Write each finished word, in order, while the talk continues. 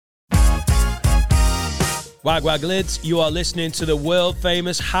Wag Wag Lids, you are listening to the world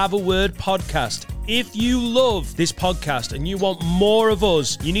famous Have a Word podcast. If you love this podcast and you want more of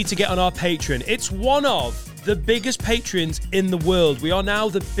us, you need to get on our Patreon. It's one of the biggest patrons in the world. We are now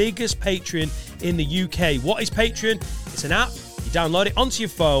the biggest patron in the UK. What is Patreon? It's an app. You download it onto your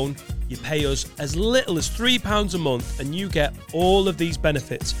phone. You pay us as little as £3 a month and you get all of these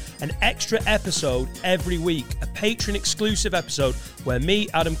benefits. An extra episode every week, a patron exclusive episode where me,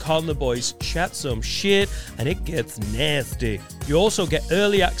 Adam, Carl and the boys chat some shit and it gets nasty. You also get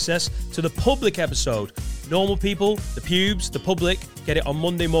early access to the public episode. Normal people, the pubes, the public, get it on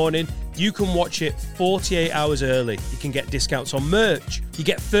Monday morning. You can watch it 48 hours early. You can get discounts on merch. You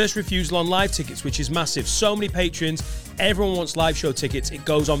get first refusal on live tickets, which is massive. So many patrons. Everyone wants live show tickets. It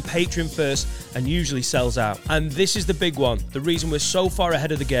goes on Patreon first and usually sells out. And this is the big one. The reason we're so far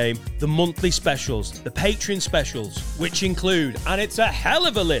ahead of the game, the monthly specials, the Patreon specials, which include, and it's a hell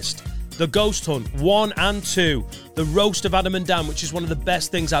of a list, the Ghost Hunt 1 and 2, the Roast of Adam and Dan, which is one of the best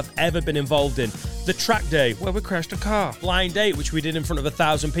things I've ever been involved in, the Track Day, where we crashed a car, Blind Date, which we did in front of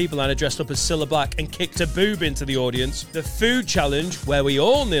 1,000 people and I dressed up as Cilla Black and kicked a boob into the audience, the Food Challenge, where we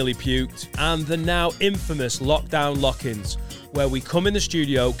all nearly puked, and the now infamous Lockdown Lock-ins, where we come in the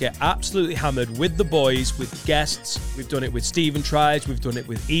studio, get absolutely hammered with the boys, with guests. We've done it with Stephen Tries, we've done it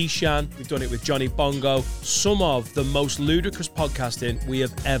with Ishan, we've done it with Johnny Bongo. Some of the most ludicrous podcasting we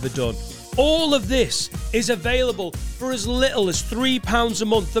have ever done. All of this is available for as little as £3 a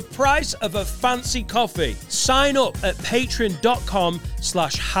month, the price of a fancy coffee. Sign up at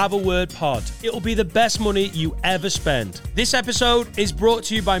patreon.com/haveawordpod. It'll be the best money you ever spend. This episode is brought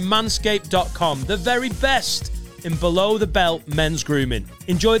to you by manscaped.com, the very best in below the belt men's grooming.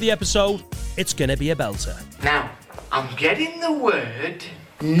 Enjoy the episode. It's gonna be a belter. Now, I'm getting the word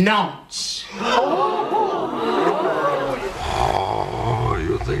nonce. Oh,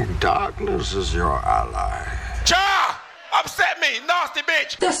 you think darkness is your ally? Cha! Upset me, nasty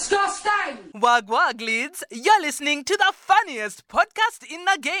bitch! Disgusting! Wag Wag Lids, you're listening to the funniest podcast in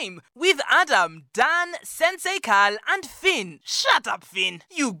the game with Adam, Dan, Sensei Carl and Finn. Shut up, Finn,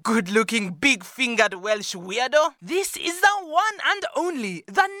 you good-looking big-fingered Welsh weirdo. This is the one and only,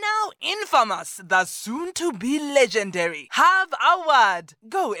 the now infamous, the soon-to-be legendary. Have a word.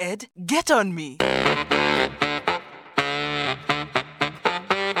 Go, Ed, get on me.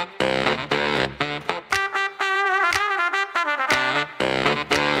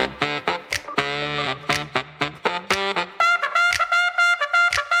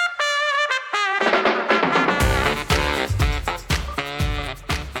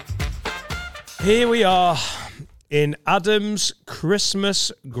 Here we are in Adam's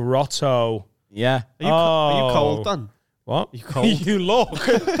Christmas grotto. Yeah. Are you cold, Dan? What? You cold? You look.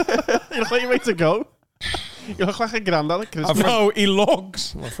 You look like you're ready to go. You look like a granddad at Christmas. No, he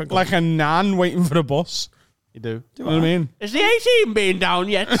looks like a nan waiting for a bus. You do. You know what I mean? Is the 18 been down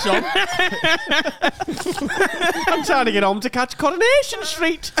yet, son? I'm trying to get home to catch Coronation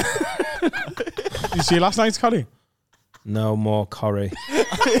Street. Did you see last night's curry? No more curry.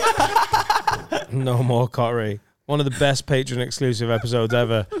 No more curry. One of the best Patreon exclusive episodes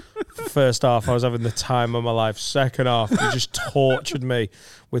ever. First half, I was having the time of my life. Second half, you just tortured me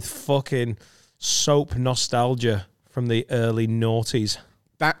with fucking soap nostalgia from the early noughties.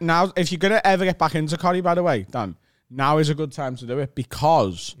 That now, if you're going to ever get back into curry, by the way, Dan, now is a good time to do it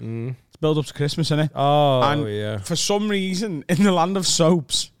because it's build up to Christmas, isn't it? Oh, and yeah. For some reason, in the land of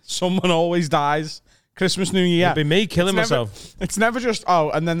soaps, someone always dies. Christmas, New Year. It'd be me killing myself. It's never just,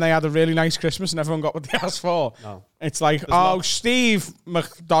 and then they had a really nice Christmas and everyone got what they asked for. No. It's like, Steve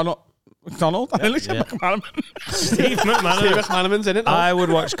McDonald? I nearly said McManaman. Steve McManaman. Steve McManaman's in it now. I would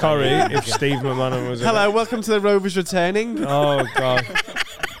watch curry if Steve McManaman was in Hello, it. welcome to the Rovers Returning. Oh, God.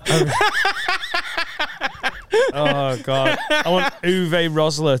 Oh, God. I want Uwe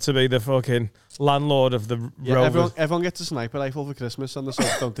Rosler to be the fucking landlord of the Rovers. Everyone gets a sniper rifle for Christmas on the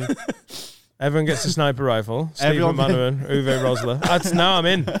subs, don't they? Everyone gets a sniper rifle. Steve McManaman, Uwe Rosler. Now I'm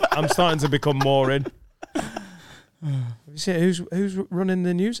in. I'm starting to become more in. Have you seen who's running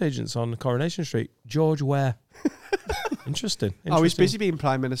the newsagents on Coronation Street? George Ware. Interesting. Oh, he's busy being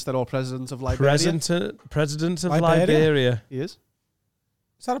Prime Minister or President of Liberia. President of Liberia. He is.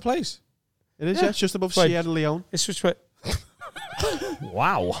 Is that a place? It is, yeah. It's just above Sierra Leone. It's just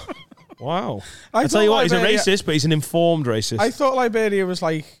Wow. I tell you what, he's a Liberia, racist, but he's an informed racist. I thought Liberia was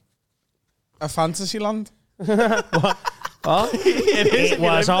like a fantasy land. What? It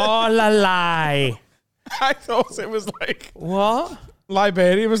was all a lie. I thought it was like... What?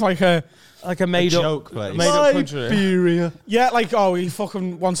 Liberia was like a made-up joke place. Made-up country. Liberia. Yeah, like, he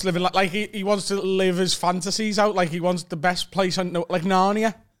fucking wants to live in... Like he wants to live his fantasies out. Like, he wants the best place on... Like,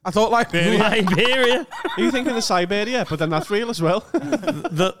 Narnia. I thought Liberia. Liberia. Are you thinking of Siberia? But then that's real as well.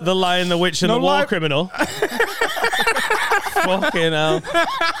 The Lion, the Witch, and No, the War Criminal. Fucking hell.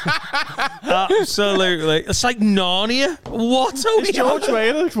 Absolutely. It's like Narnia. What are Is we George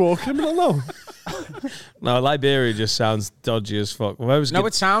Weah a war criminal though? No, Liberia just sounds dodgy as fuck. Well, No,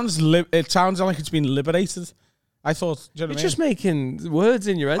 it sounds like it's been liberated. I thought, do you know You're what I mean? just making words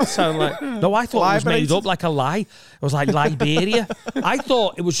in your head sound like... No, I thought it was made Liberated. up like a lie. It was like Liberia. I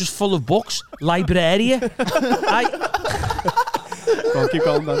thought it was just full of books. Libraria. Go on, keep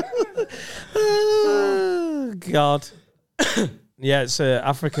going then. Oh, God. Yeah, it's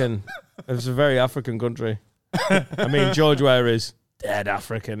African. It's a very African country. I mean, George Weah is dead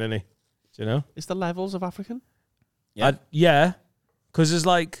African, isn't he? Do you know? Is the levels of African? Yeah. Because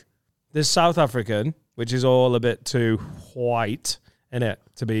there's South African, which is all a bit too white, innit,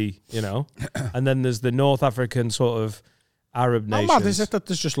 to be, and then there's the North African sort of Arab How nations. mad is it that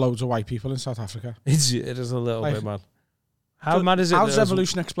there's just loads of white people in South Africa? It is a little Like- bit mad. How mad is it? How that does there's-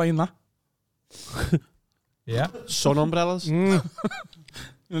 evolution explain that? Yeah. Sun umbrellas? You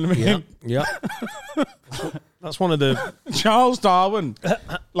know what I mean? Yeah. That's one of the... Charles Darwin, he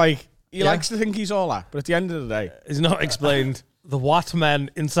Yeah. likes to think he's all that, but at the end of the day, Is not explained the white men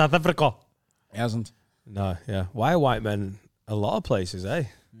in South Africa. he hasn't. No, yeah. Why are white men a lot of places, eh?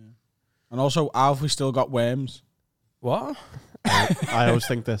 And also, how have we still got worms? What? I always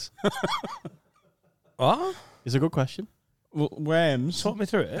think this. What? It's a good question. Worms? Talk me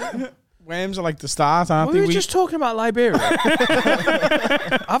through it. Worms are like the start, aren't We they? were just talking about Liberia.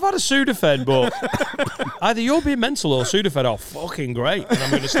 I've had a Sudafed, but either you're being mental or Sudafed are fucking great, and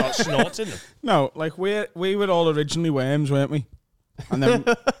I'm going to start snorting them. No, like we were all originally worms, weren't we? And then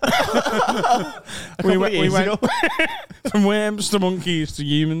we went from worms to monkeys to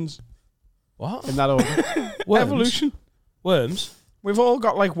humans. What? In that order. Worms? Evolution. Worms? We've all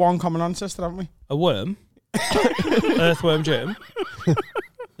got like one common ancestor, haven't we? A worm? Earthworm Jim?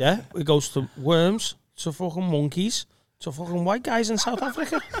 Yeah, it goes to worms, to fucking monkeys, to fucking white guys in South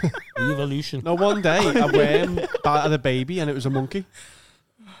Africa. Evolution. No, one day a worm had a baby and it was a monkey.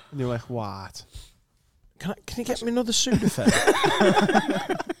 And you're like, what? Can you get me another Sudafed?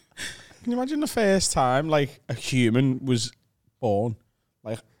 Can you imagine the first time like a human was born,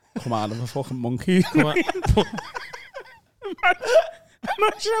 like come out of a fucking monkey?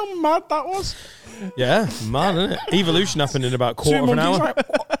 Imagine how mad that was. Yeah, man, isn't it? Evolution happened in about a quarter of an hour. Like,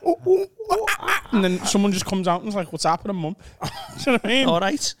 and then someone just comes out and is like, "What's happening, mum?" Do you know what I mean? All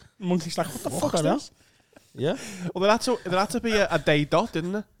right. The monkey's like, "What the fuck's Fucking hell. this?" Yeah. Well, there had to be a day dot,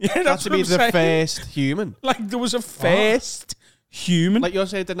 didn't there? Yeah, There had that's to what be I'm the saying. first human. Like there was a first human. Like you're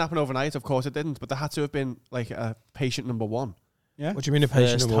saying it didn't happen overnight, of course it didn't, but there had to have been like a patient number one. Yeah. What do you mean a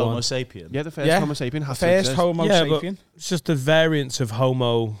patient First number Homo one? sapien. Yeah, the first Yeah. Homo sapien has to First exist. Homo Yeah, but sapien. it's just the variants of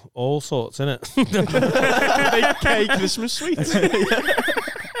Homo all sorts, isn't it? K Christmas sweet.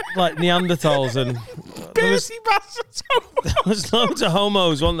 Like Neanderthals and... There was loads of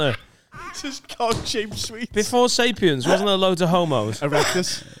homos, wasn't there? Just cod-shaped sweet. Before Sapiens, wasn't there loads of homos?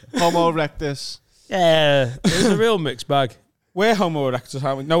 Erectus. Homo erectus. Yeah, it was a real mixed bag. We're Homo erectus,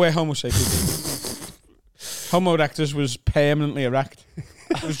 aren't we? No, we're Homo sapiens. Homo erectus was permanently erect.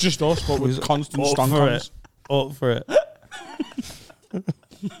 It was just us, but with constant Up for stonkons. it. Up for it.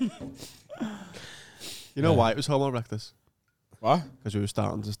 You know why it was Homo erectus? What? Because we were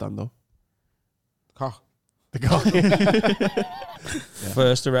starting to stand up. Cock. The guy.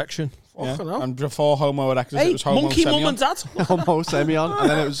 First erection. Yeah. Fucking hell. And before Homo erectus, Hey, it was Homo monkey mum semion. and dad. Homo semion, and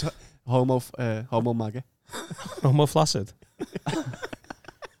then it was Homo maggot. Homo flaccid.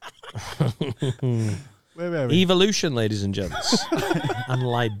 Where were we? Evolution, ladies and gents. And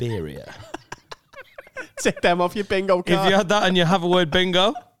Liberia. Take them off your bingo If card. you had that and you have a word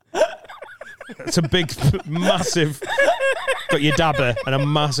bingo, it's a big, massive... Got your dabber and a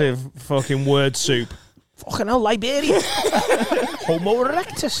massive fucking word soup. Fucking hell, Liberia. Homo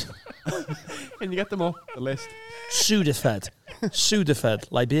erectus. Can you get them up the list? Sudafed,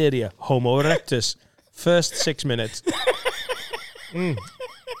 Liberia, Homo erectus. First 6 minutes.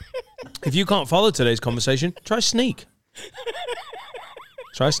 If you can't follow today's conversation, try Sneak.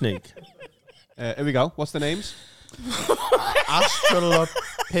 Try Sneak. Here we go. What's the names?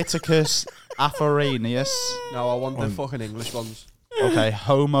 Australopithecus afarenus. No, I want the fucking English ones. Okay,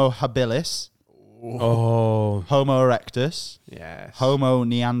 Homo habilis, Oh. Homo erectus, Yes. Homo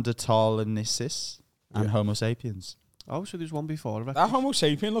neanderthalensis, and Homo sapiens. Oh, so there's one before. That Homo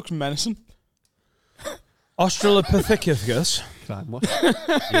sapien looks menacing. Australopithecus,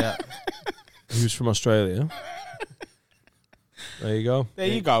 Yeah. who's from Australia. There you go. There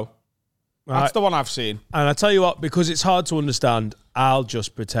you go. That's Right. the one I've seen. And I tell you what, because it's hard to understand, I'll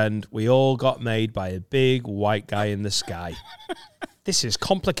just pretend we all got made by a big white guy in the sky. This is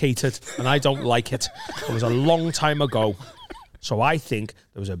complicated, and I don't like it. It was a long time ago. So I think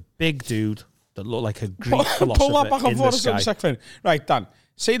there was a big dude that looked like a Greek philosopher Pull that back and in the forth sky. a second. Right, Dan.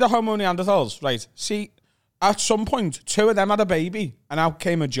 See the Homo neanderthals, right? See, at some point, 2 of them had a baby, and out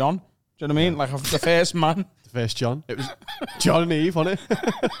came a John. Do you know what I mean? Like the first man. The first John. It was John and Eve, wasn't it?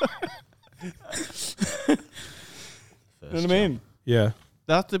 You know what I mean? Yeah.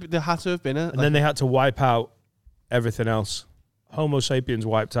 There had to have been And then they had to wipe out everything else. Homo sapiens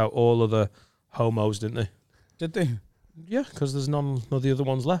wiped out all of the homos, didn't they? Did they? Yeah, because there's none of the other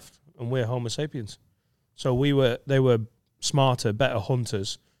ones left, and we're Homo sapiens. So they were smarter, better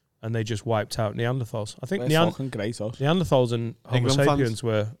hunters, and they just wiped out Neanderthals. I think They're fucking great, us. Neanderthals and Homo England sapiens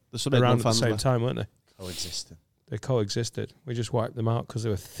were some around England at the fans same left. time, weren't they? Coexisting. They coexisted. We just wiped them out because they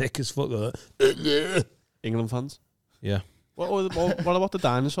were thick as fuck. England fans. Yeah. What about the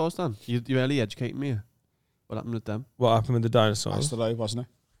dinosaurs then? You're really educating me here. What happened with them? What happened with the dinosaurs? Asteroid, wasn't it?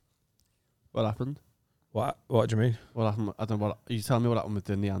 What happened? What do you mean? What happened? I don't know. You tell me what happened with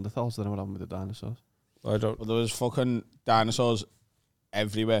the Neanderthals, then what happened with the dinosaurs? I don't. Well, there was fucking dinosaurs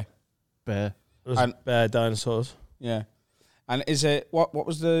everywhere. Bear. There was bear dinosaurs. Yeah. And is it what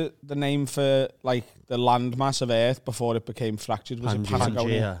was the name for like the landmass of Earth before it became fractured? Was it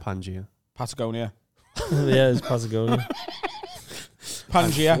Patagonia? Pangea. Patagonia. Yeah, it's Patagonia.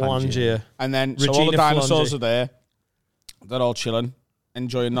 Pangea. Pangea. And then so Regina all the dinosaurs Phalange. are there. They're all chilling,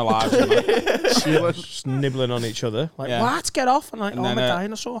 enjoying their lives. And that. Just nibbling on each other. Like, Yeah. what? Get off. And like, And I'm then, a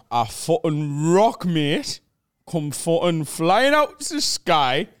dinosaur. Our fucking rock mate come fucking flying out to the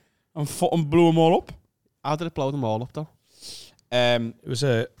sky and fucking blew them all up. How did it blow them all up though? It was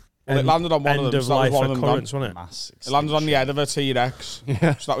a Well, it landed on one of end them. of So that was life one of them gone. occurrence, wasn't it? Mass It landed on the head of a T-Rex.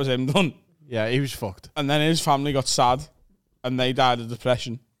 Yeah. So that was him done. Yeah, he was fucked. And then his family got sad and they died of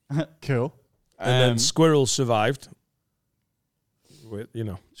depression. Cool. And then squirrels survived. With, you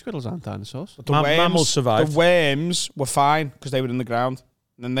know, Squirrels aren't dinosaurs. But the mammals survived. The worms were fine because they were in the ground.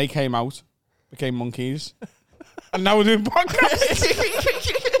 And then they came out, became monkeys. And now we're doing podcasts.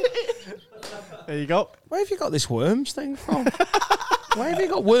 There you go. Where have you got this worms thing from? Why have you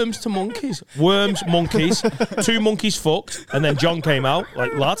got worms to monkeys? Worms, monkeys, 2 monkeys fucked, and then John came out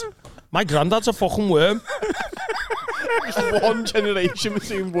like, lad, my granddad's a fucking worm. Just one generation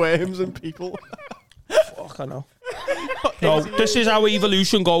between worms and people. Fuck, I know. No, this is how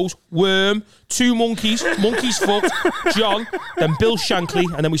evolution goes. Worm, 2 monkeys, monkeys fucked, John, then Bill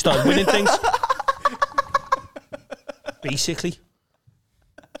Shankly, and then we started winning things. Basically.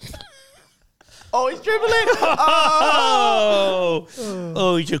 Oh, he's dribbling.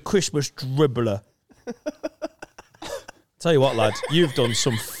 Oh, he's a Christmas dribbler. Tell you what, lads, you've done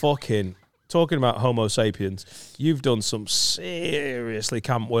some fucking... Talking about Homo sapiens, you've done some seriously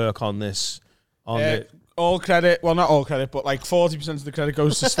camp work on this. All credit, well, not all credit, but like 40% of the credit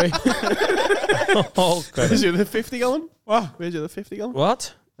goes to Steve. Is the other 50 going? What? Where's the other 50 going?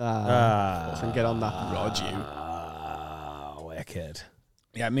 What? Fucking get on that, Rod, you. Wicked.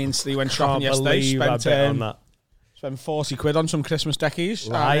 Yeah, me and Steve went shopping Can't yesterday. believe I bet on that. Spent 40 quid on some Christmas deckies.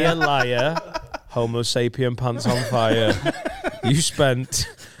 Liar, liar. Homo sapien pants on fire. You spent...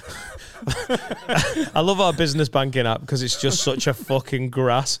 I love our business banking app because it's just such a fucking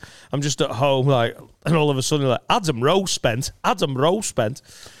grass. I'm just at home, like, and all of a sudden, like, Adam Rowe spent.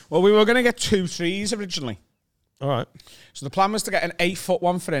 Well, we were going to get 2 trees originally. All right. So the plan was to get an 8-foot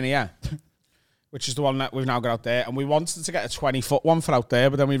one for in here, which is the one that we've now got out there. And we wanted to get a 20-foot one for out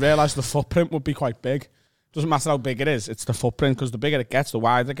there, but then we realised the footprint would be quite big. Doesn't matter how big it is, it's the footprint, because the bigger it gets, the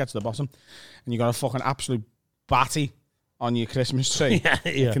wider it gets to the bottom. And you got a fucking absolute batty on your Christmas tree. Yeah.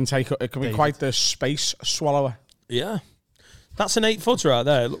 It can be quite the space swallower. Yeah. That's an 8-footer out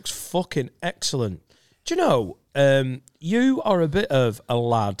there. It looks fucking excellent. Do you know, you are a bit of a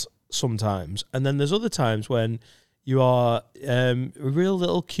lad sometimes, and then there's other times when you are a real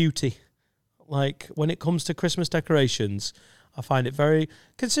little cutie. Like, when it comes to Christmas decorations, I find it very...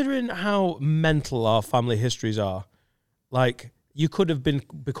 Considering how mental our family histories are, like, you could have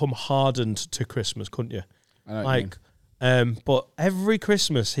become hardened to Christmas, couldn't you? I know what you mean. But every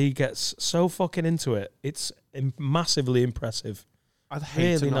Christmas he gets so fucking into it. It's massively impressive. I'd hate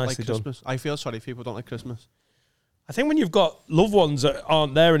Really to not nicely like Christmas. I feel sorry if people don't like Christmas. I think when you've got loved ones that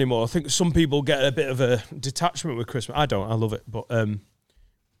aren't there anymore, I think some people get a bit of a detachment with Christmas. I don't. I love it, but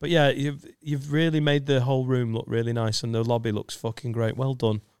yeah, you've really made the whole room look really nice, and the lobby looks fucking great. Well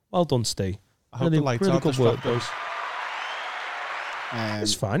done, Steve. I hope the lights are good work, distracting. boys.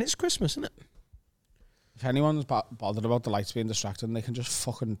 It's fine. It's Christmas, isn't it? If anyone's bothered about the lights being distracting, they can just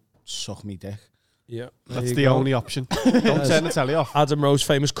fucking suck me dick. Yeah. That's the only option. Don't turn the telly off. Adam Rose,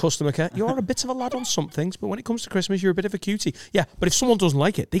 famous customer care. You're a bit of a lad on some things, but when it comes to Christmas, you're a bit of a cutie. Yeah, but if someone doesn't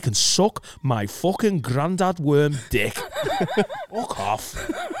like it, they can suck my fucking grandad worm dick. Fuck off.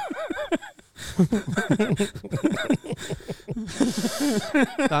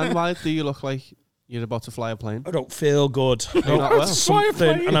 Dan, why do you look like you're about to fly a plane? I don't feel good. Not well.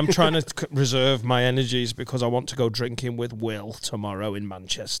 Something, and I'm trying to reserve my energies because I want to go drinking with Will tomorrow in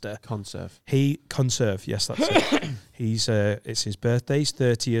Manchester. Conserve. Conserve, yes, that's it. It's his birthday. He's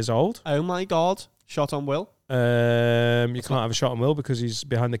 30 years old. Oh my God. Shot on Will. You can't have a shot on Will because he's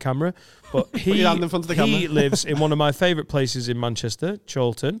behind the camera. But Put your hand in front of the camera. He lives in one of my favourite places in Manchester,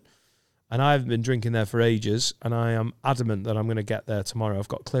 Chorlton. And I haven't been drinking there for ages. And I am adamant that I'm going to get there tomorrow. I've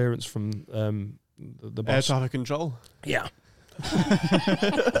got clearance from the boss. Air traffic control. Yeah.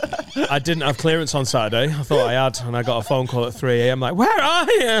 I didn't have clearance on Saturday. I thought I had, and I got a phone call at 3 a.m. like, where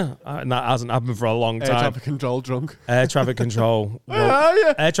are you? And that hasn't happened for a long Air time. traffic control drunk. Air traffic control.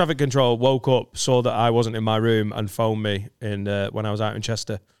 Air traffic control woke up, saw that I wasn't in my room, and phoned me when I was out in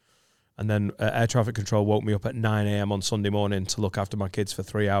Chester. And then air traffic control woke me up at 9 a.m. on Sunday morning to look after my kids for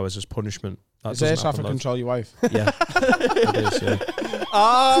 3 hours as punishment. That Is air doesn't happen traffic loads. control your wife? Yeah, it is. Yeah.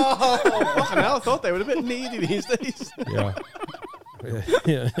 Oh, fucking hell. I thought they were a bit needy these days. Yeah.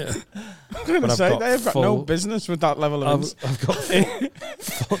 Yeah. I'm going to I've say got they've got no business with that level of I've got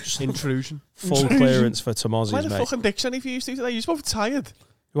Intrusion. full clearance for Tomozzi's, Why the mate. fucking dictionary for you two today? You're both tired.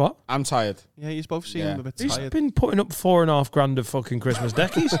 What? I'm tired. Yeah, you both seem Yeah. a bit He's tired. been putting up $4,500 of fucking Christmas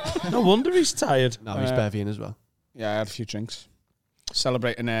deckies. No wonder he's tired. No, he's bevying as well. Yeah, I had a few drinks.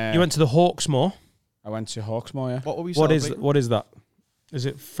 Celebrating. You went to the Hawksmoor. I went to Hawksmoor, yeah. What were we What celebrating? is that? Is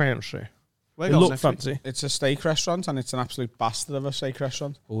it fancy? Where It goes look next week? fancy. It's a steak restaurant, and it's an absolute bastard of a steak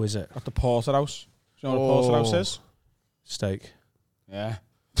restaurant. Oh, is it? At the Porterhouse. Do you know what a Porterhouse is? Steak. Yeah.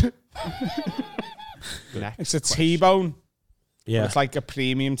 Next It's a question. T-bone. Yeah. It's like a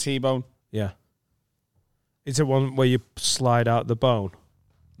premium T-bone. Yeah. Is it one where you slide out the bone?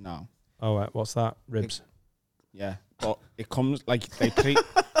 No. Oh, right. What's that? Ribs. Yeah. But it comes, like,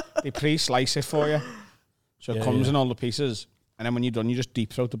 they pre-slice it for you. So it Yeah, comes yeah. in all the pieces. And then when you're done, you just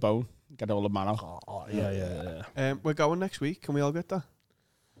deep throat the bone. Get all the marrow. Oh, yeah. We're going next week. Can we all get there?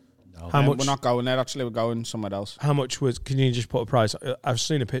 How much? We're not going there, actually. We're going somewhere else. How much was? Can you just put a price? I've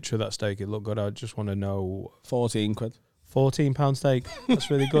seen a picture of that steak. It looked good. I just want to know. 14 quid. £14 steak. That's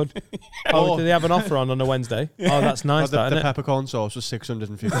really good. Oh, do they have an offer on a Wednesday? Oh, that's nice. the That, isn't peppercorn sauce was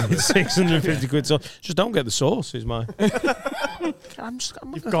 650. It's 650 quid. So just don't get the sauce. Is my.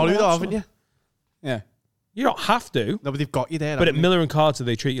 You've got to though, haven't you? Yeah. You don't have to. No, but they've got you there. But at haven't they? Miller and Carter,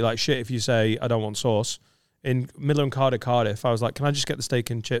 they treat you like shit if you say I don't want sauce. In Miller and Carter, Cardiff, I was like, "Can I just get the steak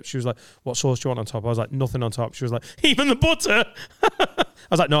and chips?" She was like, "What sauce do you want on top?" I was like, "Nothing on top." She was like, "Even the butter." I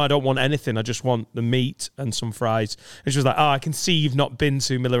was like, "No, I don't want anything. I just want the meat and some fries." And she was like, "Oh, I can see you've not been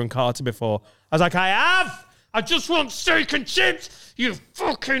to Miller and Carter before." I was like, "I have. I just want steak and chips. You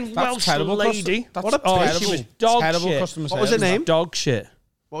fucking Welsh terrible lady." That's What a terrible. she was dog Terrible shit. customer What was her service. name? Dog shit.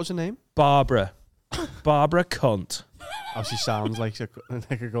 What was her name? Barbara cunt. Oh, she sounds like a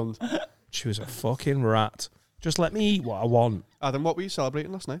gun. She was a fucking rat. Just let me eat what I want. Adam, what were you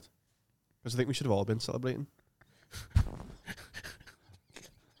celebrating last night? Because I think we should have all been celebrating.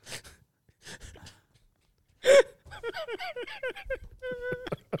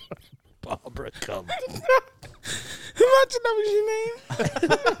 Barbara cunt. Imagine that was your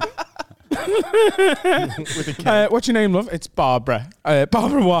name. What's your name, love? It's Barbara.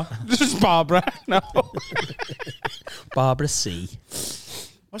 Barbara what? Just Barbara. No. Barbara C.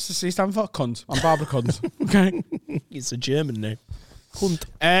 What's the C stand for? Cunt. I'm Barbara Cunt. Okay. It's a German name. Cunt.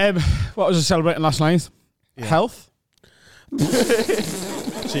 What was I celebrating last night? Health.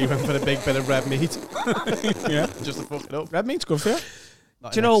 So you went for a big bit of red meat. Yeah. Just to fuck it up. Red meat's good for you.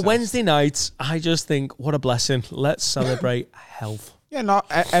 Not Do you in know, excess. Wednesday nights, I just think, what a blessing. Let's celebrate health. Yeah, not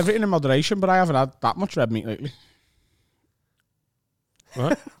everything in moderation, but I haven't had that much red meat lately.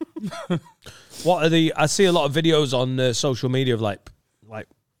 Right? What are the... I see a lot of videos on social media of like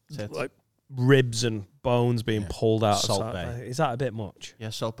ribs and bones being pulled out. Salt of Bay. Is that a bit much? Yeah,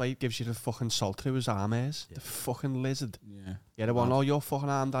 Salt Bay gives you the fucking salt through his arm hairs. The fucking lizard. Yeah. Yeah, the one all your fucking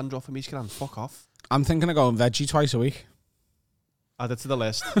arm dandruff from East Grand. Fuck off. I'm thinking of going veggie twice a week. Add it to the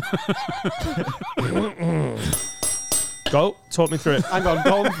list. Go. Talk me through it. Hang on,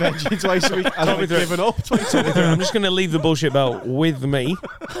 go on veggie twice a week. And Talk me I've through it. given up twice a week. I'm just going to leave the bullshit belt with me.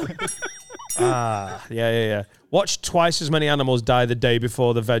 Yeah. Watch twice as many animals die the day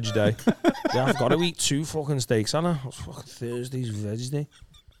before the veg day. Yeah, I've got to eat 2 fucking steaks, Anna. It's fucking Thursday's veg day.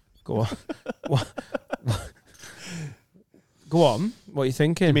 Go on. Go on. What are you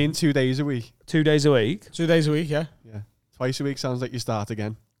thinking? You mean 2 days a week? 2 days a week? 2 days a week, yeah. Yeah. Twice a week sounds like you start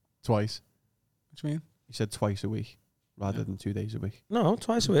again. Twice. What do you mean? You said twice a week rather than 2 days a week. No,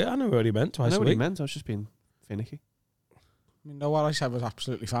 twice a week. I know what he meant. I Twice know a what he week. meant. I was just being finicky. I mean, no, what I said was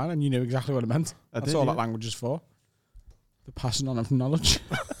absolutely fine, and you knew exactly what it meant. That's did, all yeah. that language is for. The passing on of knowledge.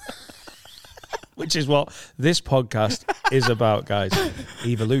 Which is what this podcast is about, guys.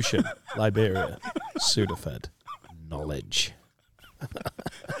 Evolution, Liberia, Sudafed, knowledge.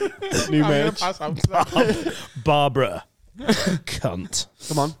 New I'm gonna merch. pass out to that. Barbara, cunt.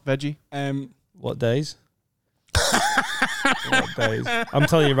 Come on, veggie. What days? What days? I'm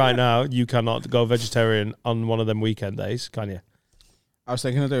telling you right now, you cannot go vegetarian on one of them weekend days, can you? I was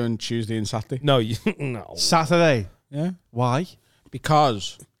thinking of doing Tuesday and Saturday. No, no. Saturday. Yeah. Why?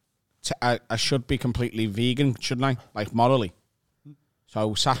 Because I should be completely vegan, shouldn't I? Like, morally.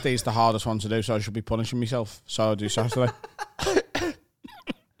 So Saturday's the hardest one to do, so I should be punishing myself. So I'll do Saturday.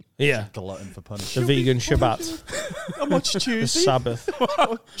 Yeah. Glutton for punishment. The vegan Shabbat. How much The Tuesday? Sabbath.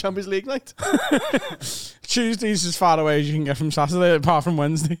 Champions League night. Tuesday's as far away as you can get from Saturday, apart from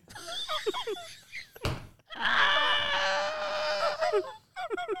Wednesday.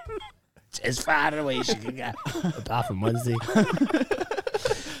 As far away as you can get. Apart from Wednesday.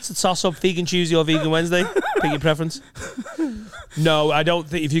 It's a toss-up, vegan Tuesday or vegan Wednesday. Pick your preference. No, I don't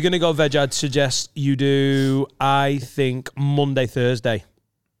think... If you're going to go veg, I'd suggest you do, I think, Monday, Thursday.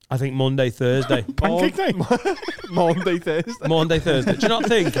 I think Monday, Thursday. Pancake day. Monday, Thursday. Monday, Thursday. Do you not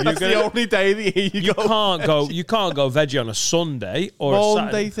think? If you're That's the gonna, only day of the year you go. you can't go veggie on a Sunday or a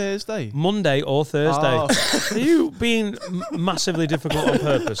Monday, Saturday. Thursday. Monday or Thursday. Oh. Are you being massively difficult on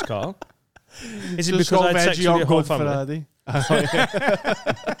purpose, Carl? Is it Just because go I veggie texted on your whole Good family? Friday.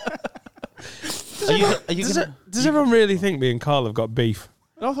 Does everyone really think me and Carl have got beef?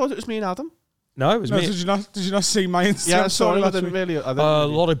 I thought it was me and Adam. No, it was No, me. did you not see my Instagram Yeah, story sorry, I last didn't week? really. I didn't A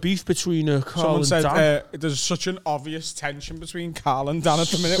really. lot of beef between Carl Someone and said Dan. there's such an obvious tension between Carl and Dan at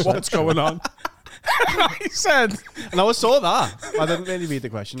the minute. What's going on? I said, And I saw that. I didn't really read the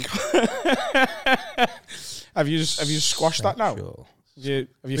question. have you squashed that now? Sure. Have you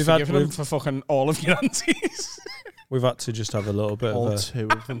We've forgiven had- him for fucking all of your aunties? We've had to just have a little bit All of a... two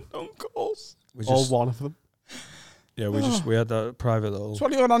of them. Uncles. We All just, one of them. yeah, we had that private little... So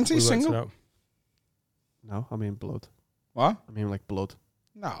what are your we aunties worked it single? out. No, I mean blood. What? I mean like blood.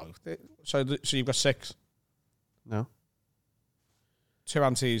 No. So you've got 6. No. 2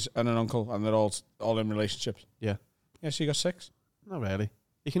 aunties and an uncle, and they're all in relationships. Yeah. Yeah, so you got 6. Not really.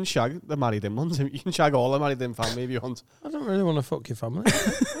 You can shag the married in ones. You can shag all the married in family if you want. I don't really want to fuck your family.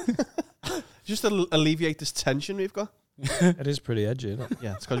 Just to alleviate this tension we've got. It is pretty edgy, isn't it?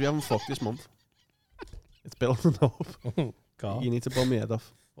 Yeah, it's because we haven't fucked this month. It's building up. Carl. You need to bum my head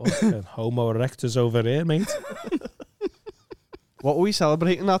off. Fucking Homo erectus over here, mate. What were we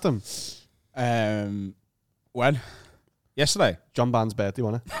celebrating, Adam? When? Yesterday. John Barnes' birthday,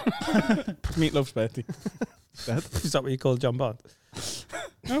 wasn't it? Meatloaf's birthday. Is that what you call John Barnes?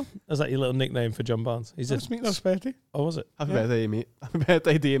 No. Is that your little nickname for John Barnes? He's It's Meatloaf's birthday. Oh, was it? Happy birthday, mate. Happy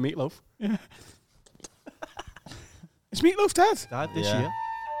birthday, dear Meatloaf. Yeah. Is Meatloaf dead? Died this Yeah. year.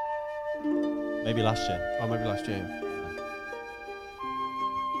 Maybe last year. Or maybe last year.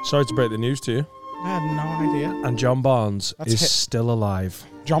 Sorry to break the news to you. I had no idea. And John Barnes That's is hit. still alive.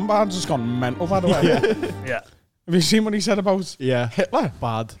 John Barnes has gone mental, by the way. Yeah. Have you seen what he said about Yeah. Hitler?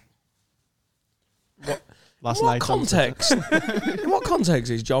 Bad. Last In what night. on context? In what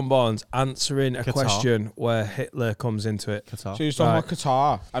context is John Barnes answering a Qatar. question where Hitler comes into it? Qatar. So he was talking Right. about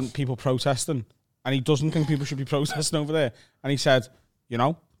Qatar and people protesting, and he doesn't think people should be protesting over there. And he said,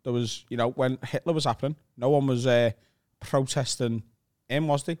 there was, when Hitler was happening, no one was protesting him,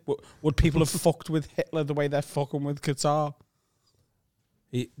 was they? Would people have fucked with Hitler the way they're fucking with Qatar?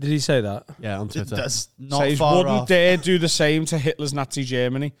 Did he say that? Yeah, on Twitter. That's not Says far wouldn't off. dare do the same to Hitler's Nazi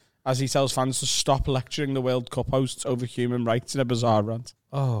Germany, as he tells fans to stop lecturing the World Cup hosts over human rights in a bizarre rant.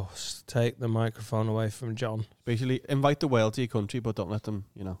 Oh, take the microphone away from John. Basically, invite the world to your country, but don't let them,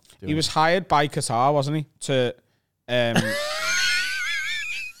 do He it. was hired by Qatar, wasn't he? To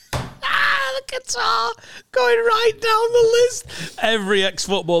Qatar going right down the list. Every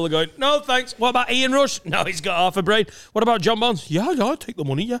ex-footballer going, no thanks. What about Ian Rush? No, he's got half a brain. What about John Barnes? Yeah, I'll take the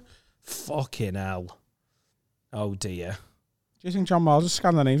money, yeah. Fucking hell. Oh dear. Do you think John Barnes is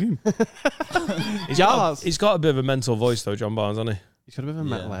Scandinavian? He's got a bit of a mental voice though, John Barnes, hasn't he? He's got a bit of a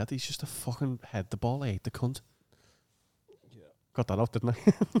mental head. He's just a fucking head the ball, ate the cunt. Yeah. Got that off, didn't I?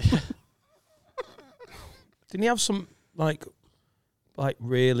 Didn't he have some like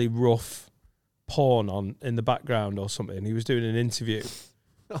really rough porn on in the background or something? He was doing an interview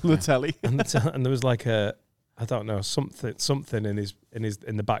On the telly. and there was like I don't know, something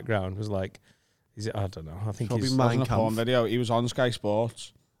in the background was like Is it? I don't know. I think Probably he's... Mein Wasn't a porn Kampf. video. He was on Sky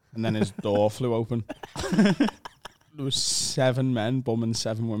Sports, and then his door flew open. There was 7 men bumming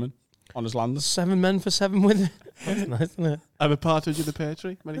 7 women on his land. 7 men for 7 women. That's nice, isn't it? I'm a partridge in the pear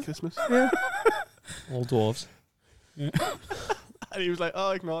tree. Merry Christmas. All dwarves. And he was like,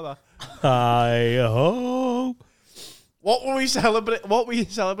 "Oh, ignore that." Hi-ho. What were we celebrating? What were you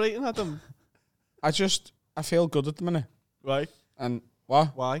celebrating, Adam? I feel good at the minute. Right? And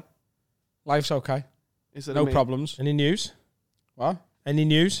what? Why? Life's okay. Is it No problems. Any news? What? Any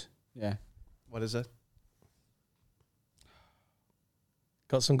news? Yeah. What is it?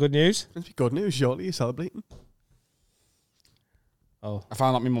 Got some good news? It's good news. Surely you're celebrating. Oh. I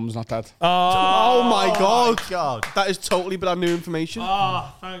found out my mum's not dead. Oh my god! That is totally brand new information.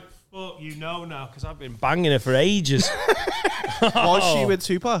 Oh, thank fuck you know now, because I've been banging her for ages. Was she with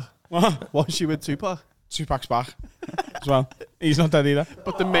Tupac? Was she with Tupac? Tupac's back as well. He's not dead either.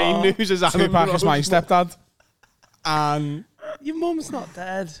 But the main news is Tupac is my stepdad. And Your mum's not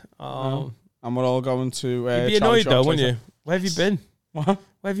dead. Oh. and we're all going to You'd be Charlie annoyed though, Shop's wouldn't later. you? Where have you been? What?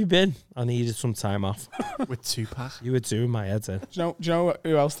 Where have you been? I needed some time off. with Tupac. You were doing my head in. Do you know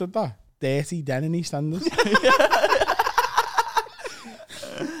who else did that? Dirty Den in EastEnders.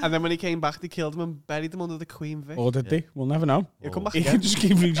 And then when he came back, they killed him and buried him under the Queen Vic. Or did they? We'll never know. He'll come back He again. can just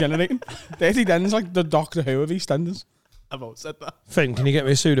keep regenerating. Dirty Den's like the Doctor Who of EastEnders. I've always said that. Finn, can you get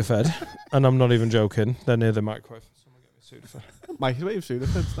me a Sudafed? And I'm not even joking. They're near the microwave. Someone get me a Sudafed. Microwave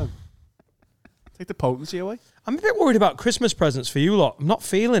Sudafeds then. Take the potency away. I'm a bit worried about Christmas presents for you lot. I'm not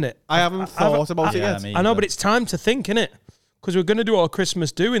feeling it. I haven't thought about it Yeah, yet. me I know, either. but it's time to think, innit? Because we're going to do our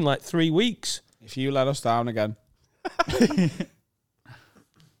Christmas do in like 3 weeks. If you let us down again.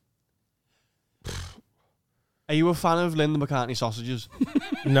 Are you a fan of Linda McCartney sausages?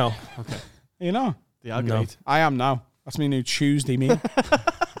 No. You know, They are No. great. I am now. That's my new Tuesday meal.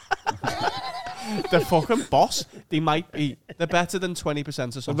 They're fucking boss. They might be. They're better than 20%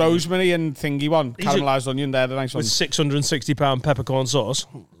 of The sausages. rosemary and thingy one. These are- Caramelised onion, they're the nice With ones. £660 peppercorn sauce.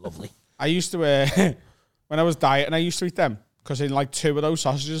 Lovely. I used to, when I was dieting, I used to eat them. Because in like 2 of those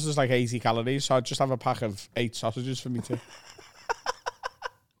sausages, there's like 80 calories. So I'd just have a pack of 8 sausages for me too.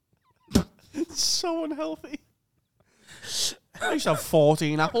 So unhealthy. I used to have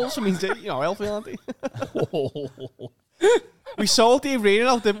 14 apples. I mean, you know, healthy, aren't they? We sold the arena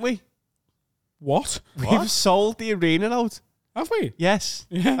out, didn't we? What? We've sold the arena out. Have we? Yes.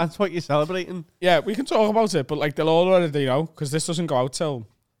 Yeah. That's what you're celebrating. Yeah, we can talk about it, but like they'll all already know, because this doesn't go out till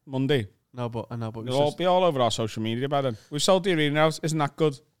Monday. No, but I know, but They'll all be all over our social media by then. We've sold the arena out. Isn't that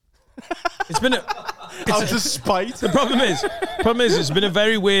good? It's been a... out of spite. The problem is, it's been a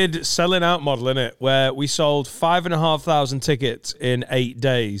very weird selling out model, innit? Where we sold 5,500 tickets in 8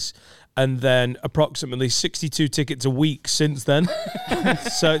 days, and then approximately 62 tickets a week since then.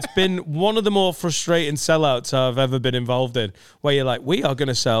 So it's been one of the more frustrating sellouts I've ever been involved in, where you're like, we are going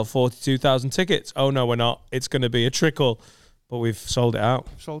to sell 42,000 tickets. Oh no, we're not. It's going to be a trickle, but we've sold it out.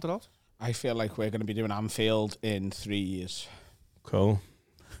 Sold it out. I feel like we're going to be doing Anfield in 3 years. Cool.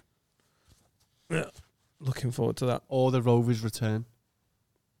 Yeah, looking forward to that. Or the Rovers return.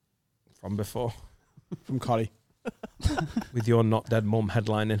 From before, From Corrie. with your not dead mum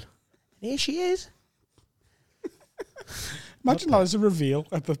headlining. Here she is. Imagine that as a reveal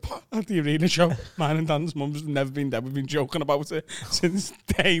at the arena show. Mine and Dan's mum's never been dead. We've been joking about it since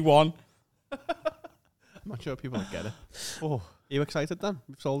day one. I'm not sure people get it. Oh, are you excited, Dan?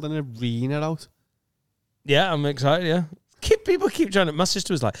 We've sold an arena out. Yeah, I'm excited. Yeah, people keep trying to. My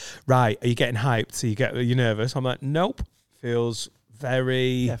sister was like, "Right, are you getting hyped? So you nervous?" I'm like, "Nope." Feels very,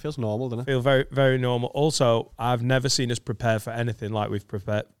 Yeah, it feels normal, doesn't it? feel very, very normal. Also, I've never seen us prepare for anything like we've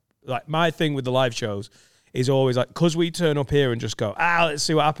prepared. Like my thing with the live shows is always like, because we turn up here and just go, let's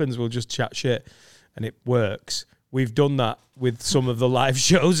see what happens. We'll just chat shit, and it works. We've done that with some of the live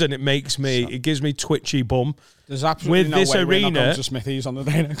shows, and it gives me twitchy bum. There's absolutely With no this way we're not arena- going to Smithies on the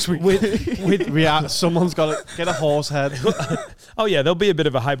day next week. Someone's got to get a horse head. Oh yeah, there'll be a bit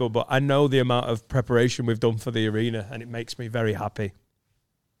of a hype, but I know the amount of preparation we've done for the arena, and it makes me very happy.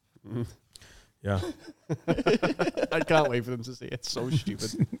 Yeah. I can't wait for them to see it. It's so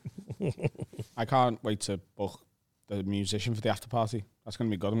stupid. I can't wait to book the musician for the after party. That's going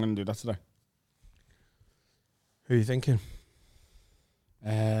to be good. I'm going to do that today. Who are you thinking?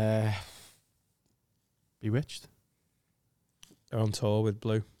 Bewitched. They're on tour with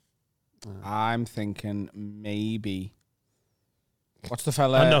Blue. I'm thinking maybe. What's the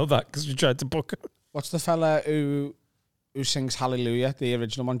fella? I know that because we tried to book it. What's the fella who sings Hallelujah? The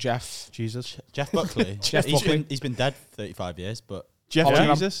original one, Jeff. Jesus. Jeff Buckley. Jeff Buckley. He's been dead 35 years, but Jeff Hologram.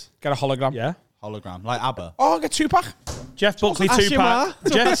 Jesus. Get a hologram. Yeah. Hologram, like ABBA. Oh, I'll get 2-pack. Jeff Buckley Ask your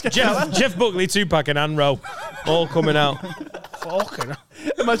 2-pack. Jeff Buckley 2-pack and Anro. All coming out. Fucking.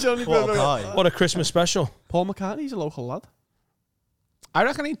 Imagine only What a being pie. What a Christmas special. Paul McCartney's a local lad. I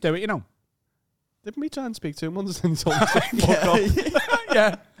reckon he'd do it, you know. Didn't we try and speak to him once and he told us to fuck off?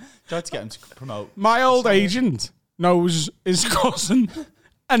 Yeah. Tried to get him to promote. My old agent knows his cousin,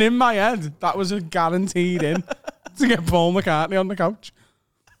 and in my head, that was a guaranteed in to get Paul McCartney on the couch.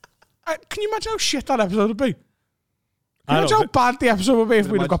 Can you imagine how shit that episode would be? Can you imagine how bad the episode would be if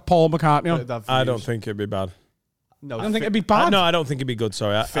we'd have got Paul McCartney on? I don't think it'd be bad. No, I don't think it'd be bad. No, I don't think it'd be good,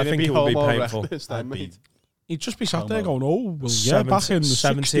 sorry. I think it would be painful. He'd just be sat there going, "Oh, well, yeah, 70, back in the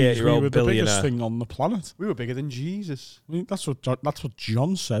 60s, we 78-year-old were the biggest billionaire. thing on the planet." We were bigger than Jesus. I mean, that's what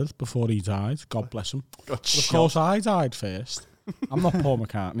John said before he died. God bless him. Got But of course, I died first. I'm not Paul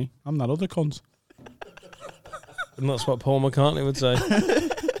McCartney. I'm that other cunt. And that's what Paul McCartney would say.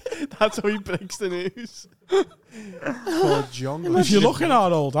 That's how he breaks the news. Poor John. If you're looking at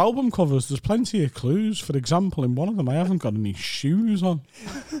our old album covers, there's plenty of clues. For example, in one of them, I haven't got any shoes on.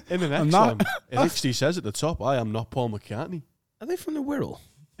 In the And next that- one, it actually says at the top, I am not Paul McCartney. Are they from the Wirral?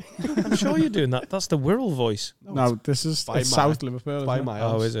 I'm sure you're doing that. That's the Wirral voice. No, this is by it's mi- South Liverpool. By isn't it?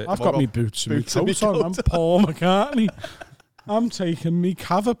 miles. Oh, is it? I've got me boots and me Boots and me coat on. I'm coat. Paul McCartney. I'm taking me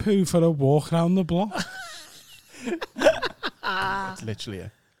Cavapoo for a walk around the block. That's literally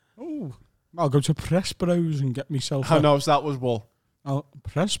it. Oh, I'll go to Press Bros and get myself. How knows that was Wool? I'll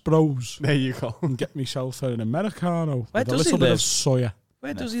Press Bros There you go. and get myself an Americano Where with a does he little bit live? of soya. Where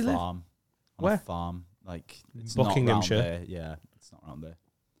On does a he live? farm. On Where? a farm. Like, it's Buckinghamshire. Not around there. Yeah, it's not around there.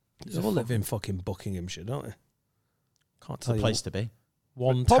 They all live in fucking Buckinghamshire, don't they? Can't It's tell a you place to be.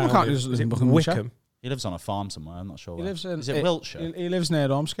 one Paul town. McCartney Is doesn't live in it Buckinghamshire. Wickham? He lives on a farm somewhere. I'm not sure. He where. lives in. Is it Wiltshire? He lives near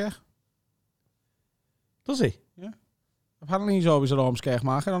Ormskirk. Does he? Apparently, he's always at Ormskirk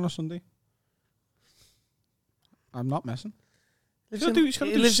Market on a Sunday. I'm not messing. Lives gotta in- do- he's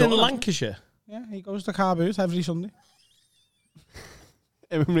gotta he do lives in something. Lancashire. Yeah, he goes to car booth every Sunday.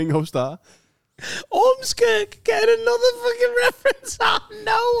 Him and Ringo Starr. Ormskirk, getting another fucking reference out of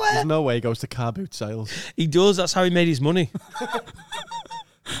nowhere. There's no way he goes to car boot sales. He does. That's how he made his money.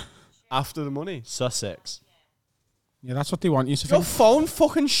 After the money. Sussex. Yeah, that's what they want you to Your think. phone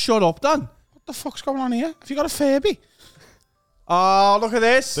fucking shut up, Dan. What the fuck's going on here? Have you got a Furby? Oh, look at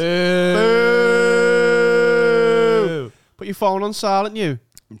this. Boo. Boo. Put your phone on silent, you.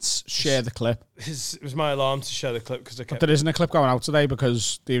 Share the clip. It was my alarm to share the clip because I But kept. there isn't a clip going out today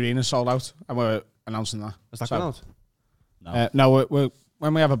because the arena's sold out and we're announcing that. Has that So, gone out? No. No, we're,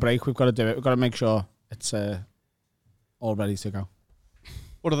 when we have a break, we've got to do it. We've got to make sure it's all ready to go.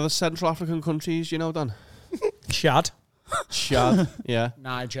 What are the Central African countries, you know, Dan? Chad, Chad. Yeah.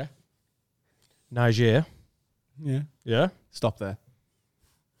 Niger. Niger. Yeah. Yeah. Stop there.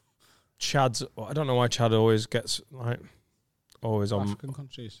 Chad's. I don't know why Chad always gets like always on African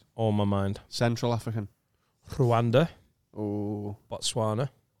countries. my mind. Central African. Rwanda, Oh, Botswana,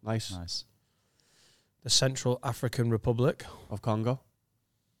 nice. Nice. the Central African Republic, Of Congo.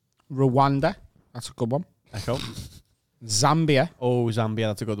 Rwanda. That's a good one. Echo. Zambia. Oh, Zambia.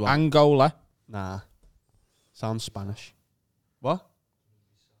 That's a good one. Angola. Nah. Sounds Spanish. What?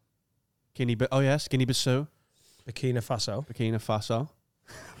 Oh, yes. Guinea-Bissau. Burkina Faso, Burkina Faso.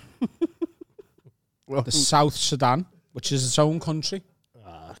 The South Sudan, which is its own country.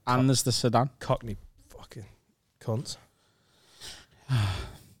 And there's the Sudan. Cockney fucking cunt.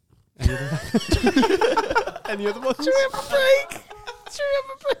 Any other ones? Should we have a break?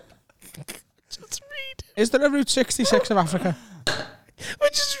 Just read. Is there a Route 66 of Africa? We're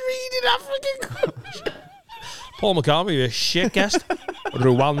just reading African culture. Paul McCartney, a shit guest.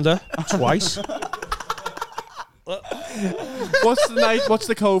 Rwanda, twice. What's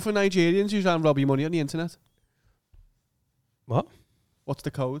the code for Nigerians who try and rob your money on the internet? What? What's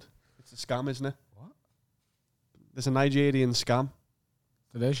the code? It's a scam, isn't it? What? There's a Nigerian scam.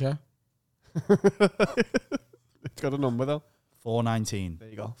 It is, yeah. It's got a number though. 419. There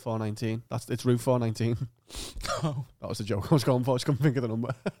you go. 419. It's Route 419. Oh. That was the joke I was going for. I just couldn't think of the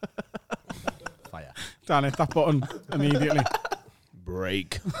number. Fire. Dan, hit that button immediately.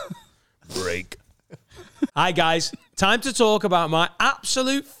 Break. Hi, guys. Time to talk about my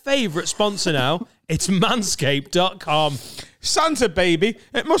absolute favourite sponsor now. It's Manscaped.com. Santa baby,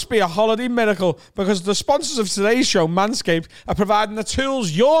 it must be a holiday miracle because the sponsors of today's show, Manscaped, are providing the tools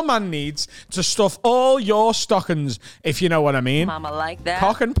your man needs to stuff all your stockings, if you know what I mean. Mama like that.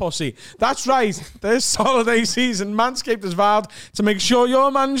 Cock and pussy. That's right. This holiday season, Manscaped has vowed to make sure your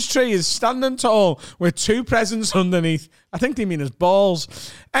man's tree is standing tall with 2 presents underneath. I think they mean his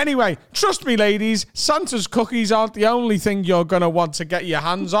balls. Anyway, trust me, ladies, Santa's cookies aren't the only thing you're going to want to get your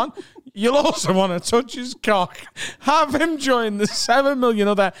hands on. You'll also want to touch his cock. Have him join the 7 million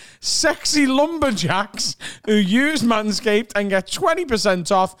other sexy lumberjacks who use Manscaped and get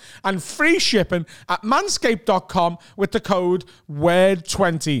 20% off and free shipping at manscaped.com with the code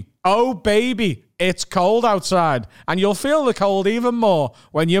WORD20. Oh, baby, it's cold outside, and you'll feel the cold even more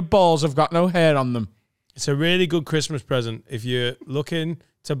when your balls have got no hair on them. It's a really good Christmas present. If you're looking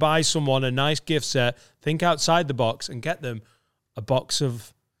to buy someone a nice gift set, think outside the box and get them a box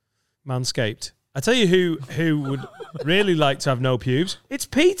of Manscaped. I tell you who would really like to have no pubes. It's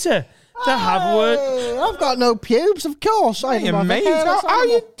Peter. The Have Word. I've got no pubes, of course. Hey, mate, how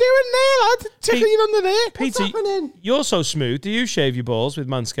you doing there, lad? Tickling under there. Peter, you're so smooth. Do you shave your balls with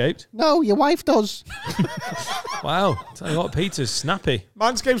Manscaped? No, your wife does. Wow. Tell you what, Peter's snappy.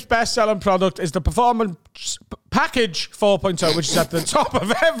 Manscaped's best-selling product is the Performance Package 4.0, which is at the top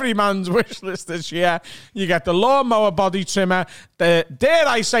of every man's wish list this year. You get the lawnmower body trimmer, the, dare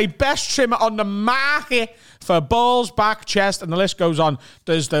I say, best trimmer on the market for balls, back, chest, and the list goes on.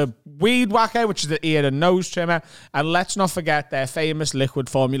 There's the Weed Whacker, which is the ear and nose trimmer, and let's not forget their famous liquid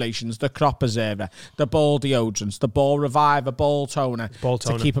formulations, the Crop Preserver, the Ball Deodorants, the Ball Reviver, Ball Toner,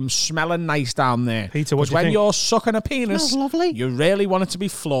 to keep them smelling nice down there. Peter, what do you when think? you're sucking a penis, Smells lovely. you really want it to be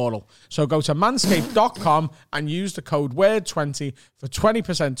floral. So go to manscaped.com and use the code WORD20 for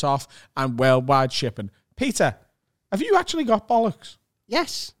 20% off and worldwide shipping. Peter, have you actually got bollocks?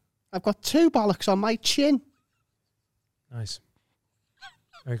 Yes, I've got 2 bollocks on my chin. Nice.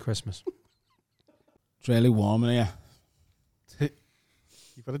 Merry Christmas. It's really warm in here.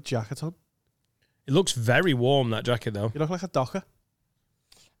 You've got a jacket on. It looks very warm, that jacket, though. You look like a docker.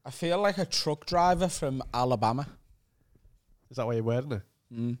 I feel like a truck driver from Alabama. Is that why you're wearing it?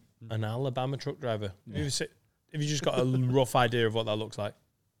 An Alabama truck driver. Yeah. Have you just got a rough idea of what that looks like?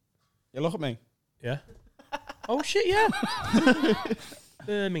 You look at me. Yeah. Oh, shit, yeah.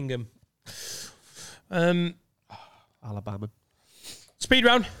 Birmingham. Alabama. Speed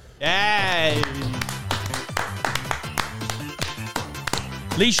round. Yay!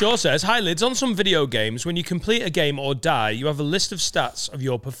 Lee Shaw says, hi Lids, on some video games, when you complete a game or die, you have a list of stats of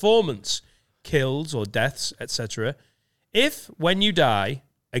your performance, kills or deaths, etc. If, when you die,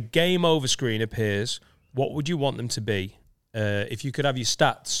 a game over screen appears, what would you want them to be? If you could have your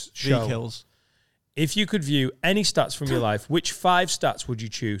stats show. 3 kills. If you could view any stats from your life, which 5 stats would you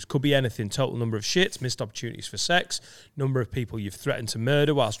choose? Could be anything. Total number of shits, missed opportunities for sex, number of people you've threatened to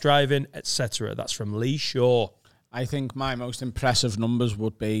murder whilst driving, etc. That's from Lee Shaw. I think my most impressive numbers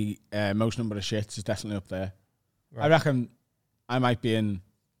would be most number of shits is definitely up there. Right. I reckon I might be in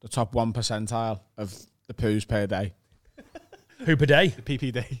the top 1 percentile of the poos per day. Poo per day? The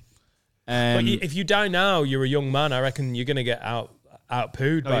PPD. But if you die now, you're a young man, I reckon you're going to get out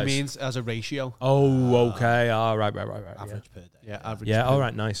pooed. No, it means as a ratio. Oh, okay. Right. Average per day. Yeah, average. Yeah, all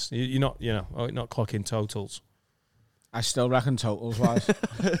right, nice. You're not, not clocking totals. I still reckon totals wise.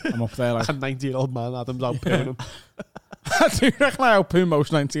 I'm up there like a 90-year-old man. Adam's out pooing him. I do reckon I outpoo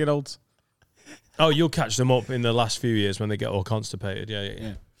most 90-year-olds. Oh, you'll catch them up in the last few years when they get all constipated.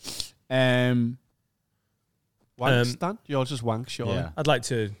 Yeah. Wanks, Dan? You're just wanks, sure. Yeah. I'd like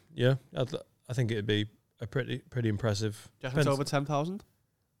to. Yeah, I think it'd be a pretty impressive. Do you reckon it's over 10,000?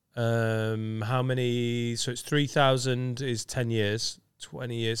 How many? So it's 3,000 is 10 years.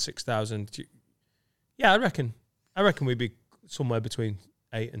 20 years, 6,000. Yeah, I reckon we'd be somewhere between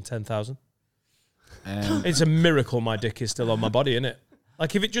 8 and 10,000. It's a miracle my dick is still on my body, isn't it?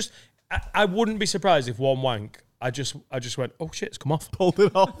 Like if it just, I wouldn't be surprised if one wank, I just went, oh shit, it's come off. Pulled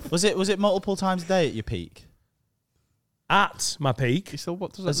it off. Was it multiple times a day at your peak? At my peak. You still,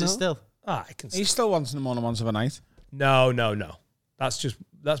 what does Is that it still? I can. He still wants them more than once of a night. No.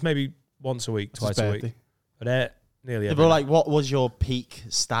 That's maybe once a week, twice a week. But nearly every But night. like, what was your peak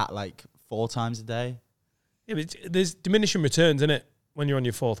stat? Like 4 times a day? Yeah, but there's diminishing returns, innit? When you're on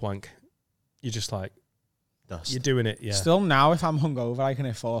your 4th wank, you're just like, Dust. you're doing it, yeah. Still now, if I'm hungover, I can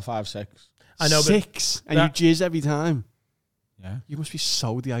hit 4, 5, 6. I know, 6, and you jizz every time. Yeah. You must be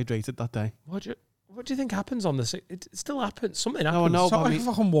so dehydrated that day. What do you think happens on the 6th? It still happens. Something happens. No, I know, It's not but like a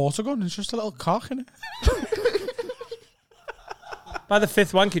fucking water gun. It's just a little cock in it. By the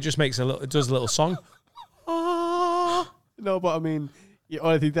 5th wank, it just makes it does a little song. No, but I mean, you're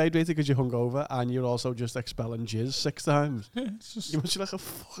already dehydrated because you're hungover, and you're also just expelling jizz 6 times. You must be like a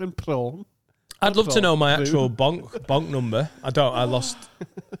fucking prawn. I'd love to know my actual bonk number. I lost.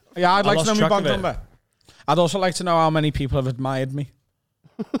 Yeah, I'd like to lost know my track bonk of it. number. I'd also like to know how many people have admired me.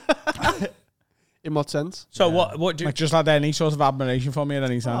 In what sense? So what do you, Like, just had any sort of admiration for me at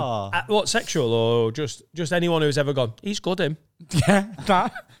any time. what, sexual or just anyone who's ever gone, he's good, him? Yeah,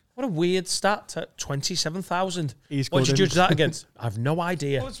 that. What a weird stat. 27,000. He's What good did you in- judge that against? I've no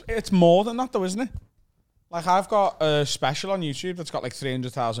idea. Well, it's more than that, though, isn't it? Like, I've got a special on YouTube that's got like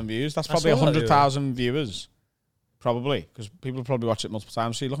 300,000 views. That's probably saw that, 100,000 viewers. Probably. Because people probably watch it multiple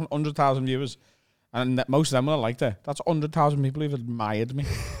times. So you're looking at 100,000 viewers. And most of them will have liked it. That's 100,000 people who've admired me.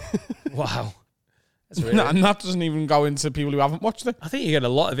 Wow. That's really And that doesn't even go into people who haven't watched it. I think you get a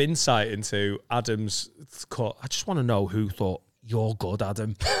lot of insight into Adam's cut. I just want to know who thought, you're good,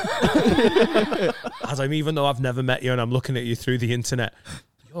 Adam. Adam, even though I've never met you and I'm looking at you through the internet,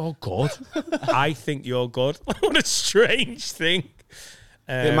 you're good. I think you're good. What a strange thing.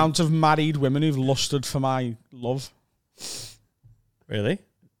 The amount of married women who've lusted for my love. Really?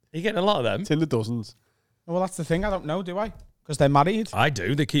 Are you getting a lot of them? It's in the dozens. Well, that's the thing. I don't know, do I? Because they're married. I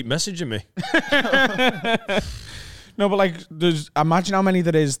do. They keep messaging me. No, but like, imagine how many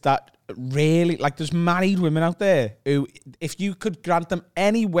there is that really, like, there's married women out there who, if you could grant them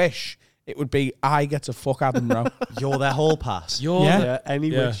any wish, it would be, I get to fuck Adam Rowe. You're their hall pass. You're Yeah. Yeah, any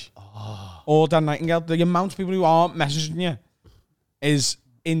Yeah. wish. Or Dan Nightingale. The amount of people who aren't messaging you is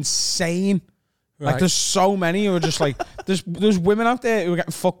insane. Like, Right. there's so many who are just like, there's women out there who are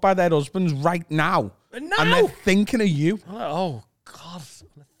getting fucked by their husbands right now. Now? And they're thinking of you. I'm like, oh, God.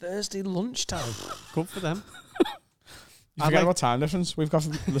 On a Thursday lunchtime. Good for them. You forget about time difference. We've got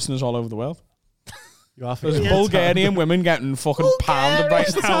listeners all over the world. You are There's for Bulgarian women getting fucking pounded right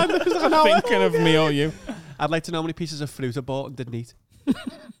now thinking of me or you. I'd like to know how many pieces of fruit I bought and didn't eat.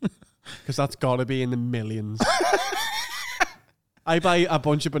 Because that's got to be in the millions. I buy a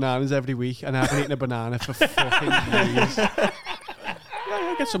bunch of bananas every week and I haven't eaten a banana for fucking years. Yeah,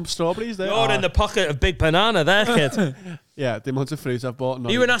 I get some strawberries there. You're in the pocket of big banana there, kid. Yeah, the amount of fruit I've bought.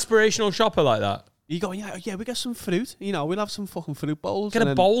 Are you an aspirational shopper like that? You go, yeah, we get some fruit. You know, we'll have some fucking fruit bowls. Get and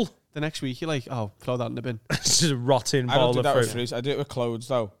a then bowl. The next week, you're like, oh, throw that in the bin. It's just a rotting I don't bowl do of that fruit. with fruit. I do it with clothes,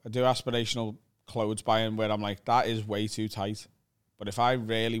 though. I do aspirational clothes buying where I'm like, that is way too tight. But if I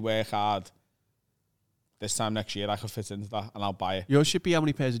really work hard, this time next year, I could fit into that and I'll buy it. Yours should be how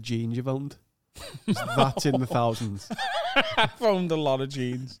many pairs of jeans you've owned. That's in the thousands. I've owned a lot of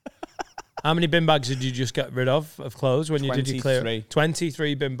jeans. How many bin bags did you just get rid of clothes when you did your clear? 23.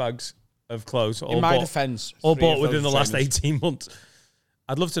 23 bin bags of clothes. In my defence, all 3 bought of within the those last trainers. 18 months.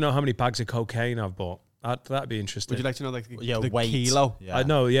 I'd love to know how many bags of cocaine I've bought. That'd be interesting. Would you like to know like Yeah, the weight. kilo? Yeah. I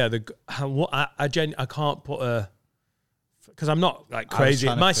know, yeah. I can't put a... Because I'm not like crazy.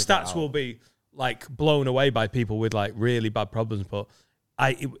 trying to My figure it stats out. will be like blown away by people with like really bad problems, but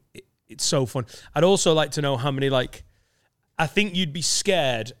it's so fun. I'd also like to know how many like... I think you'd be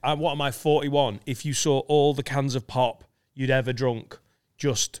scared, what am I, 41, if you saw all the cans of pop you'd ever drunk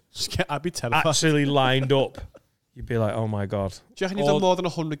just I'd be terrified. actually lined up. You'd be like, oh my God. Do you reckon you've done more than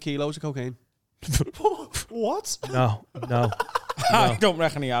 100 kilos of cocaine? What? No. I don't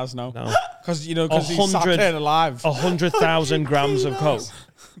reckon he has, no. No. Because, you know, because he's sat 100 there alive. 100,000 grams of coke.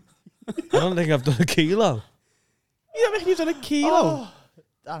 I don't think I've done a kilo. You don't reckon you've done a kilo? Oh,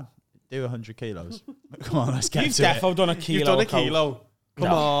 damn. Do 100 kilos. Come on, let's get You've to it. defo done a kilo. You've done a of coke. kilo. Come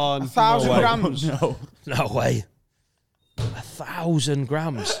No. on. 1,000 No way. grams. No. No way. 1,000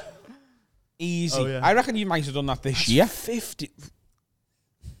 grams. Easy. Oh, yeah. I reckon you might have done that this year. 50.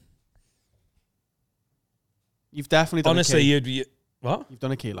 You've definitely done Honestly, a kilo. what? You've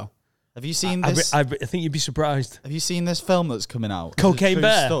done a kilo. Have you seen I this? think you'd be surprised. Have you seen this film that's coming out? It's a Cocaine true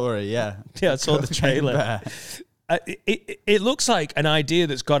Bear? Story, yeah. Yeah, I saw the Cocaine trailer. Bear. It looks like an idea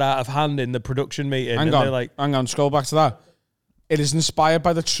that's got out of hand in the production meeting. Hang and on, they're like, hang on, scroll back to that. It is inspired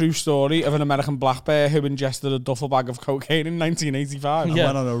by the true story of an American black bear who ingested a duffel bag of cocaine in 1985. I Yeah.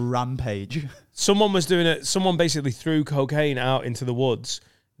 went on a rampage. someone was doing it. Someone basically threw cocaine out into the woods.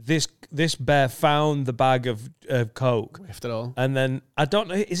 This bear found the bag of coke, If at all. and then I don't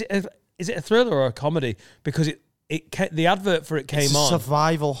know. Is it a thriller or a comedy? Because the advert for it came It's a on.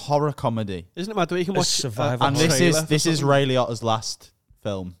 survival horror comedy. Isn't it mad that you can A watch survival And horror. this is Ray Liotta's last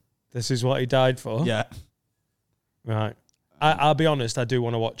film. This is what he died for. Yeah. Right. I'll be honest. I do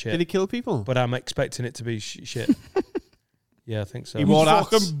want to watch Did it, he kill people? but I'm expecting it to be shit. Yeah, I think so. He wore He's hats.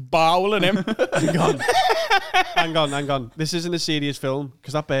 fucking bowling him. Hang on. This isn't a serious film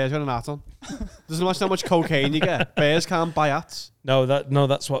because that bear's got an hat on. Doesn't matter how much cocaine you get. Bears can't buy hats. No,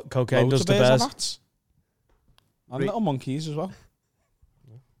 that's what cocaine Loads does of to bears on bears. hats. And little monkeys as well.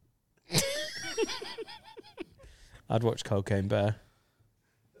 I'd watch Cocaine Bear.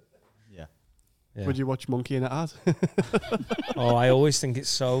 Yeah. Yeah. Would you watch Monkey in a hat? Oh, I always think it's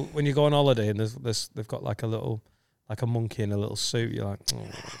so. When you go on holiday and they've got like a monkey in a little suit. You're like, oh.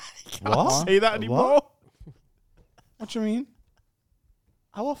 What? Say that anymore. What do you mean?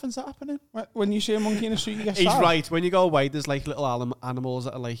 How often's that happening? When you see a monkey in a suit, you get He's sad. right. When you go away, there's like little animals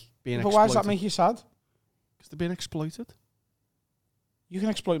that are like being But exploited. why does that make you sad? Because they're being exploited. You can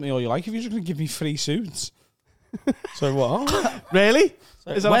exploit me all you like if you're just going to give me free suits. So what? Really?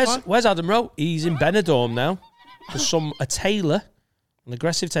 Is that a plan? Where's Adam Rowe? He's in Benidorm now. There's a tailor, an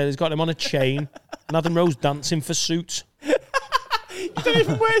aggressive tailor's got him on a chain, and Adam Rowe's dancing for suits. You don't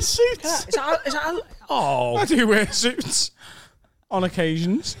even wear suits. Is that oh. I do wear suits on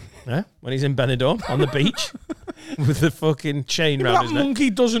occasions. Yeah, when he's in Benidorm on the beach with the fucking chain round That his neck. monkey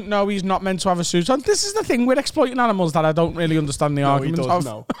doesn't know he's not meant to have a suit on. This is the thing with exploiting animals that I don't really understand the No, he argument does of.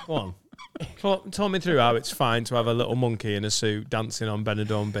 know. Go on. Talk me through how it's fine to have a little monkey in a suit dancing on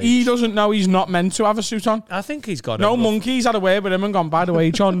Benidorm Beach. He doesn't know he's not meant to have a suit on. I think he's got No a monkey's had a word with him and gone, by the way,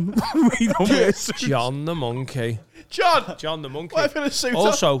 John, we don't wear suits. John the monkey. John the monkey. Why have you got a suit on?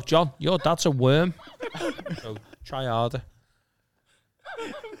 Also, John, your dad's a worm. So try harder.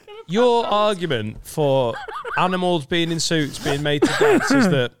 Your argument for animals being in suits being made to dance is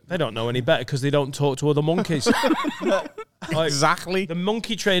that they don't know any better because they don't talk to other monkeys. Like, Exactly. the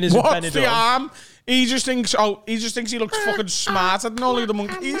monkey trainers in What's the Benidorm. arm? He just thinks he looks fucking smarter than all the other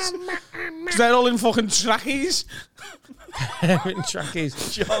monkeys. Because they're all in fucking trackies. They're in trackies.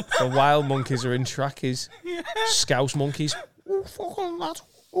 The wild monkeys are in trackies. Scouse monkeys. Oh, fucking that.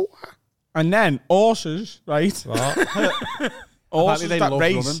 Oh. And then horses, right? What? Horses they that love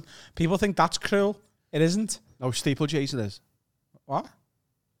race. running. People think that's cruel. It isn't. No, steeplechasing is. What?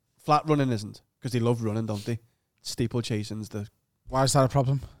 Flat running isn't. Because they love running, don't they? Steeplechasing's Why is that a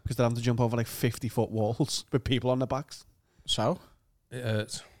problem? because they have to jump over like 50-foot walls with people on their backs. So? It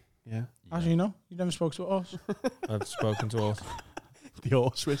hurts. Yeah. How do you know? You never spoke to a horse. I've spoken to all. The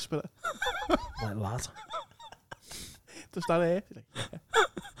horse whisperer. Like lad. Does that hurt?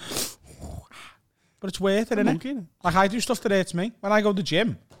 But it's worth it, innit? Monkey, innit? Like, I do stuff that hurts me. When I go to the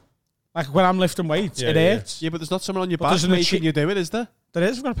gym, like when I'm lifting weights, Yeah, it yeah. hurts. Yeah, but there's not someone on your But back there's an making achi- you do it, is there? There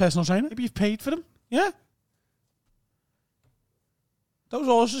is. I've got a personal trainer. Maybe you've paid for them. Yeah. Those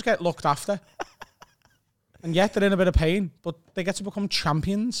horses get looked after. And yet they're in a bit of pain, but they get to become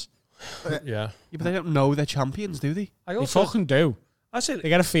champions. Yeah. Yeah, but they don't know they're champions, do they? I They also, fucking do. I said, They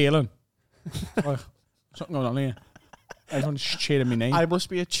get a feeling. Like, something going on here. Everyone's cheering my name. I must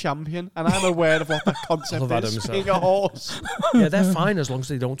be a champion, and I'm aware of what that concept love is. Adam's Being a horse. yeah, they're fine as long as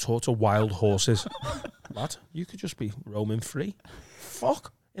they don't talk to wild horses. Lad, you could just be roaming free.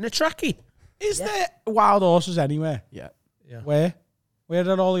 Fuck. In a trackie. Is there wild horses anywhere? Yeah. Where? Where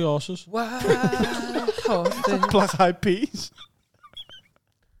are all the horses? Wild horses. Black Eyed Peas.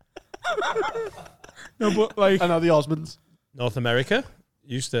 No, but like, I know the Osmonds. North America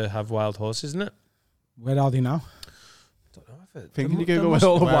used to have wild horses, isn't it? where are they now? Don't know if it. Thinking you there Google must-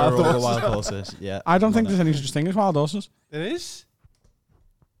 where all the Where are wild all the horses. wild horses? Yeah. I don't think there's any such thing as wild horses. It is.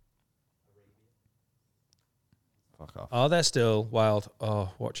 Fuck off. Are there still wild?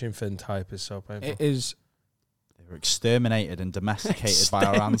 Oh, watching Finn type is so painful. It is. They were exterminated and domesticated by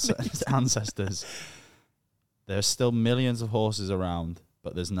our ancestors. There's still millions of horses around,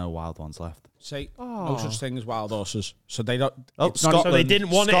 but there's no wild ones left. Say no such thing as wild horses. So they don't. Oh, it's not- Scotland. So they didn't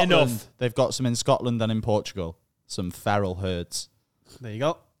want it Scotland, enough. They've got some in Scotland and in Portugal. Some feral herds. There you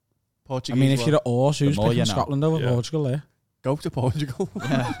go. I Portuguese. mean, if one. you're a horse, who's more picking you know. Scotland over Yeah. Portugal there? Go to Portugal.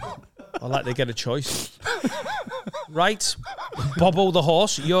 I like they get a choice. Right, Bobo the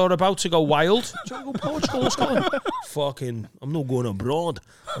horse, you're about to go wild. Do you want to go Portugal or Scotland? Fucking, I'm not going abroad.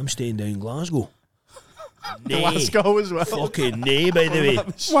 I'm staying down in Glasgow. Nay. Glasgow as well. Fucking nay, by the way.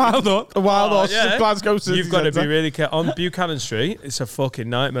 Wild horse. The wild horse yeah. is Glasgow City You've got to be Centre. really careful. On Buchanan Street, it's a fucking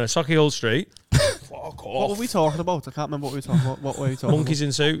nightmare. Sauchiehall Street, fuck What were off. we talking about? I can't remember what we were talking about. What were we talking Monkeys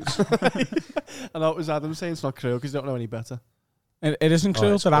in suits. about? I know it was Adam saying it's not cruel because you don't know any better. It isn't Oh,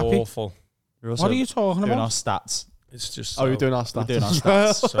 cruel it's to happy. awful. We're also What are you talking doing about? our stats. It's just Oh, so, you're doing our We're stats. doing our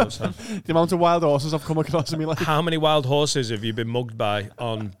stats. so sad. The amount of wild horses I've come across in my life. How many wild horses have you been mugged by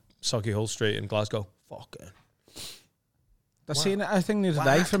on Sauchiehall Street in Glasgow? Fuck it. I seen a thing the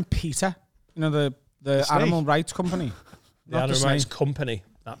other day from PETA, you know, the snake? animal rights company. The Not Animal the Rights snake. Company,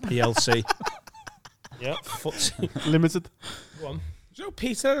 that PLC. Yep, footsie. Limited. Go on. You know,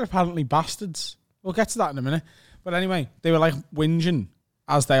 PETA are apparently bastards. We'll get to that in a minute. But anyway, they were like whinging,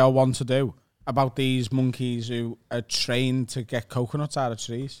 as they are wont to do, about these monkeys who are trained to get coconuts out of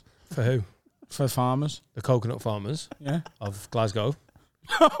trees For who? for farmers. The coconut farmers Yeah. of Glasgow.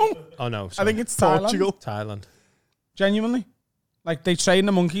 Oh no, I sorry. think it's Thailand. Portugal. Thailand. Genuinely. Like, they train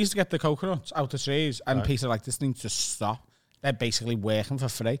the monkeys to get the coconuts out of trees, and Right. PETA are like, this needs to stop. They're basically working for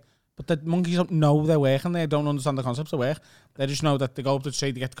free. But the monkeys don't know they're working. They don't understand the concept of work. They just know that they go up the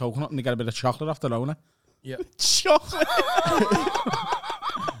tree to get the coconut and they get a bit of chocolate off their owner. Yeah. Chocolate.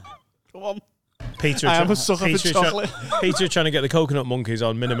 Go on. Peter, I am a sucker for chocolate. Peter trying to get the coconut monkeys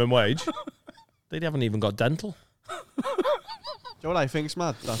on minimum wage. They haven't even got dental. Do you know what I think's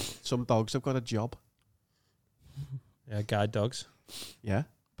mad? That some dogs have got a job. Yeah, guide dogs. Yeah.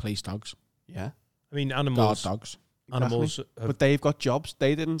 Police dogs. Yeah. I mean, Guard animals. dogs. Animals. Exactly. But they've got jobs.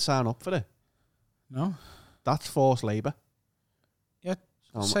 They didn't sign up for it. No. That's forced labour. Yeah.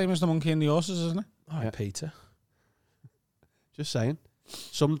 So Same as the monkey and the horses, isn't it? All right, Yeah. Peter. just saying.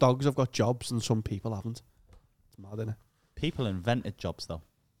 Some dogs have got jobs and some people haven't. It's mad, isn't it? People invented jobs, though.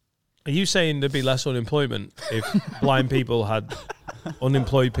 Are you saying there'd be less unemployment if blind people had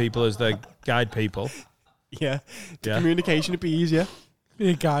unemployed people as their guide people? Yeah. The Yeah. communication would be easier. Be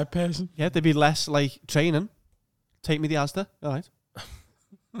a guy person. Yeah, there'd be less, like, training. Take me the Asda. All right.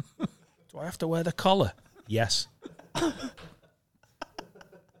 Do I have to wear the collar? Yes.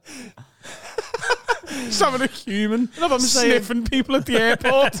 Just having a human No, but I'm saying- sniffing people at the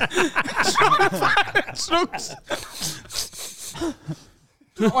airport. Trying to find instructions.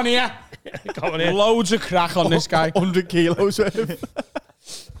 On here. Come on here. Loads of crack on this guy. 100 kilos worth.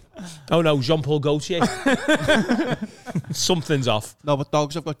 Oh no, Jean-Paul Gaultier. Something's off. No, but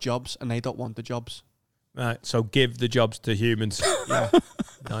dogs have got jobs and they don't want the jobs. Right, so give the jobs to humans. Yeah.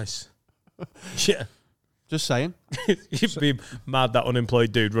 Nice. Yeah. Just saying. You'd be mad, that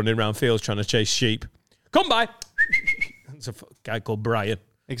unemployed dude running around fields trying to chase sheep. Come by. It's a guy called Brian.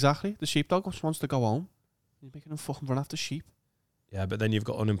 Exactly. The sheepdog just wants to go home. You're making him fucking run after sheep. Yeah, but then you've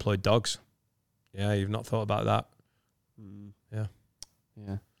got unemployed dogs. Yeah, you've not thought about that. Yeah.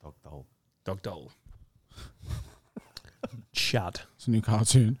 Yeah. Dog doll. Dog doll. Chad. It's a new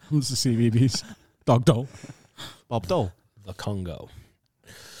cartoon. It's the CVBs. Dog doll. Bob Dole. The Congo.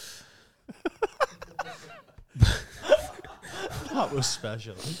 That was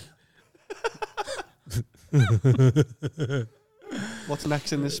special. What's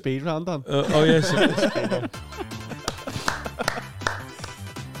next in the speed round, Dan? Oh, yes.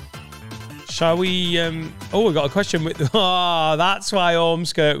 Shall we... we've got a question. That's why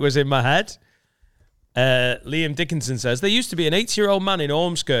Ormskirk was in my head. Liam Dickinson says, there used to be an 80-year-old man in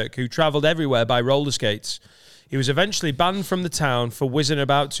Ormskirk who travelled everywhere by roller skates. He was eventually banned from the town for whizzing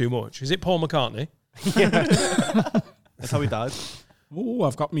about too much. Is it Paul McCartney? That's how he died. Oh,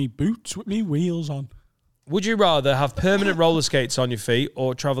 I've got me boots with me wheels on. Would you rather have permanent roller skates on your feet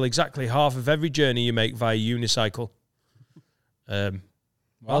or travel exactly half of every journey you make via unicycle? Well,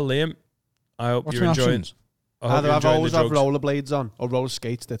 Liam, I hope What's you're my enjoying. options? I hope Either you're I've enjoying always the have drugs. rollerblades on or roller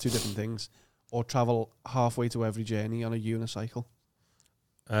skates. They're two different things. Or travel halfway to every journey on a unicycle.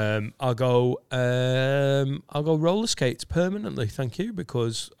 I'll go roller skates permanently, thank you,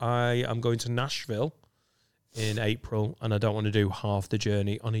 because I am going to Nashville in April and I don't want to do half the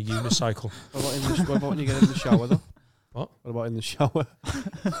journey on a unicycle. What about when you get in the shower, though? What? What about in the shower?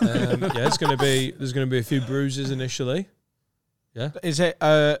 Yeah, there's going to be a few bruises initially. Yeah. Is it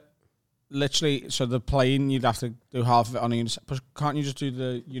literally, so the plane, you'd have to do half of it on a unicycle? But can't you just do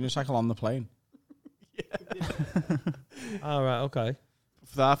the unicycle on the plane? All right, okay.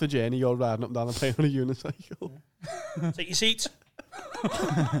 For half the journey, you're riding up and down the plane on a unicycle. Take your seats.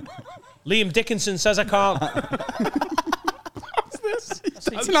 Liam Dickinson says I can't. What's this?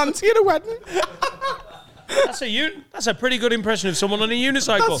 It's an auntie at a wedding. That's a pretty good impression of someone on a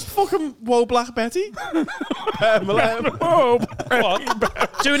unicycle. That's fucking Whoa Black Betty. Whoa,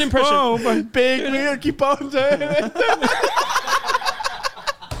 What? Do an impression. whoa, Big wheel, keep on turning.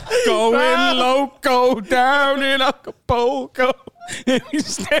 going loco down in Acapulco. If you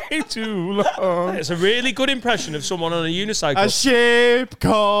stay too long. It's a really good impression of someone on a unicycle. A ship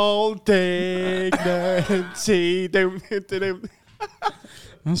called Dignity.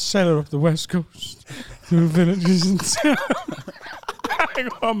 I'll sail her up the west coast through villages and town. I go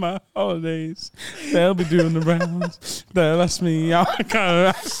on my holidays. They'll be doing the rounds. They'll ask me how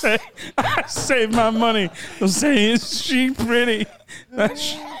I save my money. They'll say, is she pretty? That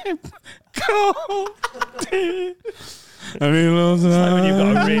ship called Dignity. I mean, Like when you've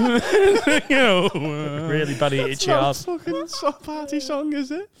got a really really bad itchy Not a ass. fucking soft party song,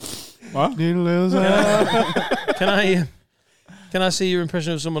 is it? What? Can I see your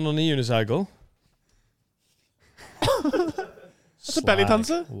impression of someone on a unicycle? That's a belly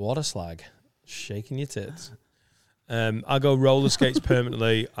dancer. What a slag. Shaking your tits. I'll go roller skates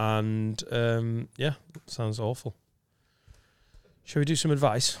permanently and yeah, sounds awful. Shall we do some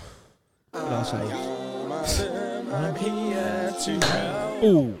advice? I'm here to help.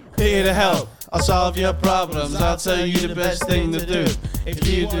 Ooh. Here to help. I'll solve your problems. I'll tell you the best thing to do. If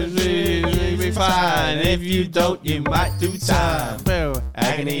you do, you'll be fine. If you don't, you might do time.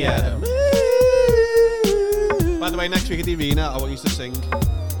 Agony Adam. By the way, next week at the arena, I want you to sing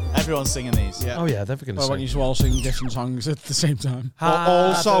Everyone's singing these. Yeah. Oh yeah, they're going to I want sing. you to all sing different songs at the same time. Have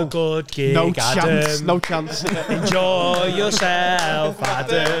also, a good gig, No chance. Adam. No chance. Enjoy yourself,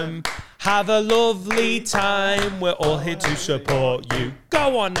 Adam. Have a lovely time. We're all here to support you.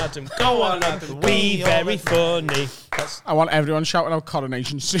 Go on, Adam. Go on, Adam. We very funny. I want everyone shouting out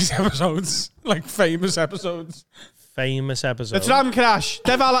Coronation Street episodes, like famous episodes. Famous episode. The tram crash.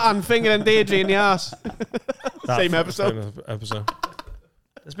 Dev Alatan fingering Deirdre in the ass. That Same famous episode.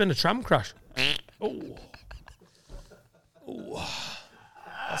 There's been a tram crash. Oh.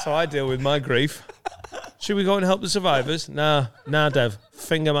 That's how I deal with my grief. Should we go and help the survivors? Nah, Dev.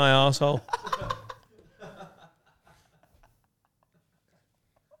 Finger my arsehole.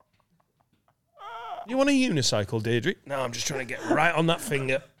 You want a unicycle, Deirdre? No, I'm just trying to get right on that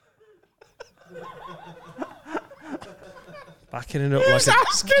finger. Backing it up Who's like a...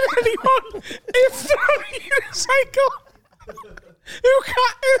 asking anyone if they're on a unicycle? Who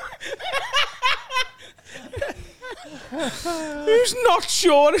can't? Who's not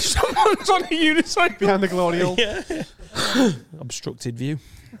sure if someone's on a unicycle? Behind the glory hole. Yeah. Obstructed view.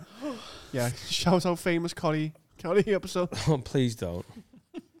 Yeah. Shout out famous Corrie episode. Oh, please don't.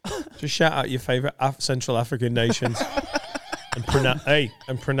 Just shout out your favourite Central African nations and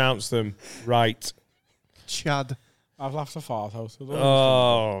pronounce them right. Chad. I've laughed a fart out.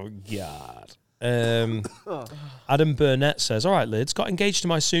 Oh, God. Adam Burnett says, all right, Lids, got engaged to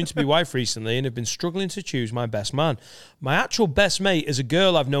my soon-to-be wife recently and have been struggling to choose my best man. My actual best mate is a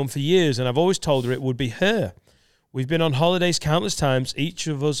girl I've known for years, and I've always told her it would be her. We've been on holidays countless times. Each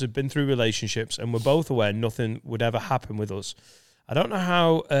of us have been through relationships, and we're both aware nothing would ever happen with us. I don't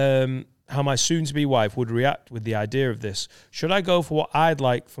know how my soon-to-be wife would react with the idea of this. Should I go for what I'd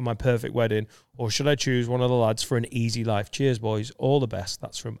like for my perfect wedding, or should I choose one of the lads for an easy life? Cheers, boys. All the best.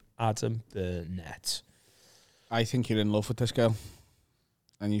 That's from Adam Burnett. I think you're in love with this girl,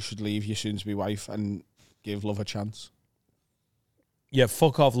 and you should leave your soon-to-be wife and give love a chance. Yeah,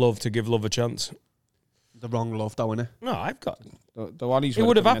 fuck off love to give love a chance. The wrong love, though, innit? No, I've got... The one he's It with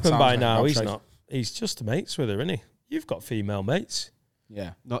would have at the minute happened by sounds like now. an He's outside. not. He's just mates with her, isn't he? You've got female mates.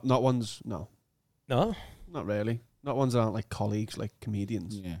 Yeah. Not ones. No, No? not really. Not ones that aren't like colleagues, like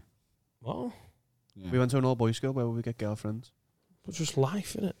comedians. Yeah. What? Yeah. We went to an all-boys school where we get girlfriends. But just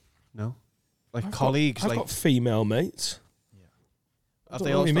life, innit? No, like colleagues. I've like got female mates. have don't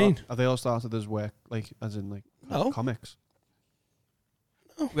they know all what you start- mean. Have they all started as work, like as in like No. comics?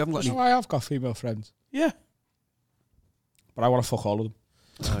 No. We haven't got So any. I have got female friends, Yeah. but I want to fuck all of them.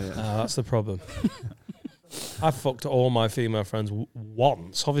 Oh yeah. That's the problem. I've fucked all my female friends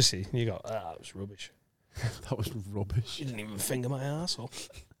once. Obviously, you go, that was rubbish. That was rubbish. You didn't even finger my arsehole.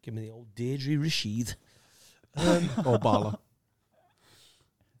 Give me the old Deirdre Rashid. Or Bala.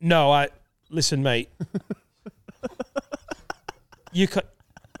 No, listen, mate. You could.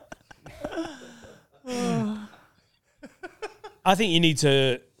 I think you need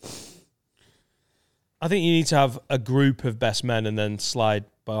to have a group of best men and then slide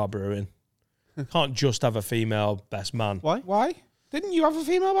Barbara in. Can't just have a female best man. Why? Why? Didn't you have a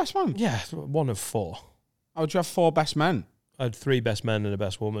female best man? Yeah, one of four. How would you have 4 best men? I had 3 best men and a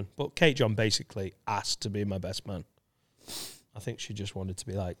best woman. But Kate John basically asked to be my best man. I think she just wanted to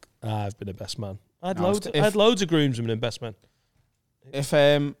be like, I've been a best man. I had loads of groomsmen and best men. If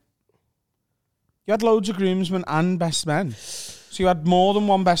you had loads of groomsmen and best men, so you had more than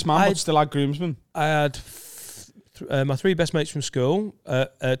one best man, but still had groomsmen. I had my 3 best mates from school.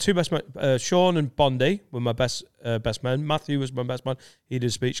 2 best mates, Sean and Bondi were my best men. Matthew was my best man. He did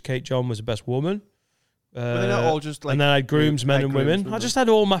a speech. Kate John was the best woman. Were they not all just like? And then I had groomsmen like and women. groomsmen? I just had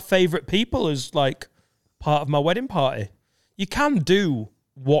all my favourite people as like part of my wedding party. You can do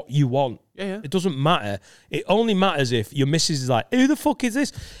what you want. Yeah. It doesn't matter. It only matters if your missus is like, who the fuck is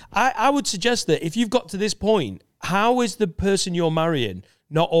this? I would suggest that if you've got to this point, how is the person you're marrying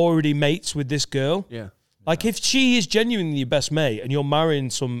not already mates with this girl? Yeah. Like if she is genuinely your best mate and you're marrying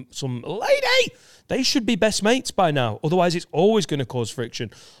some lady, they should be best mates by now. Otherwise, it's always going to cause friction.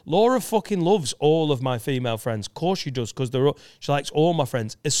 Laura fucking loves all of my female friends. Of course she does, because she likes all my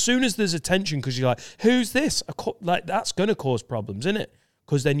friends. As soon as there's a tension, because you're like, who's this? Like that's going to cause problems, isn't it?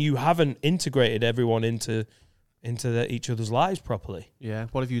 Because then you haven't integrated everyone into each other's lives properly. Yeah.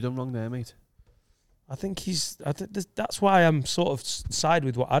 What have you done wrong there, mate? I think that's why I'm sort of side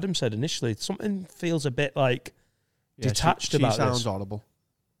with what Adam said initially. Something feels a bit like detached about this. She sounds horrible.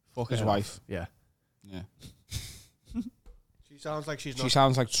 Fuck His her wife. off. Yeah. Yeah. She sounds like she's She not.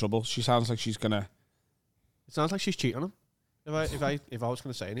 sounds like trouble. She sounds like she's gonna. It sounds like she's cheating on him. If I was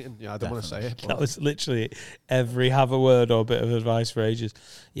going to say anything, I don't want to say it. That was literally every have a word or bit of advice for ages.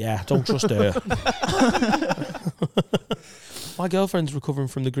 Yeah, don't trust her. My girlfriend's recovering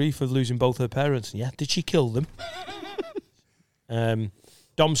from the grief of losing both her parents. Yeah, did she kill them?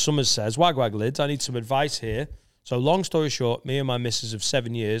 Dom Summers says, Wag Lids, I need some advice here. So long story short, me and my missus of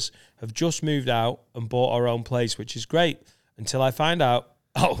 7 years have just moved out and bought our own place, which is great. Until I find out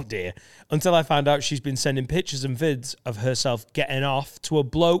she's been sending pictures and vids of herself getting off to a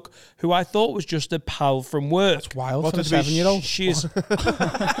bloke who I thought was just a pal from work. That's wild for a 7-year-old. She is...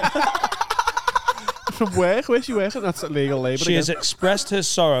 From work? Where's she working? That's illegal labour. She has expressed her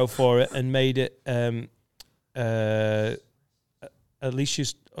sorrow for it and made it... at least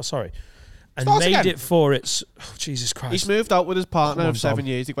she's... Oh, sorry. And Start made again. it for its... Oh, Jesus Christ. He's moved out with his partner Come on, of 7 Dom.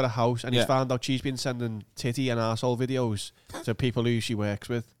 years. They've got a house, and Yeah. he's found out she's been sending titty and arsehole videos to people who she works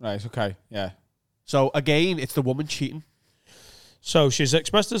with. Right, okay, yeah. So, again, it's the woman cheating. So she's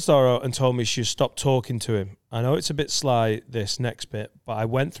expressed her sorrow and told me she's stopped talking to him. I know it's a bit sly, this next bit, but I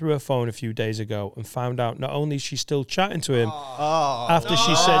went through her phone a few days ago and found out not only is she still chatting to him after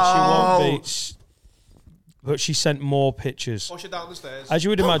she said she won't be, but she sent more pictures. Push it down the stairs. As you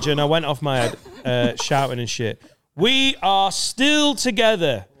would imagine, I went off my head shouting and shit. We are still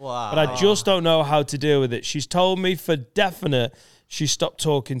together, but I just don't know how to deal with it. She's told me for definite she stopped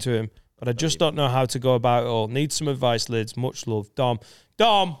talking to him, but I just don't know how to go about it all. Need some advice, Lids. Much love. Dom,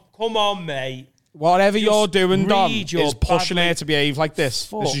 come on, mate. Whatever you're doing, Dom, read your is pushing badly- her to behave like this.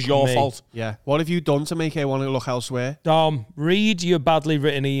 This is Fuck your me. fault. Yeah. What have you done to make her want to look elsewhere? Dom, read your badly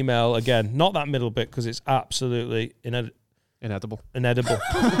written email again. Not that middle bit, because it's absolutely Inedible. inedible.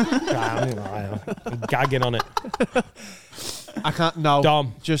 I'm gagging on it. I can't. No.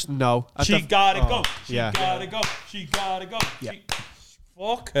 Dom. Just no. She gotta go. She yeah. gotta go. She gotta go.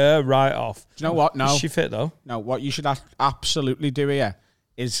 Fuck her right off. Do you know what? No. Is she fit, though? No, what you should absolutely do here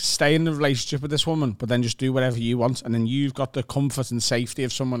is stay in the relationship with this woman, but then just do whatever you want, and then you've got the comfort and safety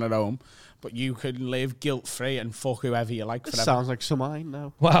of someone at home, but you can live guilt-free and fuck whoever you like This forever. sounds like some mine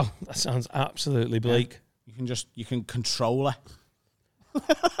now. Wow, that sounds absolutely bleak. You can control her.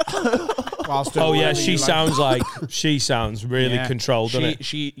 Whilst doing Oh, yeah, whatever she you like. sounds really Yeah. controlled, doesn't it?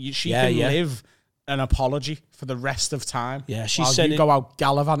 She Yeah, can yeah. live an apology for the rest of time. Yeah, she's while sending- you go out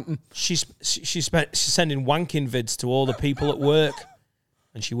gallivanting. She's sending wanking vids to all the people at work,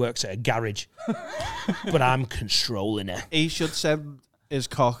 and she works at a garage. But I'm controlling her. He should send his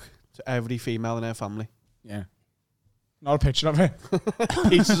cock to every female in her family. Yeah. Not a picture of it.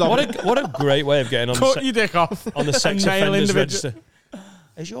 Pieces of What a great way of getting on Cut the your dick off. on the sex Male offenders individual. register.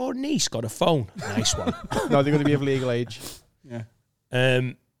 Has your niece got a phone? Nice one. No, they're going to be of legal age. Yeah.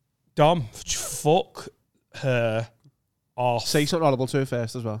 Dom, fuck her off. Say something horrible to her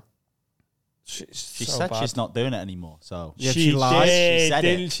first as well. She said she's not doing it anymore, so Yeah, she she lied. did, she said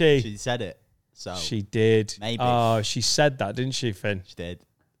didn't it. she? She said it. So She did. Maybe. Oh, she said that, didn't she, Finn? she did.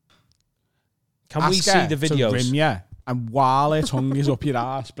 Can we Ask see her the to videos? rim you, and while her tongue is up your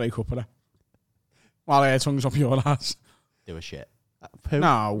ass, break up with her. While her tongue's up your ass. Do a shit. Poo.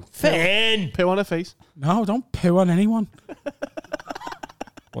 No. Finn! Poo on her face. No, don't poo on anyone.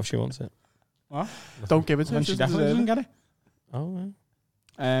 Well, she wants it. What? Don't give it to her. And she definitely doesn't get it. Oh, well.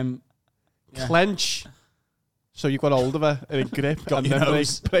 Yeah. Clench. So you got hold of her in a grip Got and your then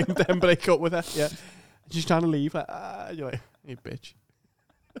nose. break up with her. Yeah. She's trying to leave her. You're like, hey, bitch.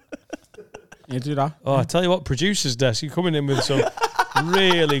 You do that. Oh, I tell you what, producer's desk, you're coming in with some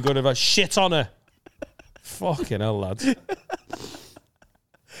really good advice. Shit on her. Fucking hell, lads.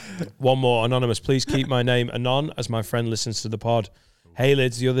 One more, Anonymous. Please keep my name Anon as my friend listens to the pod. Hey,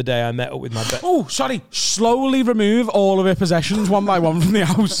 Lids, the other day I met up with my... Oh, sorry. Slowly remove all of her possessions one by one from the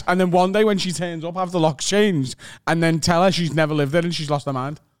house. And then one day when she turns up, have the locks changed. And then tell her she's never lived there and she's lost her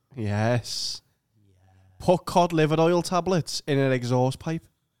mind. Yes. Put cod liver oil tablets in an exhaust pipe.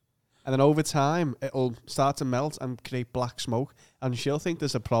 And then over time, it'll start to melt and create black smoke. And she'll think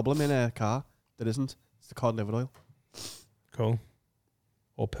there's a problem in her car. There isn't. It's the cod liver oil. Cool.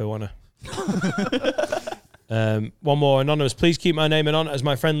 Or poo on her. One more, Anonymous. Please keep my name Anon as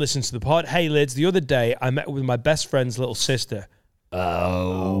my friend listens to the pod. Hey, Lids, the other day I met with my best friend's little sister.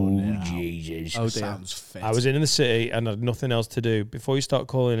 Jesus. Oh, dear. Sounds fit. I was in the city and had nothing else to do. Before you start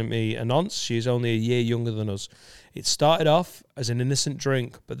calling me a nonce, she's only a year younger than us. It started off as an innocent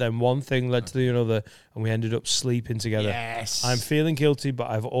drink, but then one thing led to the another, and we ended up sleeping together. Yes. I'm feeling guilty, but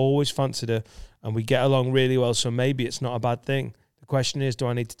I've always fancied her, and we get along really well, so maybe it's not a bad thing. The question is, do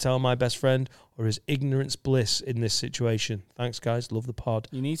I need to tell my best friend, or is ignorance bliss in this situation? Thanks, guys. Love the pod.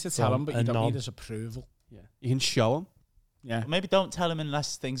 You need to tell From him, but you don't Anon. need his approval. Yeah. You can show them. Yeah. Maybe don't tell him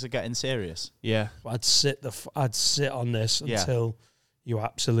unless things are getting serious. Yeah. I'd sit on this Yeah. until you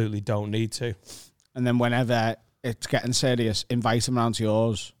absolutely don't need to. And then whenever it's getting serious, invite him round to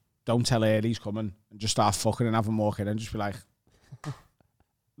yours. Don't tell her he's coming. And just start fucking and have him walk in and just be like,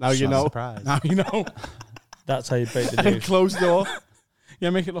 Now you know. Surprise. Now you know. That's how you break the And news. close the door.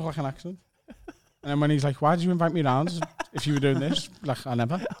 Yeah, make it look like an accident. And then when he's like, why did you invite me round if you were doing this? Like, I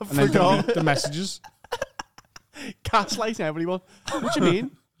never. And then forgot. delete the messages. Gaslighting everyone. What do you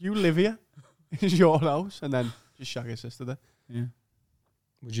mean? You live here. It's your house. And then just shag your sister there. Yeah.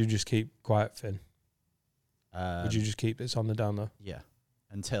 Would you just keep quiet, Finn? Would you just keep this on the down low? Yeah.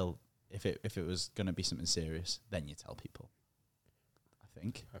 Until if it was going to be something serious, then you tell people. I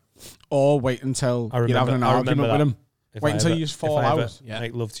think. Or wait until you're having an argument with him. Wait until you fall out.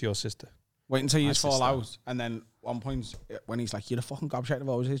 Make love to your sister. Wait until you My fall sister. out. And then one point, when he's like, you're the fucking gobshite of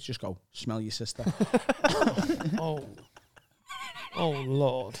always is, just go, smell your sister. Oh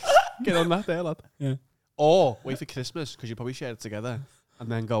Lord. Get on that there, lad. Yeah. Or wait for Christmas, because you probably share it together. And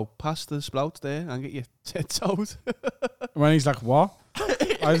then go past the sprouts there and get your tits out. When he's like, what?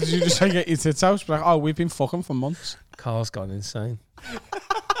 Why did you just say get your tits out? Like, oh, we've been fucking for months. Carl's gone insane.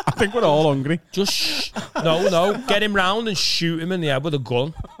 I think we're all hungry. Just no. Get him round and shoot him in the head with a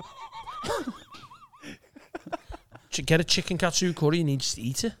gun. Get a chicken katsu curry and you just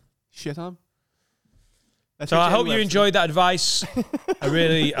eat it. Shit on. So I hope you enjoyed that advice.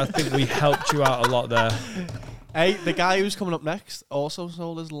 I think we helped you out a lot there. Hey, the guy who's coming up next also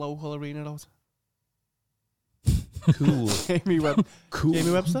sold his local arena out. Cool. Jamie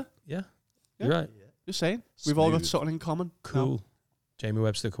Webster? Yeah. You're right. Just saying. We've all got Smooth. something in common. Cool. No. Jamie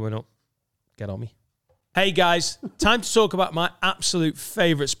Webster coming up. Get on me. Hey guys, time to talk about my absolute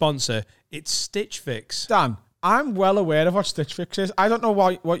favourite sponsor. It's Stitch Fix. Dan, I'm well aware of what Stitch Fix is. I don't know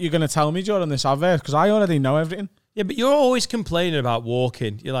what you're going to tell me during this advert, because I already know everything. Yeah, but you're always complaining about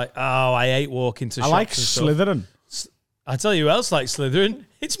walking. You're like, oh, I hate walking to shops. I like and stuff. slithering. I tell you who else likes slithering.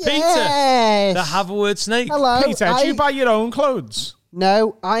 It's Yes. Peter, the Haverword snake. Hello. Peter, do you buy your own clothes?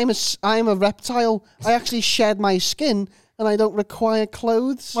 No, I'm a reptile. I actually shed my skin and I don't require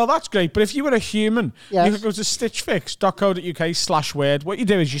clothes. Well, that's great. But if you were a human, Yes. you could go to stitchfix.co.uk/word. What you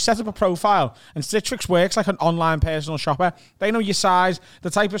do is you set up a profile, and Stitch Fix works like an online personal shopper. They know your size, the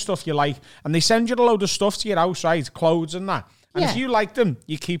type of stuff you like, and they send you a load of stuff to your house, right? Clothes and that. And if Yeah. you like them,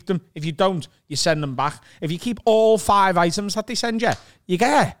 you keep them. If you don't, you send them back. If you keep all 5 items that they send you, you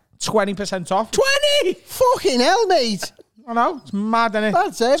get 20% off. 20! Fucking hell, mate. I know, it's mad, isn't it?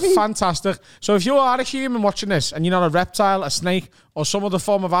 That's heavy. It's fantastic. So if you are a human watching this and you're not a reptile, a snake, or some other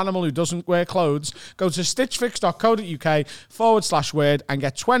form of animal who doesn't wear clothes, go to stitchfix.co.uk/word and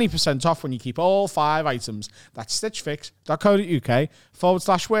get 20% off when you keep all 5 items. That's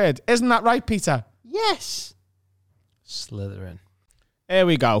stitchfix.co.uk/word. Isn't that right, Peter? Yes. Slithering. Here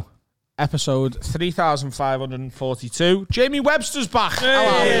we go. Episode 3542. Jamie Webster's back.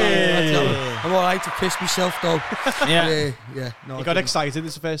 I'm all right to piss myself though. Yeah. No, You got excited.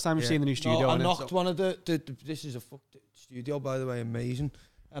 It's the first time you've seen the new studio. No, I innit? knocked one of the this is a fucked studio, by the way, amazing.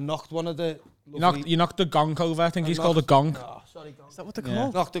 I knocked one of the. You knocked the gonk over. I think he's called a gonk. Oh, sorry, gonk. Is that what they're Yeah.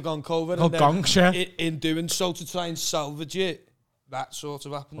 called? Knocked the gonk over. Called and then gonks, yeah. In doing so, to try and salvage it, that sort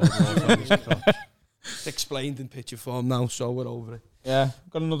of happened. It's explained in picture form now, so we're over it. Yeah.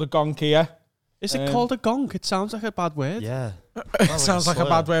 Got another gonk here. Is it called a gonk? It sounds like a bad word. Yeah. It sounds like a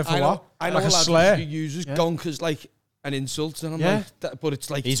bad word for what? I know Like a a lad slur. who uses gonk as like an insult, and I'm Yeah. like, but it's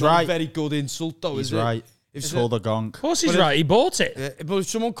like He's it's not right. a very good insult though, He's is it? right. Is It's it? called a gonk. Of course he's But right. He bought it. Yeah, but if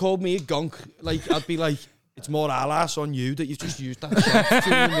someone called me a gonk, like I'd be like, it's more alas on you that you've just used that. Shit. Do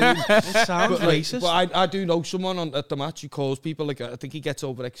you know what I mean? It sounds But, like, racist. but I do know someone at the match who calls people like, I think he gets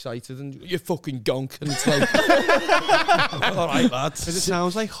overexcited and you fucking gonk, and it's like, all right, lads. Because it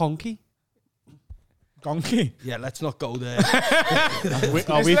sounds like honky. Gonky. Yeah, let's not go there. Is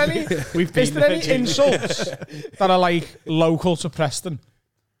there any insults that are like local to Preston?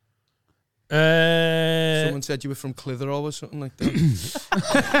 Someone said you were from Clitheroe or something like that.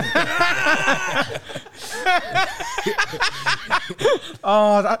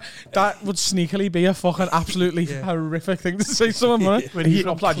 Oh, that would sneakily be a fucking absolutely horrific thing to say to someone, wouldn't it? When you're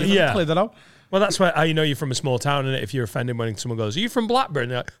from Clitheroe. Well, that's how you know you're from a small town, and if you're offended when someone goes, "Are you from Blackburn?"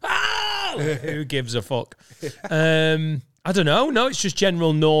 They're like, "Ah, who gives a fuck?" I don't know. No, it's just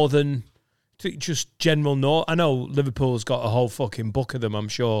general northern. Just general north. I know Liverpool's got a whole fucking book of them, I'm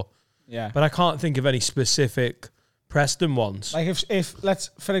sure. Yeah, but I can't think of any specific Preston ones. Like if let's,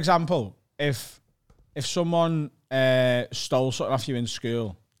 for example, if someone stole something off you in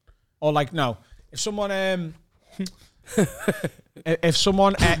school, or like if someone if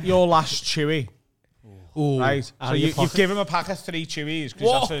someone ate your last Chewy. Ooh, right, so you give him a pack of 3 Chewies because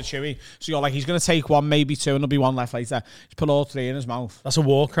he's after the Chewy. So you're like, he's going to take one, maybe 2, and there'll be one left later. Just put all 3 in his mouth. That's a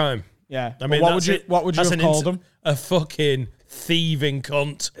war crime. Yeah, I mean, what would you have called him? A fucking thieving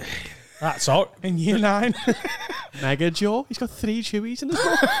cunt. That's all. In year 9. Mega Joe. He's got 3 Chewies in his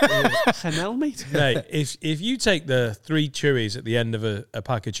mouth. Chanel, mate. Mate, if you take the 3 Chewies at the end of a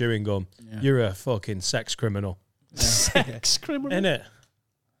pack of chewing gum, you're a fucking sex criminal. Sex criminal. Innit?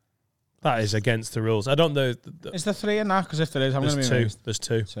 That is against the rules. I don't know. Is there 3 in that? Because if there is, I'm going to be amazed. There's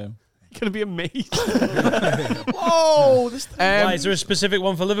 2. Gonna be amazed. Whoa! Why, is there a specific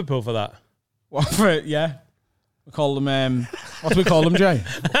one for Liverpool for that? What for? Yeah, we call them. What do we call them, Jay?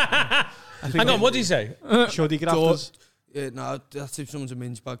 Hang on, what did he say? Shoddy grafters. No, that's if someone's a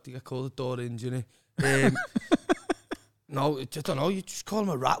minge bag. They get called a door injury. No, I don't know. You just call him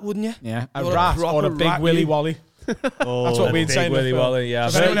a rat, wouldn't you? Yeah, a You're rat proper or a big rat, Willy you. Wally. Oh, That's what we'd big say in Willy Liverpool. Wally, yeah.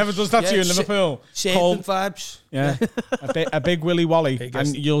 If anyone ever does that to you in Yeah, Liverpool, Serpent vibes. yeah, a big Willy Wally,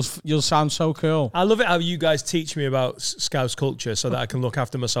 and you'll sound so cool. I love it how you guys teach me about Scouse culture so that I can look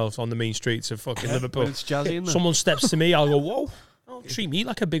after myself on the mean streets of fucking Liverpool. It's jazzy, isn't it? Someone steps to me, I'll go, whoa, don't treat me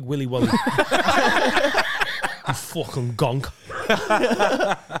like a big Willy Wally. You fucking gonk.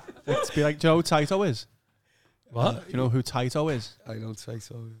 It'd be like Joe Taito is. What? You know who Taito is? I don't say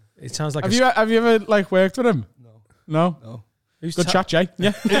so. It sounds like Have you ever like worked with him? No. Who's Good chat, Jay.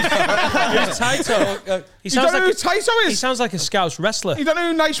 Yeah. Who's Taito? He You don't sounds know who like Taito he is? sounds like a Scouse wrestler. You don't know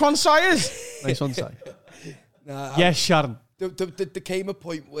who Nice One Sai is? Nice one, say. Nah, Yes, Sharon. There came a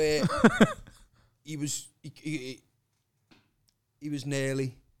point where he was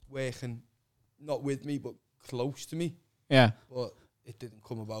nearly working, not with me, but close to me. Yeah. But it didn't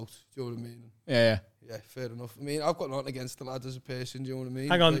come about. Do you know what I mean? Yeah. Yeah, fair enough. I mean, I've got nothing against the lad as a person. Do you know what I mean?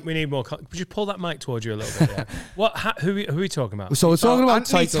 Hang on, Like- we need more. Would you pull that mic towards you a little bit? Yeah. What? Who are we talking about? So we're talking about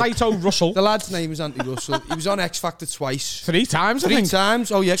Anthony Taito. Taito Russell. The lad's name is Anthony Russell. He was on X Factor twice. 3 times, I 3 think.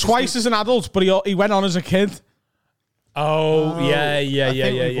 times. Oh yeah, 'cause Twice as an adult, but he went on as a kid. Oh,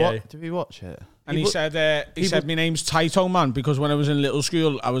 yeah. Did we watch it? And he said, my name's Taito, man, because when I was in little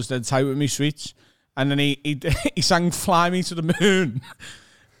school, I was dead tight with me sweets. And then he sang Fly Me to the Moon.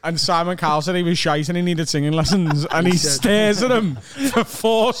 And Simon Cowell said he was shite and he needed singing lessons. And he stares at him for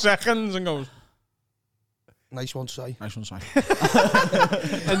 4 seconds and goes, Nice one, say. Nice one, Si.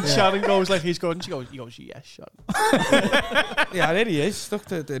 And Sharon goes like he's going. He goes, yes, Sharon. Yeah, there he is. Look,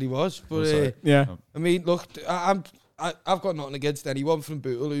 there he was. But Yeah. I mean, look, I've got nothing against anyone from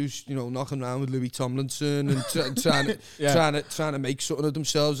Bootle who's knocking around with Louis Tomlinson and trying to make something of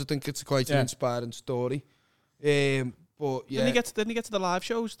themselves. I think it's quite an inspiring story. But yeah, Didn't he get to the live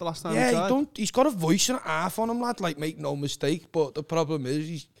shows the last time? yeah, he's got a voice and a half on him, lad. Like, make no mistake. But the problem is,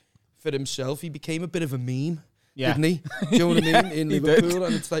 he's for himself. He became a bit of a meme, didn't he? Do you know what I mean? In Liverpool,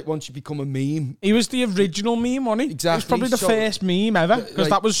 and it's like once you become a meme, He was the original meme, wasn't he? Exactly. He was probably the So- first meme ever, because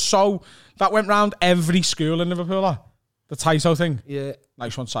like- that went round every school in Liverpool, the Taito thing. yeah,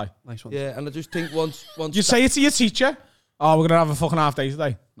 Nice one, Si. Nice one. yeah. And I just think once You say it to your teacher, oh, we're going to have a fucking half day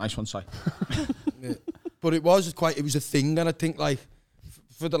today. Nice one, Si. Yeah. But it was a thing, and I think like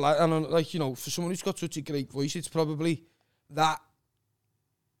for the lad, and like for someone who's got such a great voice, it's probably that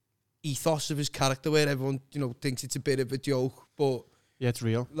ethos of his character where everyone thinks it's a bit of a joke, but Yeah, it's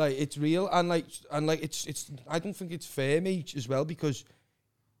real. like it's real, and like it's I don't think it's fair, mate, as well, because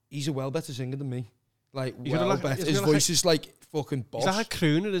he's a well better singer than me. Like, He's got well like- better. he's His got like voice is like fucking boss. He's like a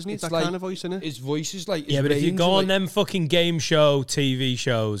crooner, isn't he? It's That like- kind of voice, isn't it? His voice is like his Yeah, but if you range go are on like- them fucking game show TV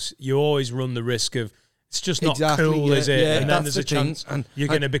shows, you always run the risk of it's just not Exactly, cool, yeah, is it? yeah, and then that's the's the a chance thing, and you're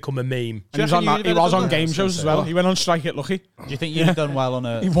going to become a meme. And he was reckon on, you'd he be was better on than game that? shows as well. He went on Strike It Lucky. Do you think you'd have done well on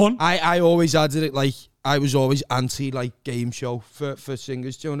He a? won. I always added it like I was always anti like game show for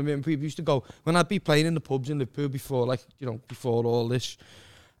singers. Do you know what I mean? People used to go when I'd be playing in the pubs in Liverpool before before all this,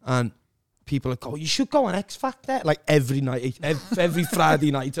 and people would go, you should go on X Factor like every night, every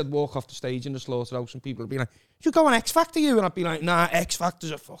Friday night. I'd walk off the stage in the Slaughterhouse and people would be like, you should go on X Factor, you, and I'd be like, nah, X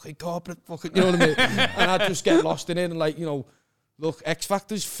Factor's a fucking corporate fucking, you know what I mean? And I'd just get lost in it and like look, X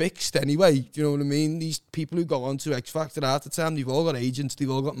Factor's fixed anyway. Do you know what I mean? These people who go on to X Factor at the time, they've all got agents, they've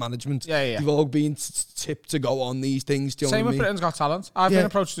all got management. Yeah. They've all been tipped to go on these things. Do you Same know what with I mean? Britain's Got Talent. I've Yeah. been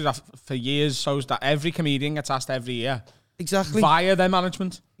approached to do that for years, so is that every comedian gets asked every year Exactly. via their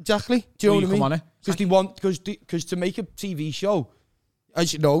management. Exactly. Do you know Will you what I come mean? on it? Because to make a TV show,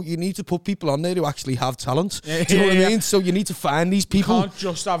 as you know, you need to put people on there who actually have talent. Yeah, Do you know what yeah, I mean? So you need to find these people. Can't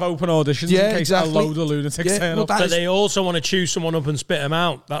just have open auditions Yeah, in case exactly. a load of lunatics Yeah, turn well, up. that But is- they also want to choose someone up and spit them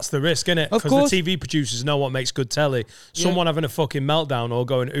out. That's the risk, innit? Of Because course. the TV producers know what makes good telly. Someone having a fucking meltdown or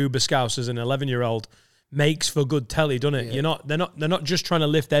going uber scouse as an 11-year-old makes for good telly, doesn't it? Yeah. They're not just trying to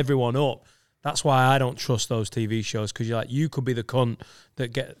lift everyone up. That's why I don't trust those TV shows, because you're like, you could be the cunt that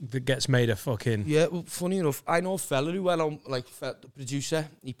gets made a fucking... Yeah, well, funny enough, I know a fella who went on, like, the producer,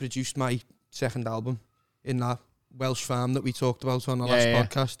 he produced my second album in that Welsh farm that we talked about on the last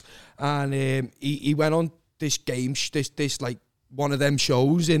podcast, and he went on this game, this like one of them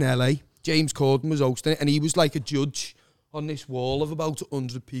shows in LA. James Corden was hosting it, and he was like a judge on this wall of about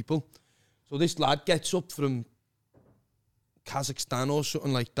 100 people. So this lad gets up from Kazakhstan or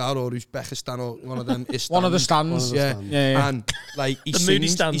something like that, or Uzbekistan, or one of them. One of the stands. Yeah. And like he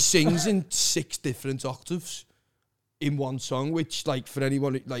sings in 6 different octaves in one song, which like for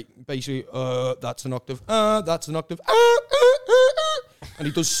anyone, like basically, that's an octave, that's an octave, and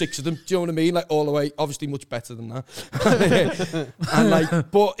he does 6 of them. Do you know what I mean? Like all the way. Obviously, much better than that. And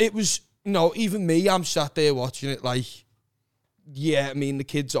like, but it was, even me, I'm sat there watching it. Like, yeah, I mean, the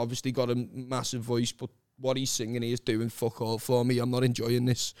kid's obviously got a massive voice, but what he's singing, he is doing fuck all for me. I'm not enjoying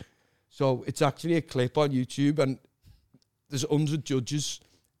this. So it's actually a clip on YouTube, and there's 100 judges,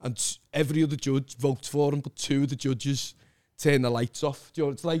 and every other judge votes for him, but 2 of the judges turn the lights off. Do you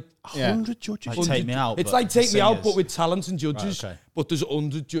know, it's like 100 judges. Like Take Me Out. It's like Take Me Out, but with talent and judges. Right, okay. But there's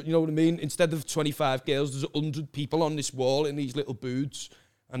 100, you know what I mean? Instead of 25 girls, there's 100 people on this wall in these little booths,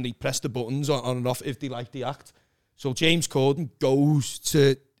 and they press the buttons on and off if they like the act. So James Corden goes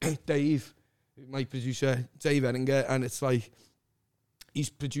to Dave, my producer, Dave Edinger, and it's like he's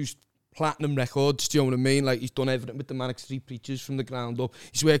produced platinum records, do you know what I mean? Like, he's done everything with the Manic Street Preachers from the ground up.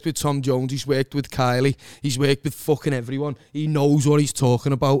 He's worked with Tom Jones, he's worked with Kylie, he's worked with fucking everyone. He knows what he's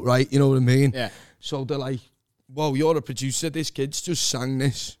talking about, right? You know what I mean? Yeah. So they're like, whoa, you're a producer, this kid's just sang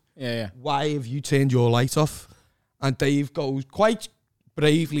this. Yeah. Why have you turned your light off? And Dave goes quite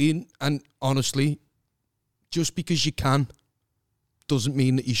bravely and honestly, just because you can doesn't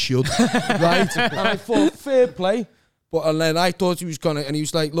mean that you should, right? And I thought, fair play. But and then I thought he was gonna, and he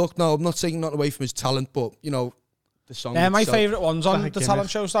was like, "Look, no, I'm not taking nothing away from his talent, but the song." Yeah, my favourite ones on the talent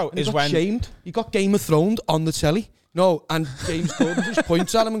shows though is when shamed. He got Game of Thrones on the telly. No, and James Corden just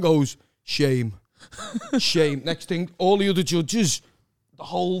points at him and goes, "Shame, shame." Next thing, all the other judges, the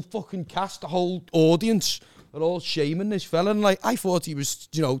whole fucking cast, the whole audience, are all shaming this fella. And like, I thought he was,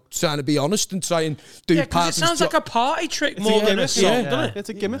 trying to be honest and try and do. Yeah, because it sounds like a party trick more than a song, doesn't it? It's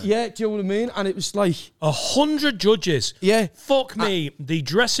a gimmick. Yeah, do you know what I mean? And it was like 100 judges. Yeah. Fuck me. The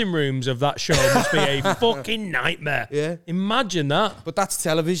dressing rooms of that show must be a fucking nightmare. Yeah. Imagine that. But that's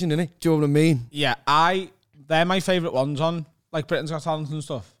television, innit? Do you know what I mean? Yeah, they're my favourite ones on like Britain's Got Talent and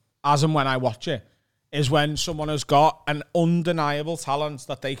stuff. As and when I watch it, is when someone has got an undeniable talent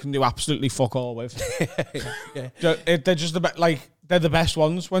that they can do absolutely fuck all with. Yeah. They're just they're the best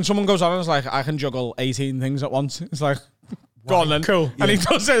ones. When someone goes on and is like, I can juggle 18 things at once. It's like, go on then. Cool. And he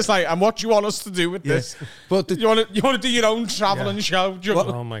does it. It's like, and what do you want us to do with this? But you want to do your own travelling show?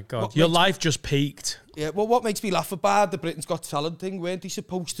 Oh my God. Your life just peaked. Yeah, well, what makes me laugh about the Britain's Got Talent thing, weren't they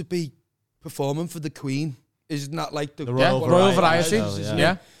supposed to be performing for the Queen? Isn't that like the Royal Variety?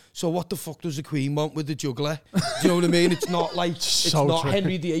 Yeah. So what the fuck does the Queen want with the juggler? Do you know what I mean? It's not like it's not true.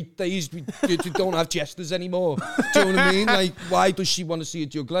 Henry VIII days. We don't have jesters anymore. Do you know what I mean? Like, why does she want to see a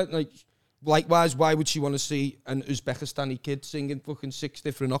juggler? Like, likewise, why would she want to see an Uzbekistani kid singing fucking 6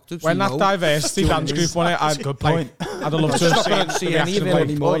 different octaves? When that diversity dance group won it, that's a good point. I'd love to not see any of it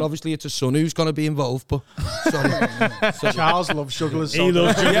anymore. Point. Obviously, it's a son who's going to be involved, but sorry. Charles loves jugglers. He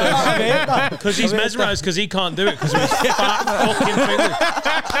loves jugglers. Because he's mesmerised because he can't do it because of his fat fucking fingers.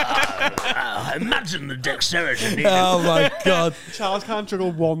 Imagine the dexterity. Oh my God. Charles can't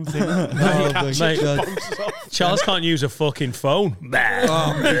juggle one thing. Charles can't use a fucking phone.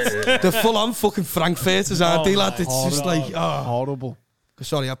 The full-on fucking Frankfurters, aren't they, lad? It's just like, horrible.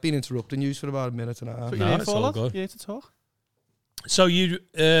 Sorry, I've been interrupting you for about a minute and a half. No, it's all good. You here to talk? So you,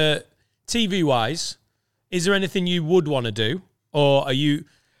 TV-wise, is there anything you would want to do? Or are you...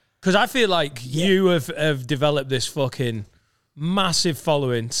 Because I feel like you have developed this fucking massive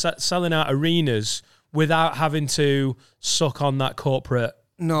following, selling out arenas without having to suck on that corporate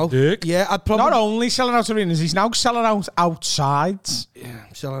dick. Yeah, I'd probably... Not only selling out arenas, he's now selling out outsides. Yeah,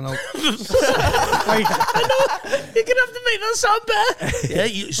 I'm selling out... I know, you're going to have to make that sound better.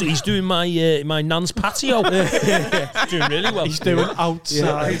 Yeah, so he's doing my nan's patio. He's doing really well. He's doing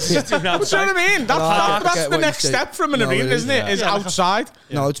outside. He's doing outside. That's what I mean. That's the next step from an arena, isn't it? Is outside.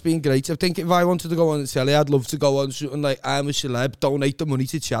 No, it's been great. I think if I wanted to go on the telly, I'd love to go on something like I'm a Celeb, donate the money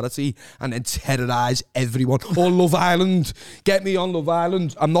to charity, and then terrorise everyone. Or Love Island. Get me on Love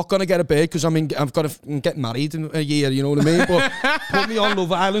Island. I'm not going to get a bed because I've got to get married in a year, you know what I mean? But put me on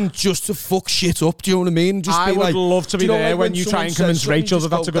Love Island just to fuck shit up, do you know what I mean? Just I would love to be there when you try and convince Rachel that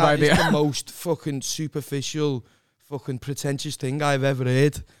that's a good idea. It's the most fucking superficial fucking pretentious thing I've ever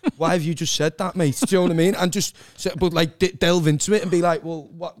heard. Why have you just said that, mate? Do you know what I mean? And just, but like, delve into it and be like, well,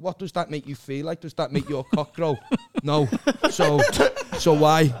 what does that make you feel like? Does that make your cock grow? No. So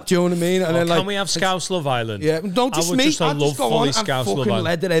why? Do you know what I mean? And then, like, can we have Scouse Love Island? Yeah, no, just me. I'd just go on and fucking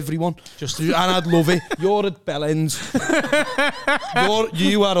leather everyone. And I'd love it. You're at Bellend.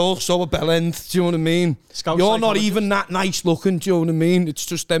 You are also a Bellend. Do you know what I mean? You're not even that nice looking. Do you know what I mean? It's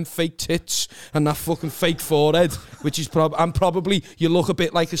just them fake tits and that fucking fake forehead, which is probably you look a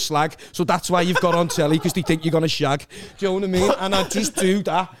bit like a slag. So that's why you've got on telly, because they think you're gonna shag. Do you know what I mean? And I'd just do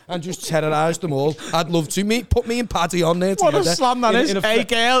that and just terrorise them all. I'd love to put me and Paddy on there together. What a slam that is! Hey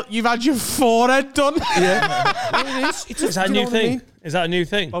girl, you've had your forehead done. Yeah, is that a new thing? Is that a new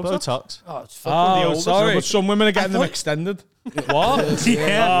thing? Botox. Oh, it's fucking sorry. But some women are getting them extended. What?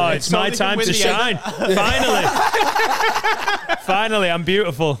 Yeah. Oh, it's my time to shine. Finally. Finally, I'm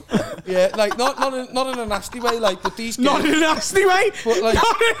beautiful. Yeah, like not in a nasty way, like, but these kids, not in a nasty way. But like,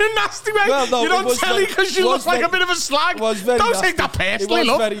 not in a nasty way. Well, no, you don't tell me because you look like a bit of a slag. Don't take that personally. It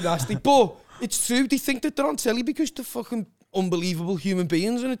was very nasty, but it's true. They think that they're on telly because they're fucking unbelievable human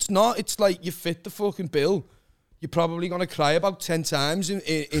beings, and it's not. It's like you fit the fucking bill. You're probably gonna cry about 10 times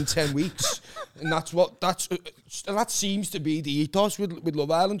in 10 weeks, and that seems to be the ethos with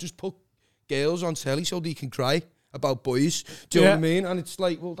Love Island. Just put girls on telly so they can cry about boys. Do you know what I mean? And it's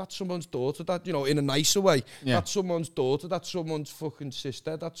like, well, that's someone's daughter. That, you know, in a nicer way. Yeah. That's someone's daughter. That's someone's fucking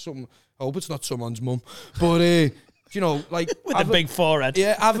sister. That's I hope it's not someone's mum, but. You know, like with a big forehead.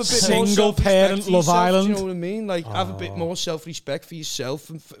 Yeah, have a bit single more parent Love Island. You know what I mean? Like, have a bit more self-respect for yourself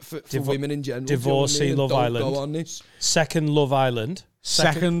and for women in general. Divorcee, you know what I mean? Love Island. Go on this. Second Love Island.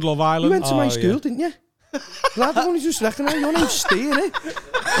 Second Love Island. You went to my school, didn't you? Glad I only just recognise your name's Steve, innit?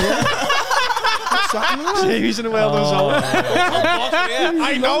 Yeah. He's in the world of his own.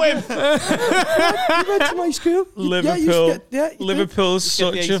 I know him. You went to my school. Liverpool. Liverpool's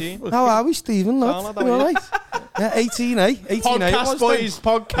such a... How are we, Stephen? Lad? You all right? Yeah, 18A. 18A. Podcast boys,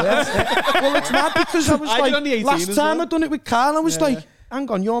 podcast. Well, it's mad because I was like, last time I done it with Carl, I was like,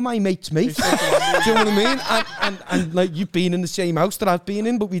 hang on, you're my mate's mate. Do you know what I mean? And like, you've been in the same house that I've been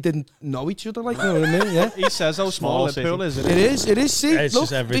in, but we didn't know each other, like, you know what I mean? Yeah. He says how small Liverpool is, isn't it? It is. See, it's look,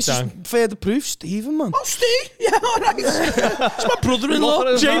 just every this time. is further proof, Stephen, man. Oh, Steve? Yeah, all right. It's my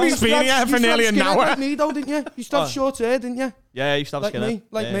brother-in-law. Jamie's been here for nearly an hour. Like me, though, didn't you? You used to have short hair, didn't you? Yeah, you used to have skinner. Me.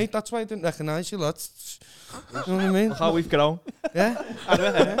 That's why I didn't recognise you, lads. You know what I mean? How we've grown. Yeah.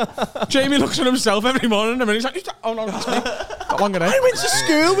 Jamie looks at himself every morning and he's like, oh no, that's me. Got longer I went to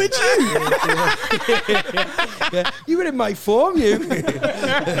school with you. Yeah. You were in my form, you.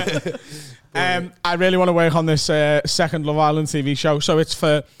 I really want to work on this second Love Island TV show. So it's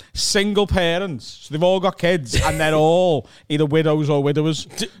for single parents. So they've all got kids and they're all either widows or widowers.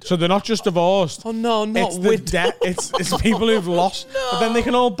 So they're not just divorced. Oh no, not it's people who've lost. No. But then they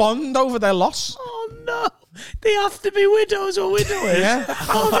can all bond over their loss. Oh no. They have to be widows or widowers. Yeah.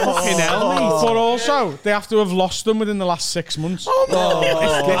 Fucking hell, mate. But also, they have to have lost them within the last 6 months. Oh no.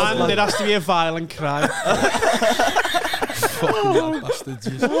 And there has to be a violent crime. Fucking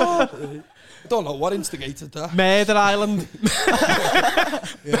bastards. I don't know what instigated that. Murder Island.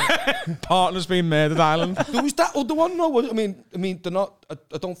 Partners being Murdered Island. There was that other one, no? I mean, they're not. I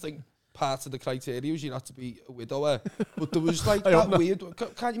don't think part of the criteria was you had to be a widower, but there was like that weird.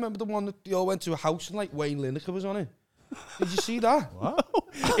 Can't you remember the one that they all went to a house and like Wayne Lineker was on it? Did you see that? Wow.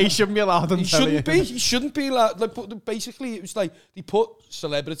 He shouldn't be allowed. He shouldn't be allowed. Like, basically, it was like they put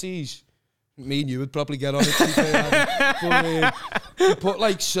celebrities. Me and you would probably get on it. But they put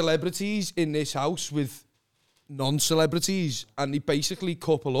like celebrities in this house with non-celebrities, and they basically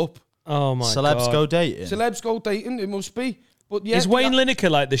couple up. Oh my god! Celebs go dating. Celebs go dating. It must be. But yeah, is Wayne Lineker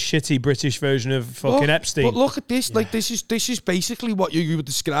like the shitty British version of fucking Epstein? But look at this. Yeah. Like this is basically what you were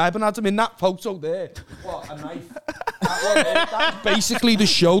describing, Adam, in that photo there. What a knife! That's basically the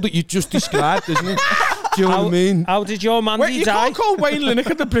show that you just described, isn't it? Do you know what I mean? How did your man die? You can't call Wayne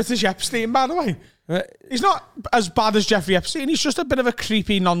Lineker the British Epstein, by the way. He's not as bad as Jeffrey Epstein. He's just a bit of a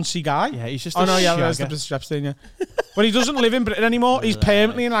creepy, noncy guy. Yeah, he's just. That's the British Epstein. Yeah, but he doesn't live in Britain anymore. He's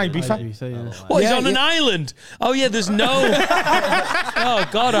permanently in Ibiza. What? He's on an island. Oh yeah, there's no. Oh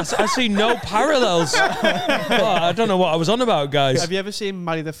god, I see no parallels. Oh, I don't know what I was on about, guys. Have you ever seen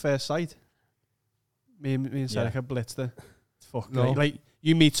Married at First Sight? Me and Serica blitzed it. It's fucking great. Like,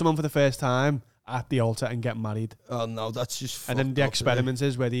 you meet someone for the first time at the altar and get married. Oh no, that's just. And then the experiment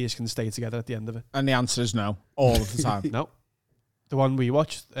is where they can stay together at the end of it. And the answer is no, all of the time. No, the one we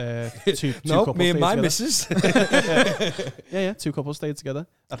watched. Two no, couples me and my together. missus. yeah, 2 couples stayed together.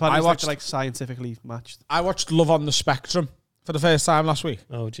 Apparently, I watched like scientifically matched. I watched Love on the Spectrum for the first time last week.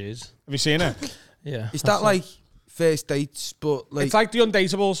 Oh jeez, have you seen it? Yeah. Is that like first dates, but like it's like the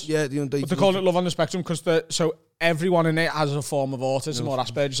Undateables. Yeah, the Undateables. But they're calling it Love on the Spectrum because so everyone in it has a form of autism or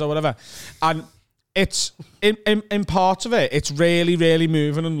Asperger's or whatever, and it's in parts of it, it's really, really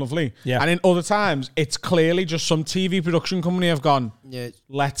moving and lovely. Yeah. And in other times, it's clearly just some TV production company have gone,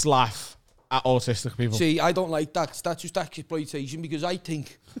 let's laugh at autistic people. See, I don't like that. That's just exploitation because I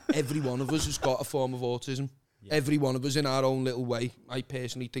think every one of us has got a form of autism. Yeah. Every one of us in our own little way. I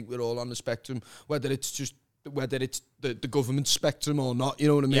personally think we're all on the spectrum, whether it's the government spectrum or not. You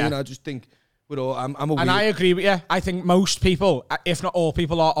know what I mean? Yeah. I just think we're all. I'm a weird. And I agree with you. I think most people, if not all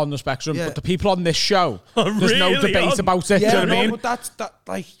people, are on the spectrum. Yeah. But the people on this show, there's no really debate about it. Yeah, do you know what I mean?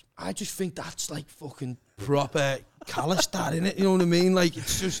 but I just think that's like fucking proper callous, that, innit? You know what I mean? Like,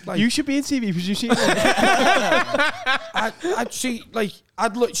 it's just like You should be in TV producing. I'd see, like,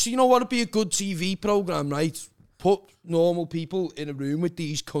 I'd look. So you know what would be a good TV program, right? Put normal people in a room with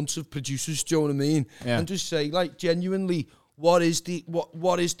these cunts of producers. Do you know what I mean? Yeah. And just say, like, genuinely, what is the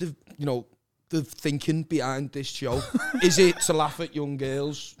you know, the thinking behind this show? Is it to laugh at young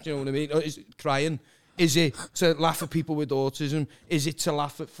girls? Do you know what I mean? Or is it crying? Is it to laugh at people with autism? Is it to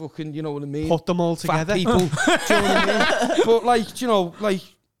laugh at fucking, you know what I mean? Put them all Fat together. people. Do you know what I mean? But like, you know, like,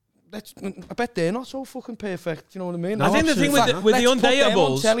 I bet they're not so fucking perfect. You know what I mean? I think the thing with the Let's put them on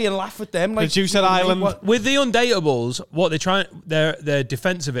Undateables, telly and laugh at them. Like, Producer you know what I mean? Island. What- with the Undateables, what they're trying, their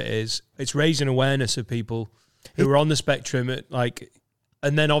defense of it is, it's raising awareness of people who are on the spectrum, like,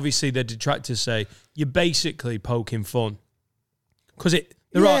 and then obviously the detractors say you're basically poking fun because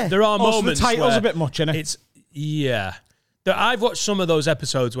there are Also, moments the title's where a bit much, innit? it's I've watched some of those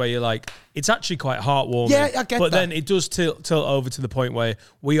episodes where you're like, it's actually quite heartwarming. Yeah, I get but that. then it does tilt over to the point where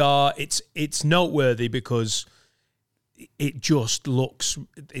it's noteworthy because it just looks,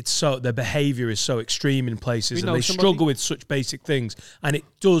 their behaviour is so extreme in places We and know they somebody- struggle with such basic things, and it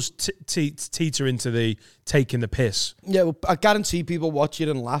does teeter into the taking the piss. Yeah, well, I guarantee people watch it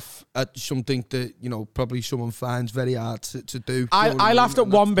and laugh at something that, you know, probably someone finds very hard to do. You know what I mean? laughed at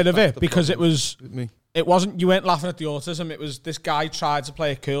And one bit of that's it the because it problem was. with me. It wasn't, you weren't laughing at the autism, it was this guy tried to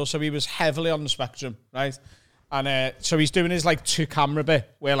play it cool, so he was heavily on the spectrum, right? And so he's doing his like 2-camera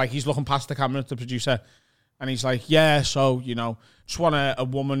bit where like he's looking past the camera at the producer and he's like, yeah, so, you know, just want a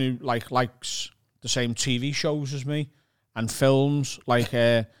woman who like likes the same TV shows as me and films. Like,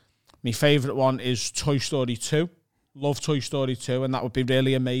 my favourite one is Toy Story 2. Love Toy Story 2, and that would be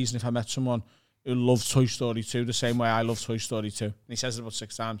really amazing if I met someone who loved Toy Story 2 the same way I love Toy Story 2. And he says it about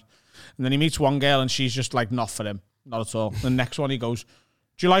 6 times. And then he meets one girl and she's just like, not for him. Not at all. The next one he goes,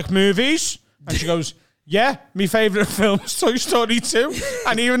 do you like movies? And she goes, yeah, my favourite film is Toy Story 2.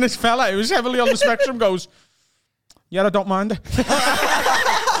 And even this fella who was heavily on the spectrum goes, yeah, I don't mind it.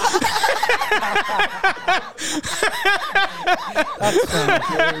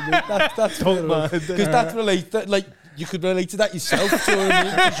 That's because that relates. Like, you could relate to that yourself. Do you know what I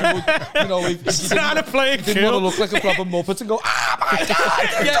mean? 'Cause you would, you know, if you Trying to play it didn't want to cool. look like a proper muppet and go, ah, my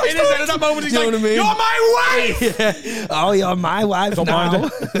God. Yeah, in his head at that moment he's You know like, what I mean? you're my wife! Yeah. Oh, you're my wife Don't now.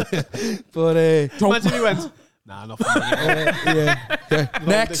 mind But Imagine he went, nah, nothing. yeah.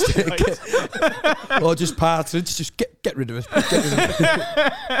 Next, or just partridge. Just get rid of it. Get rid of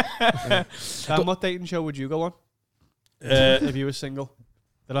it. Dan, what dating show would you go on There if you were single?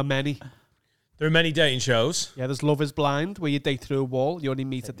 There are many. are many dating shows. Yeah, there's Love is Blind, where you date through a wall, you only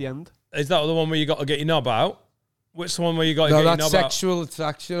meet at the end. Is that the one where you got to get your knob out? What's the one where you got to No, get your that's knob out? sexual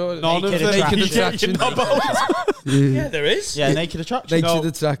attraction. None of Naked them. attraction. Yeah, there is. Yeah, naked attraction. Naked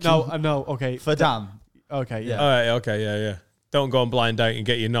attraction. No, okay. For Dan. Okay, yeah. All right, okay, yeah. Don't go on blind date and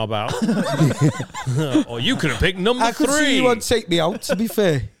get your knob out. Or you could have picked number I could 3. see you would take me out, to be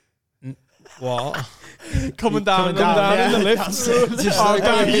fair. What? Coming down in the lift. Oh,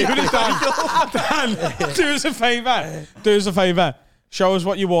 Dan, do us a favour. Do us a favour. Show us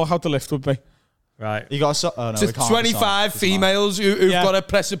what you walk out the lift would be. Right. You got a oh no, To we can't 25 females who've Yeah. got to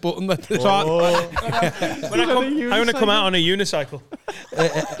press a button. I'm going to come out on a unicycle.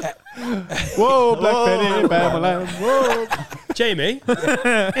 Whoa, Blackberry, Bamalam, whoa. Jamie,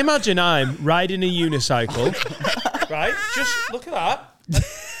 imagine I'm riding a unicycle. Right? Just look at that.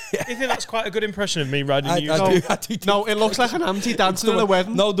 You think that's quite a good impression of me riding a unicycle? I do. No, it looks like an auntie dancing at a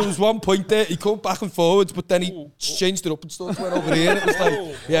wedding. No, there was one point there. He come back and forwards, but then he changed it up and stuff. Went over here. It was like,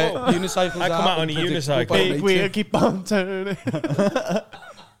 unicycles. I come out on a unicycle. Big wheel, keep on turning.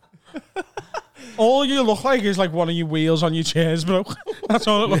 All you look like is like one of your wheels on your chairs, bro. That's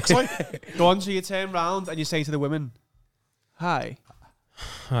all it looks like. Go on, so you turn round and you say to the women, hi.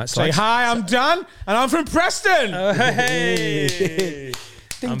 Right, Say, hi, I'm Dan, and I'm from Preston. Hey.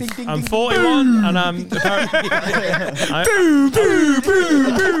 Ding, ding, ding, I'm ding, 41 and I'm apparently Boo, boo,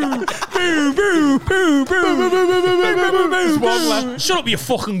 boo, boo, boo, boo. boo, boo, boo, boo, boo, boo, There's one left. Shut up, you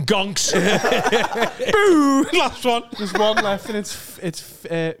fucking gonks. boo. Last one. There's one left, and it's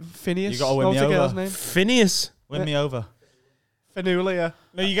Phineas. You gotta win What me was the over. girl's name? Phineas. Win me over. Fanula, yeah.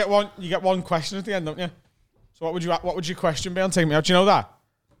 No, you get one question at the end, don't you? So what would your question be on Take Me Out? Do you know that?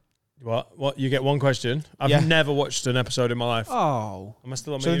 What? You get one question? I've never watched an episode in my life. Oh. Am I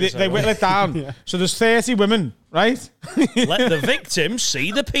still on So mute? they whittle it down. Yeah. So there's 30 women, right? Let the victim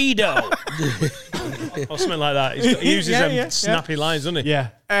see the pedo. Or something like that. He uses them snappy lines, doesn't he? Yeah.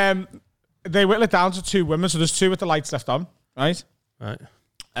 They whittle it down to 2 women. So there's 2 with the lights left on, right? Right.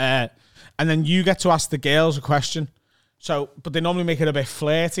 And then you get to ask the girls a question. So, but they normally make it a bit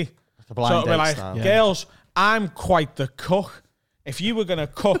flirty. A blind So it'll be date like, style. girls, I'm quite the cook. If you were going to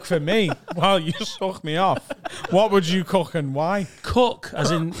cook for me while you suck me off, what would you cook and why? Cook,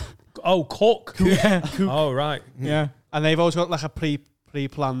 as in, cook. Yeah. Oh, right. Yeah. And they've always got like a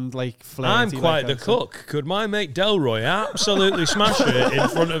pre-planned like flirty. I'm quite the accent. cook. Could my mate Delroy absolutely smash it in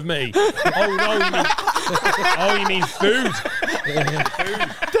front of me? Oh, no. You mean food.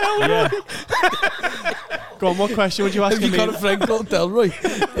 Delroy. Go on, what question would you ask Have me? you got a friend called Delroy?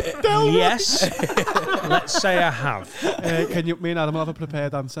 Yes. Let's say I have. Me and Adam will have a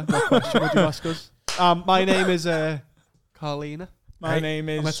prepared answer. What question would you ask us? My name is Carlina. My name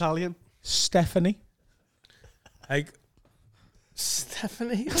I'm is Italian. Stephanie. Hey,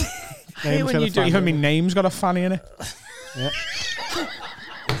 Stephanie. I Name's hate when got you a do. fanny. Even my name's got a fanny in it.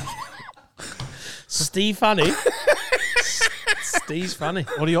 Steve Fanny. Steve's Fanny.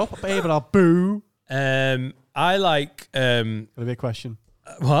 What are you up, babe? And I'll boo. I like. Gotta be a question.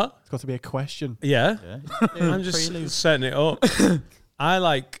 What? It's got to be a question. Yeah. I'm just setting it up. I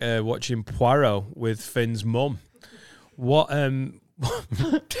like watching Poirot with Finn's mum. What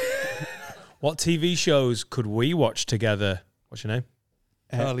what TV shows could we watch together? What's your name?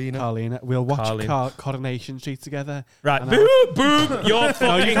 Carlina. We'll watch Carlina. Coronation Street together. Right. And Boom, boom. You're No,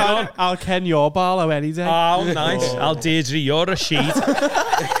 fucking you gone. can't. I'll Ken your Barlow any day. Oh, nice. I'll Deirdre your Rashid.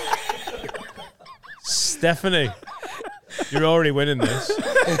 Stephanie, you're already winning this.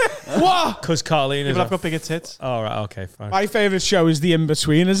 What? Because Carlina's Yeah, but I've got bigger tits. All right, okay, fine. My favourite show is The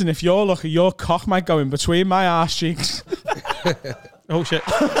In-Betweeners, and if you're lucky, your cock might go in between my arse cheeks. Oh, shit.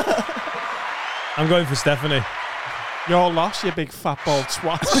 I'm going for Stephanie. You're lost, you big fat bald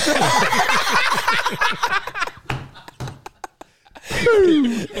swat.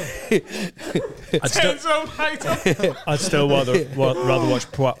 I'd still rather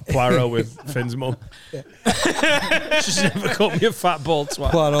watch Poirot with Finn's mum. She's never called me a fat bald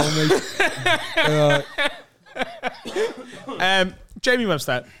twat. Jamie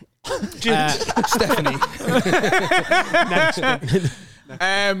Webster. Stephanie.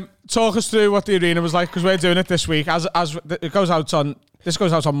 Talk us through what the arena was like, because we're doing it this week. As it goes out on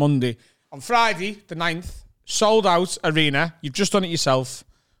Monday. On Friday, the 9th, sold out arena. You've just done it yourself.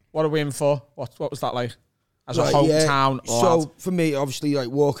 What are we in for? What was that like? As a hometown lad? So for me, obviously, like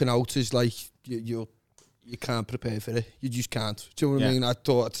walking out is like you can't prepare for it. You just can't. Do you know what I mean? I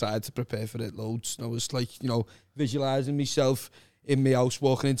thought I tried to prepare for it loads. And I was like, visualising myself in my house,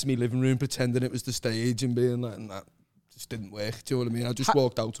 walking into my living room, pretending it was the stage and being like, and that just didn't work. Do you know what I mean? I just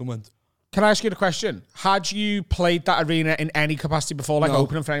walked out and went. Can I ask you the question? Had you played that arena in any capacity before, like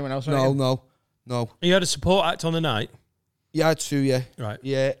opening for anyone else? No. You had a support act on the night? Yeah, I had 2, yeah. Right.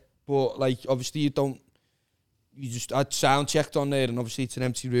 Yeah, but like obviously you just had sound checked on there, and obviously it's an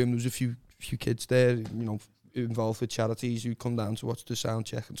empty room. There was a few kids there, involved with charities who come down to watch the sound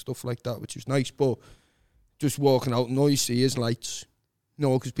check and stuff like that, which was nice. But just walking out, and all you see is lights,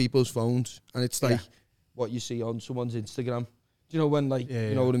 because people's phones, and it's like what you see on someone's Instagram. Do you know when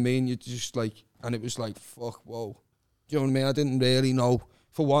you know what I mean? You just like, and it was like, fuck, whoa. Do you know what I mean? I didn't really know.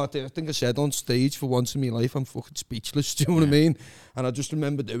 For what I think I said on stage, for once in my life, I'm fucking speechless. Do you know what I mean? And I just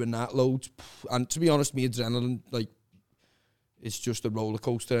remember doing that loads. And to be honest, me adrenaline, it's just a roller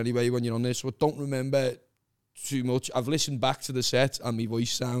coaster anyway when you're on this. So I don't remember too much. I've listened back to the set and my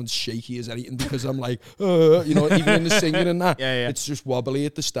voice sounds shaky as anything because I'm like, even in the singing and that. It's just wobbly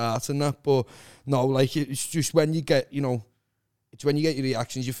at the start and that. But no, it's just when you get, it's when you get your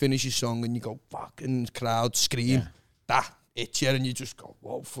reactions, you finish your song and you go, fuck, and the crowd scream, that. It's and you just go,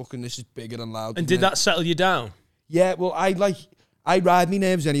 whoa, fucking this is bigger and loud. And did that settle you down? Yeah, well, I ride my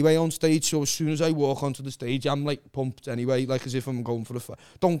nerves anyway on stage, so as soon as I walk onto the stage, I'm pumped anyway, as if I'm going for a fight.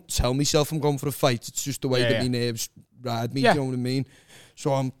 Don't tell myself I'm going for a fight, it's just the way that my nerves ride me, do you know what I mean?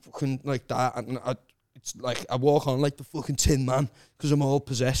 So I'm fucking like that, and it's like I walk on like the fucking Tin Man, because I'm all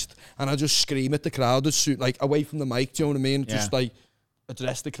possessed, and I just scream at the crowd, away from the mic, do you know what I mean? Just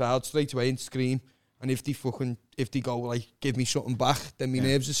address the crowd straight away and scream. And if they go like, give me something back, then my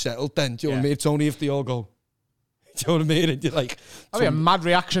nerves are settled then. Do you know what I mean? It's only if they all go, do you know what I mean? And you're like... That'd be a mad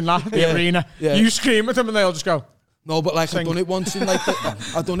reaction, that, the arena. Yeah. You scream at them and they all just go... No, but like, I've done it once in like...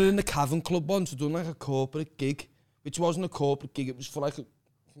 I've done it in the Cavern Club once. I've done like a corporate gig, which wasn't a corporate gig. It was for like...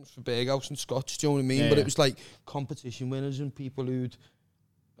 for Berghouse and Scotch, do you know what I mean? But it was like competition winners and people who'd...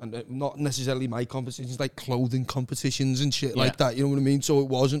 And not necessarily my competitions, like clothing competitions and shit like that, you know what I mean? So it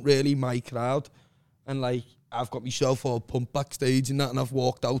wasn't really my crowd. And like, I've got myself all pumped backstage and that, and I've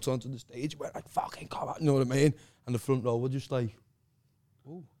walked out onto the stage where like, fucking come on, you know what I mean? And the front row were just like,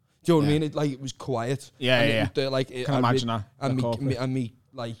 oh. Do you know what I mean? It was quiet. Yeah. Like, I can imagine that. And me,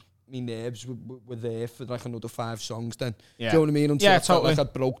 like, my nerves were there for like another 5 songs then. Yeah. Do you know what I mean? Until I felt totally. like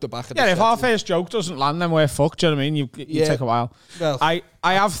I broke the back of the if set. our first joke doesn't land, then we're fucked. Do you know what I mean? You take a while. Well, I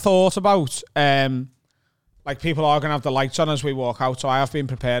have thought about like people are gonna have the lights on as we walk out, so I have been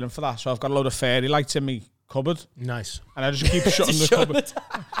preparing for that. So I've got a load of fairy lights in my cupboard. Nice. And I just keep shutting the cupboard.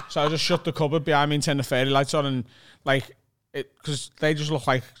 So I just shut the cupboard behind me and turn the fairy lights on, and like it because they just look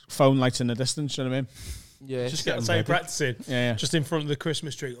like phone lights in the distance. You know what I mean? Yeah, just get outside practicing. Yeah. Just in front of the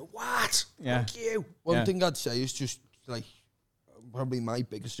Christmas tree. What? Yeah. Thank you. One thing I'd say is just like probably my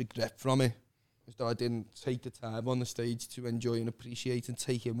biggest regret from it is that I didn't take the time on the stage to enjoy and appreciate and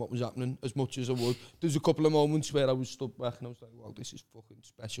take in what was happening as much as I would. There's a couple of moments where I was stood back and I was like, wow, this is fucking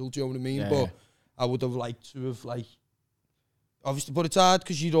special. Do you know what I mean? But I would have liked to have like obviously, but it's hard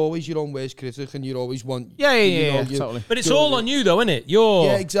because you're always your own worst critic and you always want... Totally. But it's all on you though, isn't it?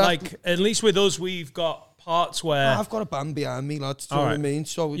 You're, exactly. like, at least with us, we've got parts where... I've got a band behind me, lads, do you know what I mean?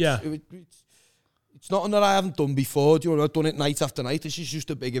 So it's nothing that I haven't done before, do you know, I've done it night after night. This is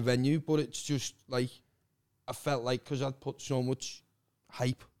just a bigger venue, but it's just like, I felt like, because I'd put so much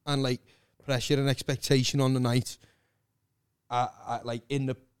hype and like pressure and expectation on the night, I like in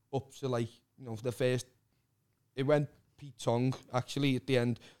the, up to like, you know, the first, it went Pete Tong, actually, at the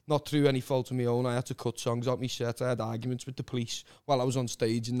end, not through any fault of my own. I had to cut songs out my set. I had arguments with the police while I was on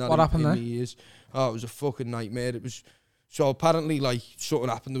stage. And that what happened there? Years. Oh, it was a fucking nightmare. It was, so apparently, like, something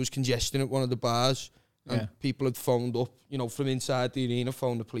happened. There was congestion at one of the bars, and people had phoned up, you know, from inside the arena,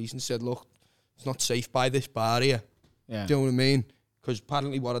 phoned the police and said, look, it's not safe by this bar here. Yeah. Do you know what I mean? Because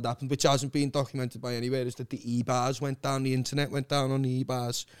apparently what had happened, which hasn't been documented by anywhere, is that the E-bars went down, the internet went down on the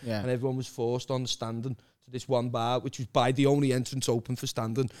E-bars, and everyone was forced on standing to this one bar, which was by the only entrance open for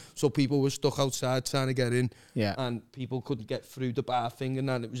standing. So people were stuck outside trying to get in, and people couldn't get through the bar thing, and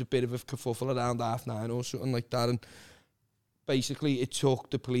then it was a bit of a kerfuffle around 9:30 or something like that. And basically, it took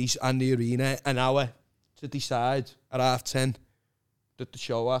the police and the arena an hour to decide at 10:30 that the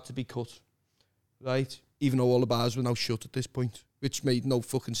show had to be cut, right? Even though all the bars were now shut at this point, which made no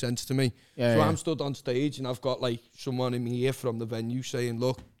fucking sense to me. I'm stood on stage and I've got like someone in my ear from the venue saying,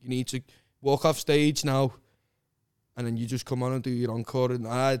 look, you need to walk off stage now, and then you just come on and do your encore. And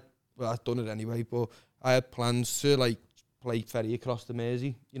I'd done it anyway, but I had plans to like play Ferry Across the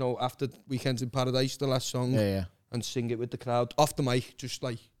Mersey, you know, after Weekends in Paradise, the last song, and sing it with the crowd off the mic, just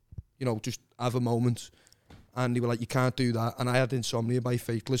like, you know, just have a moment. And they were like, you can't do that. And I had Insomnia by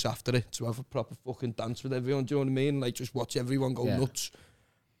Faithless after it to have a proper fucking dance with everyone, do you know what I mean? Like, just watch everyone go nuts.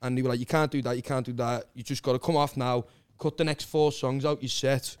 And they were like, you can't do that, you can't do that. You just got to come off now, cut the next 4 songs out your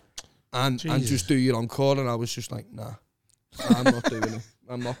set, and just do your encore. And I was just like, nah, I'm not doing it.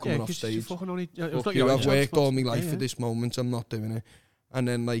 I'm not coming off stage. I've worked all my life for this moment, I'm not doing it. And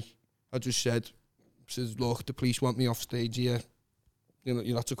then, like, I just said, look, the police want me off stage here. You know,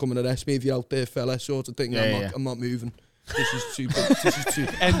 you'll have to come and arrest me if you're out there, fella, sort of thing. I'm not moving. This is too big. This is too...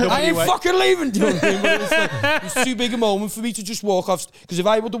 I ain't fucking leaving, do you know what I mean? But it's too big a moment for me to just walk off. Because if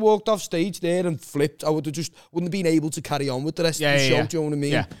I would have walked off stage there and flipped, I would have just wouldn't have been able to carry on with the rest of the show, do you know what I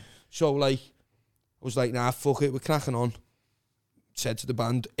mean? So, like, I was like, nah, fuck it, we're cracking on. Said to the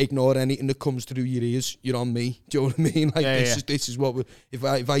band, ignore anything that comes through your ears. You're on me. Do you know what I mean? Like, this is what we. If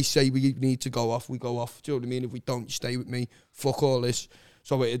I say we need to go off, we go off. Do you know what I mean? If we don't, you stay with me. Fuck all this.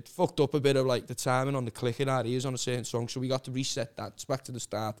 So it fucked up a bit of like the timing on the click in our ears on a certain song. So we got to reset that. It's back to the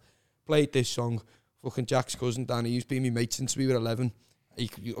start. Played this song. Fucking Jack's cousin Danny, who's been my mate since we were 11. I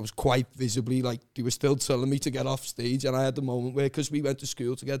was quite visibly like they were still telling me to get off stage, and I had the moment where, because we went to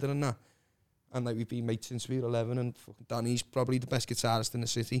school together and that. And like we've been mates since we were 11, and fucking Danny's probably the best guitarist in the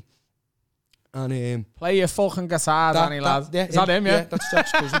city. And play your fucking guitar, Danny, lad. Is that him? Yeah, that's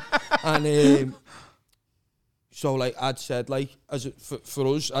Jack's cousin. And so like I'd said, like for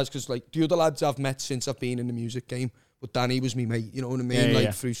us, as because like the other lads I've met since I've been in the music game, but Danny was me mate. You know what I mean?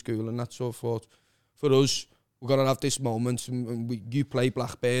 Through school and that sort of forth. For us, we're gonna have this moment, and you play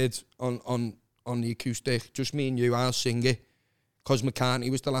Blackbird on the acoustic, just me and you. I'll sing it. because McCartney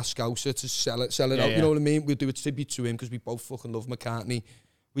was the last Scouser to sell it out. You know what I mean? We'd do a tribute to him because we both fucking love McCartney.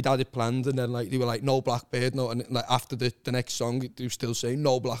 We'd had it planned, and then like they were like, no Blackbird, no. And like after the next song, they were still saying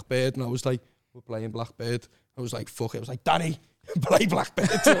no Blackbird, and I was like, we're playing Blackbird. I was like, fuck it. I was like, Danny, play Blackbird.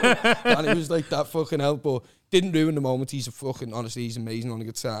 Danny was like, that fucking hell, but didn't ruin the moment. He's honestly, he's amazing on the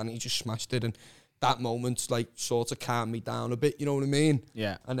guitar, and he just smashed it. And that moment, like, sort of calmed me down a bit, you know what I mean?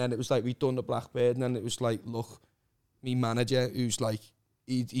 Yeah. And then it was like, we'd done the Blackbird, and then it was like, look, me manager, who's like,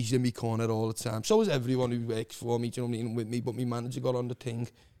 he's in me corner all the time. So is everyone who works for me, do you know what I mean, with me. But me manager got on the thing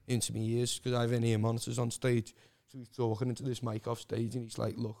into me ears, because I have in-ear monitors on stage. So he's talking into this mic off stage, and he's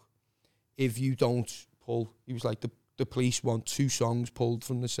like, look, if you don't pull, he was like, the police want 2 songs pulled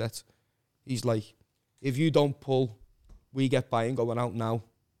from the set. He's like, if you don't pull, We Get By and Going Out Now,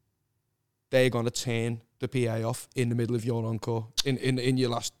 they're going to turn the PA off in the middle of your encore, in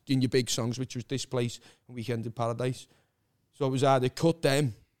your big songs, which was This Place and Weekend in Paradise. So it was either cut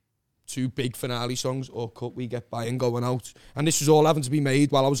them 2 big finale songs or cut We Get By and Going Out. And this was all having to be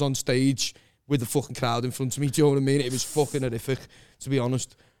made while I was on stage with the fucking crowd in front of me, do you know what I mean? It was fucking horrific, to be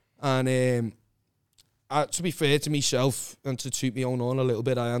honest. And to be fair to myself and to toot me own on a little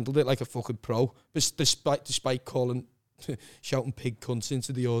bit, I handled it like a fucking pro, despite calling, shouting pig cunts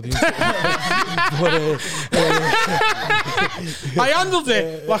into the audience. I handled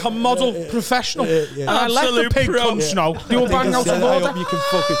it like a model professional, and I let the pig cunts know. You were banging out of order. You can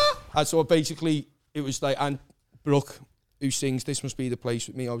fucking. And so basically, it was like, and Brooke, who sings This Must Be the Place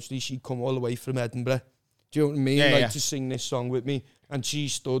with me, obviously she'd come all the way from Edinburgh. Do you know what I mean? To sing this song with me. And she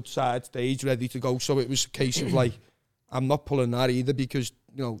stood side stage ready to go. So it was a case of like, I'm not pulling that either, because,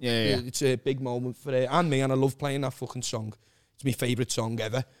 you know, it's a big moment for her and me, and I love playing that fucking song. It's my favourite song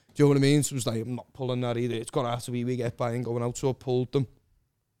ever. Do you know what I mean? So it was like, I'm not pulling that either. It's going to have to be We Get By and Going Out. So I pulled them.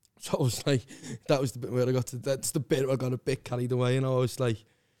 So I was like, that was the bit where that's the bit where I got a bit carried away, and I was like,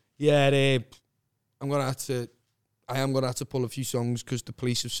 yeah, I am going to have to pull a few songs because the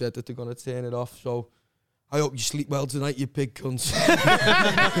police have said that they're going to turn it off. So I hope you sleep well tonight, you pig cunts.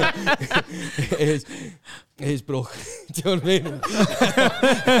 Here's Brooke. Do you know what I mean?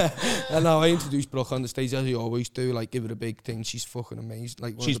 And now I introduced Brooke on the stage, as I always do, like, give her a big thing. She's fucking amazing.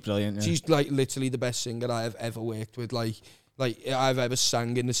 Like, she's brilliant, yeah. She's, like, literally the best singer I have ever worked with. Like I've ever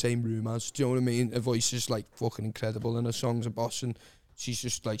sang in the same room as. Do you know what I mean? Her voice is, like, fucking incredible, and her songs are boss, and she's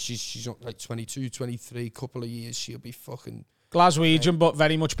just, like, she's like 22, 23, couple of years, she'll be fucking... Glaswegian, but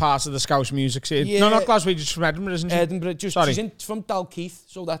very much part of the Scouse music scene. Yeah. No, not Glaswegian, she's from Edinburgh, isn't she? Edinburgh, she's from Dalkeith,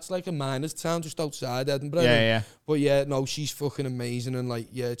 so that's like a miner's town just outside Edinburgh. Yeah. But yeah, no, she's fucking amazing, and like,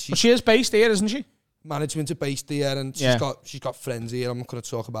 yeah, but she is based here, isn't she? Management are based here, and she's got friends here. I'm not going to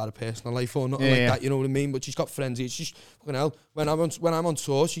talk about her personal life or nothing like that, you know what I mean? But she's got friends here. She's fucking hell. When I'm on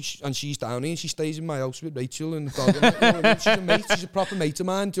tour, she's down here, she stays in my house with Rachel and the dog. And, you know what I mean? She's a mate. She's a proper mate of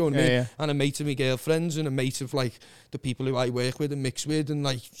mine. Do you know what I mean? Yeah. And a mate of my girlfriends, and a mate of like the people who I work with and mix with. And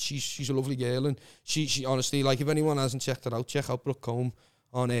like, she's a lovely girl, and she honestly, like, if anyone hasn't checked her out, check out Brooke Combe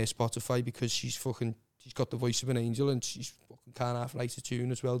on Spotify, because she's got the voice of an angel, and she's fucking can't half write a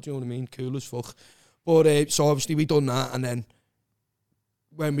tune as well. Do you know what I mean? Cool as fuck. But so obviously we done that, and then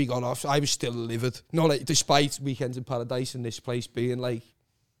when we got off, I was still livid. No, like, despite Weekends in Paradise and This Place being like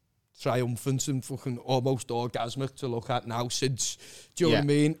triumphant and fucking almost orgasmic to look at now since, do you know what I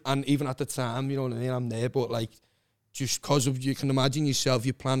mean? And even at the time, you know what I mean, I'm there, but like, just because of, you can imagine yourself,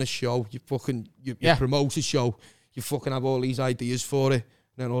 you plan a show, you promote a show, you fucking have all these ideas for it,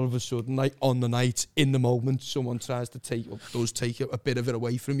 and then all of a sudden, like, on the night, in the moment, someone tries to take a bit of it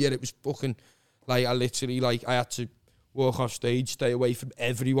away from you. It was fucking... Like, I literally, like, I had to walk off stage, stay away from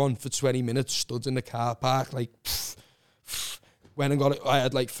everyone for 20 minutes, stood in the car park, like, when I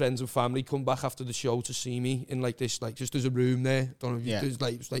had, like, friends and family come back after the show to see me in, like, this, like, just there's a room there, don't know if there's,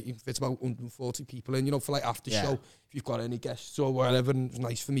 like, it's about 140 people in, you know, for, like, after show, if you've got any guests or whatever, and it was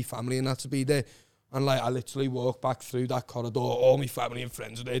nice for me family and that to be there. And, like, I literally walked back through that corridor, all my family and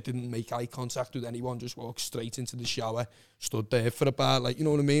friends were there, didn't make eye contact with anyone, just walked straight into the shower, stood there for about, like, you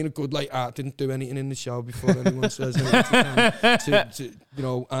know what I mean, a good, like, I didn't do anything in the shower before anyone says anything to you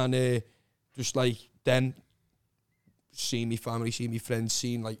know, and just, like, then seeing my family, seeing my friends,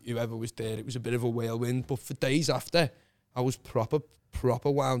 seeing, like, whoever was there, it was a bit of a whirlwind, but for days after, I was proper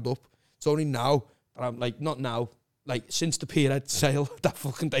wound up. It's only now that I'm, like, not now, like, since the Pierhead sale, that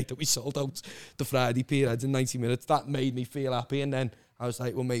fucking day that we sold out the Friday Pierheads in 90 minutes, that made me feel happy. And then I was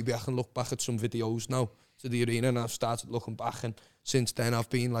like, well, maybe I can look back at some videos now to the arena, and I've started looking back, and since then I've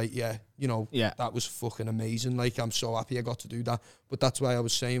been like, that was fucking amazing. Like, I'm so happy I got to do that. But that's why I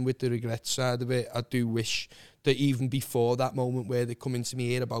was saying with the regret side of it, I do wish that even before that moment where they come into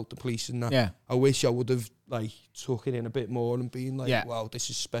me ear about the police and that, I wish I would have like took it in a bit more and been like, wow, this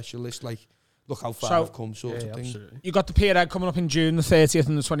is special. It's like, look how far I've come, sort of thing. Absolutely. You got the Pierhead coming up in June the 30th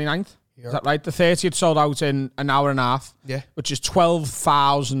and the 29th. Is that right? The 30th sold out in an hour and a half, which is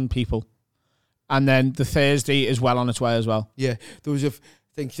 12,000 people. And then the Thursday is well on its way as well. Yeah, there was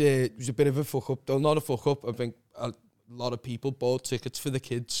it was a bit of a fuck up. Though not a fuck up. I think a lot of people bought tickets for the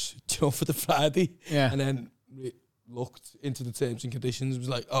kids, for the Friday. Yeah. And then looked into the terms and conditions and was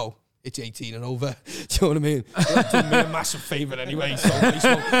like, oh, it's 18 and over. Do you know what I mean? That did me a massive favour anyway. So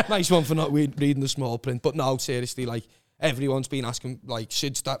nice one for not reading the small print. But no, seriously, like, everyone's been asking, like,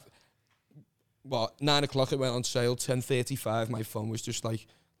 since that, 9 o'clock it went on sale, 10:35, my phone was just like,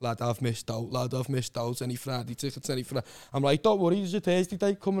 lad, I've missed out, any Friday tickets, any Friday. I'm like, don't worry, there's a Thursday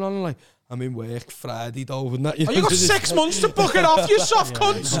date coming on. I'm like, I'm in work Friday though, and that. You got 6 months to book it off, you soft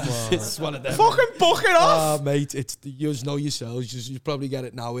cunts. It's one of them. Fucking book it off. Mate, you know yourselves, you probably get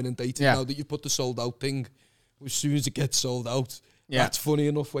it now inundated now that you put the sold out thing. As soon as it gets sold out, that's funny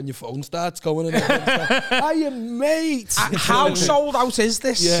enough when your phone starts going and hiya, mate. How sold out is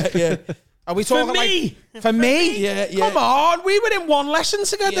this? Yeah. Are we talking for me? Yeah. Come on, we were in one lesson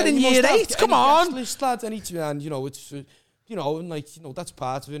together in year 8. Come on, list, lads. And it's and like that's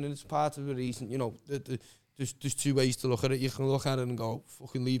part of it, and it's part of the reason. There's two ways to look at it. You can look at it and go,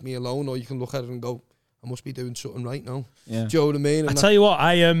 "Fucking leave me alone," or you can look at it and go, "I must be doing something right now." Yeah. Do you know what I mean? I tell you what,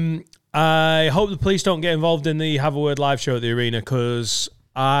 I hope the police don't get involved in the Have a Word live show at the arena, because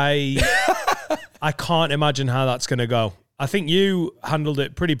I can't imagine how that's going to go. I think you handled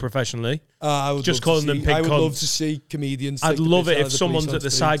it pretty professionally. I would just calling them pig cunts. I would love to see comedians. I'd love it if someone's at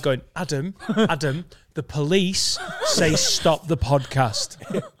the side going, Adam, the police say stop the podcast.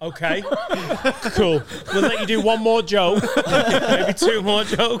 Okay, cool. We'll let you do one more joke, maybe 2 more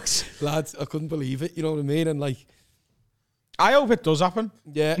jokes. Lads, I couldn't believe it. You know what I mean? And like, I hope it does happen.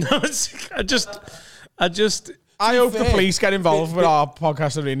 Yeah. No, I hope the police get involved with our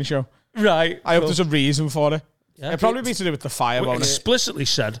podcast arena show. Right. I hope there's a reason for it. Yeah, it'd probably be to do with the fire. We explicitly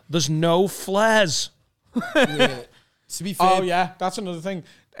said there's no flares. To be fair. Oh yeah, that's another thing.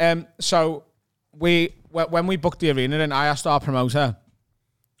 So when we booked the arena, and I asked our promoter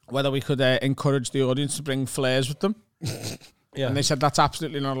whether we could encourage the audience to bring flares with them. Yeah. And they said that's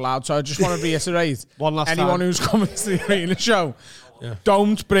absolutely not allowed. So I just want to reiterate, anyone who's coming to the arena show,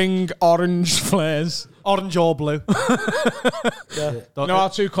 don't bring orange flares. Orange or blue. Our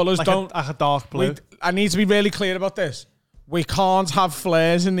 2 colours. Like don't. A dark blue. I need to be really clear about this. We can't have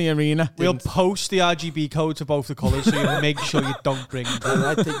flares in the arena. We'll post the RGB code to both the colours, so you make sure you don't bring them.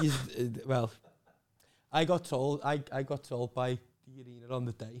 I think I got told by the arena on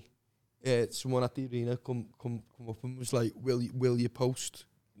the day. Someone at the arena come up and was like, "Will you post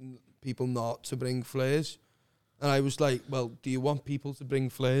people not to bring flares?" And I was like, well, do you want people to bring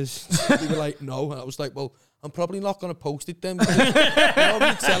flares? They were like, no. And I was like, well, I'm probably not going to post it then. Because we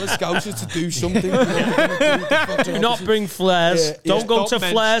tell a Scouser to do something. Do not bring flares. Don't go to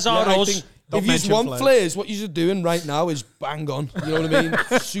flares or us. If you want flares, what you're doing right now is bang on. You know what I mean?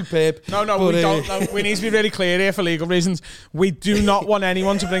 Superb. No, we don't. No, we need to be really clear here for legal reasons. We do not want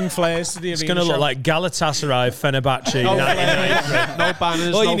anyone to bring flares to the arena. It's going to look like Galatasaray, Fenerbahce. No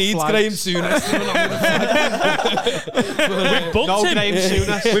banners, all no you need is Graham Souness. We booked him. Graham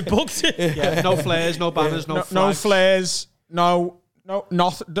Souness. We booked it. Yeah, no flares, no banners, no flags. No flares. No,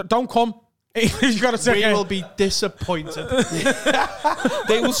 nothing. Don't come. You got to say we will be disappointed.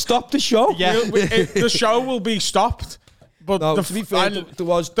 They will stop the show. Yeah, the show will be stopped. But to be fair,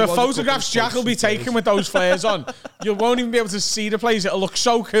 the photographs Jack will be taking with those flares on, you won't even be able to see the place. It'll look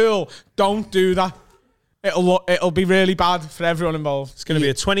so cool. Don't do that. It'll be really bad for everyone involved. It's going to be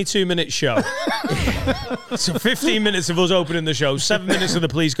a 22-minute show. So 15 minutes of us opening the show, 7 minutes of the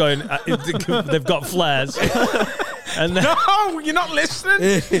police going, they've got flares. And then, no, you're not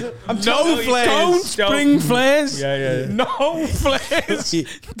listening. No flares. Don't bring flares. Yeah. No flares.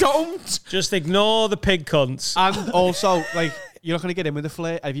 Don't. Just ignore the pig cunts. And also, like, you're not going to get in with a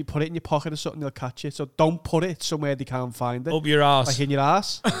flare. If you put it in your pocket or something, they'll catch it. So don't put it somewhere they can't find it. Up your arse. Like in your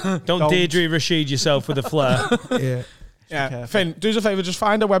ass. Don't Deirdre Rashid yourself with a flare. Yeah. Finn, do us a favour, just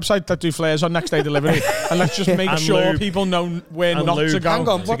find a website that do flares on next day delivery, and let's just make sure people know where not to go. Hang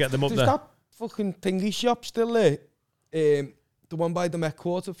on, to get them up there. That fucking thingy shop still there? The one by the Met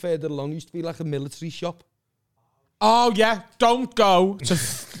Quarter further along used to be like a military shop. Oh yeah, don't go to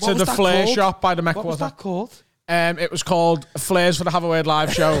the flare called? shop by the Met Quarter. What was that called? It was called Flares for the Have a Word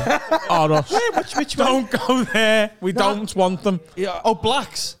live show. Or us. Which Don't go there. We don't want them. Yeah. Oh,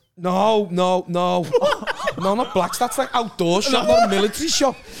 Blacks. No, no, not Blacks. That's like outdoor shop, not a military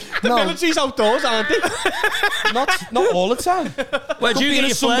shop. The military's outdoors, aren't they? not all the time. Where do you get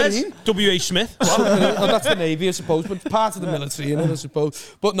your flares? submarine. W.H. Smith. Oh, that's the Navy, I suppose, but it's part of the military, I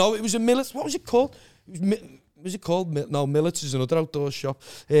suppose. But no, it was a military. What was it called? Was it called? No, Millets is another outdoor shop.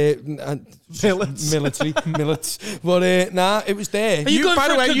 And military, Millets. But nah, it was there. By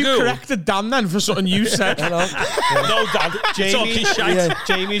the way, you corrected Dan then for something you said. No, Dad. Jamie's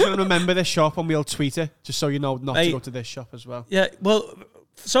going to remember this shop and we'll tweet it, just so you know not to go to this shop as well. Yeah, well,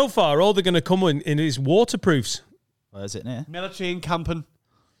 so far, all they're going to come in is waterproofs. Where is it near? Military and camping.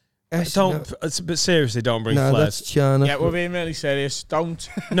 But seriously, don't bring No, flares. that's China. Yeah, we're being really serious. Don't.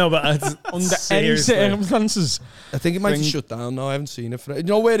 No, but Under any circumstances. I think it might have shut down. No, I haven't seen it. You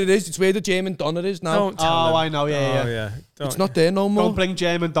know where it is? It's where the German Donna is now. Don't tell them. I know, yeah. It's not there no more. Don't bring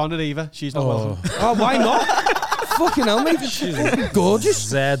German Donna either. She's not welcome. Oh, why not? Fucking hell, mate. She's gorgeous.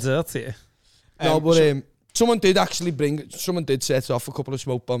 They're dirty. No, but someone did set off a couple of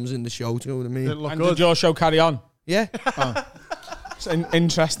smoke bombs in the show. Do you know what I mean? And did your show carry on? Yeah. It's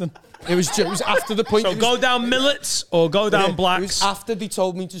interesting. It was after the point. So go down Millets or go down Blacks. It was after they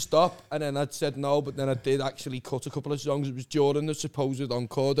told me to stop, and then I'd said no, but then I did actually cut a couple of songs. It was during the supposed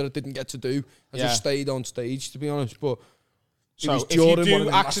encore that I didn't get to do. I just stayed on stage, to be honest. But so if you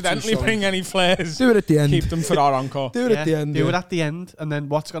do accidentally bring any flares, do it at the end. Keep them for our encore. Do it at the end. Do it at the end, and then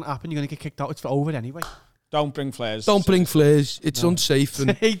what's going to happen? You're going to get kicked out. It's over anyway. Don't bring flares. Don't bring flares. It's unsafe.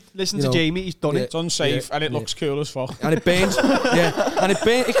 And hey, listen to Jamie. He's done it. It's unsafe and it looks cool as fuck. And it burns. And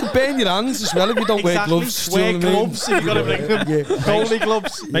it can burn your hands as well if you don't wear gloves. Wear gloves if you've got to bring them. Goalie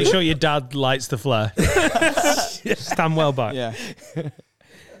gloves. Make sure your dad lights the flare. Stand well back. Yeah.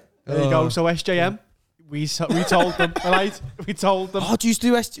 There you go. So SJM. We told them, right? We told them. Oh, do you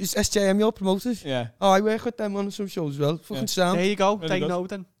do SJM your promoters? Yeah. Oh, I work with them on some shows as well. Fucking sound. There you go. Really they good. know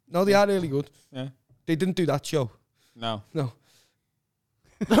then. No, they are really good. Yeah. They didn't do that show. No. No,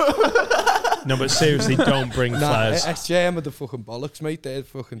 but seriously, don't bring flares. SJM are the fucking bollocks, mate. They're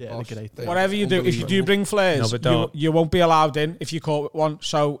fucking boss. Whatever you do, if you do bring flares, you won't be allowed in if you caught one.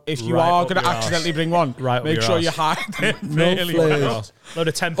 So if you are going to accidentally bring one, make sure you hide it. No flares. Load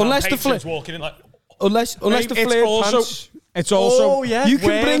of £10 Unless the patrons walking in like... Unless the flare pants. It's also... You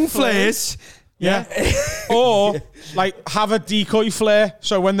can bring flares. Yeah. Or, like, have a decoy flare,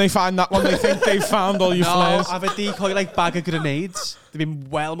 so when they find that one, they think they've found all your flares. Have a decoy, like, bag of grenades. They've been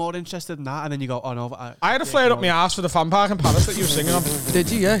well more interested in that, and then you go, oh no. I had a flare up my arse for the fan park in Paris that you were singing on. Did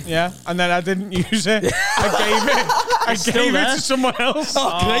you, yeah? Yeah, and then I didn't use it. I gave it to someone else.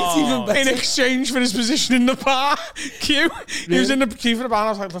 Oh, great, even better. In exchange for his position in the bar queue. He was in the queue for the bar, and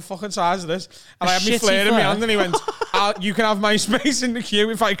I was like, the fucking size of this. And I had my flare in my hand, and he went, you can have my space in the queue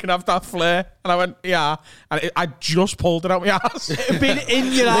if I can have that flare. And I went, yeah. And I just pulled it out my ass. It'd been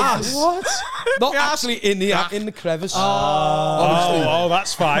in your ass. What? Not actually in the crevice. Oh,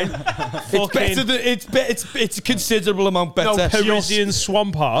 that's fine. It's better than it's a considerable amount better. No Parisian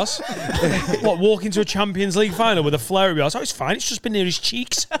swamp arse. What, walk into a Champions League final with a flare of yours? Oh, it's fine. It's just been near his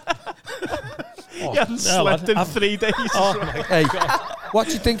cheeks. He hadn't slept in 3 days. Hey, what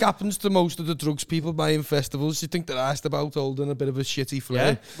do you think happens to most of the drugs people buy in festivals? Do you think they're asked about holding a bit of a shitty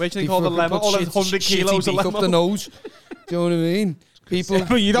flare? Yeah. Where do you think all the lemon, all the 100 kilos of lemon up the nose? Do you know what I mean? People,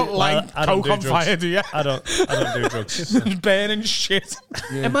 but you don't like I don't coke on drugs. fire, do you? I don't do drugs. Burning shit.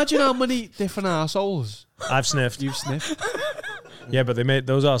 Yeah. Imagine how many different arseholes I've sniffed. you've sniffed. Yeah, but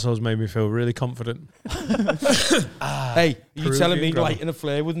those arseholes made me feel really confident. Hey, you telling me lighting a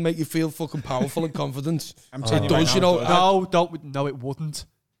flare wouldn't make you feel fucking powerful and confident? I'm telling It you right does, you now, know. No, it wouldn't.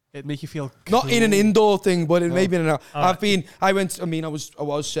 It'd make you feel Not cool. in an indoor thing, but it may be in an. I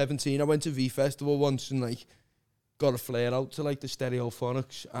was 17. I went to V Festival once and like got a flare out to like the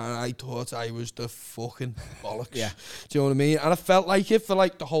Stereophonics, and I thought I was the fucking bollocks. Yeah. Do you know what I mean? And I felt like it for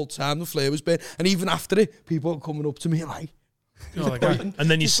like the whole time the flare was burning, and even after it, people were coming up to me like, and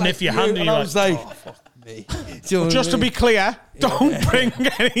then you sniff your hand and you're I was like, oh, fuck me. Do you know what Just I to mean? be clear, don't bring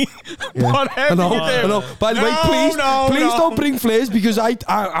any. Whatever I know, you do. I know. By the way, please don't bring flares because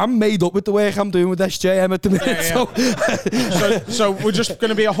I'm made up with the work I'm doing with SJM at the minute. So we're just going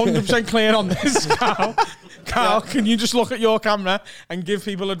to be 100% clear on this, Carl. Carl, can you just look at your camera and give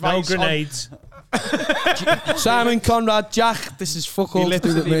people advice? No grenades. Simon, Conrad, Jack, this is fuck all to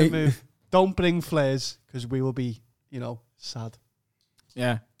do with me. Don't bring flares because we will be, sad.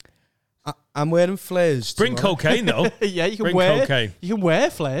 Yeah. I'm wearing flares. Bring tomorrow. cocaine though. Yeah, you can Bring wear cocaine. You can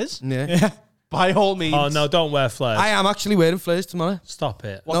wear flares. Yeah. By all means. Oh no, don't wear flares. I am actually wearing flares tomorrow. Stop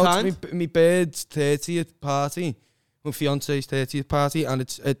it. What no, kind? it's my bird's 30th party. My fiance's 30th party, and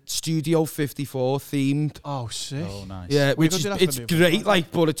it's a Studio 54 themed. Oh, sick. Oh, nice. Yeah, We which could is do that for it's New great. Year's.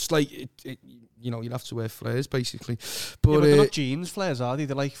 Like, but it's like you know, you'd have to wear flares basically. Yeah, But, but they're not jeans flares, are they?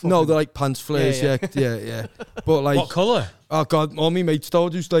 They're like fucking... no, they're like pants flares. Yeah, Yeah. But like, What colour? oh god, all my mates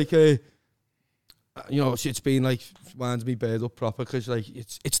told us like, you know, it's been like winds me bird up proper because like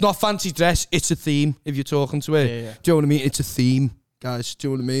it's not fancy dress, it's a theme. If you're talking to her, Yeah. do you know what I mean? It's a theme, guys. Do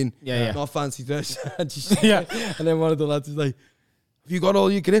you know what I mean? Yeah. Not fancy dress. Yeah. And then one of the lads is like, "Have you got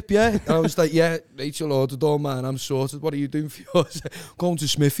all your grip, yeah?" And I was like, "Yeah, Rachel ordered all mine, I'm sorted. What are you doing for yours?" "Going to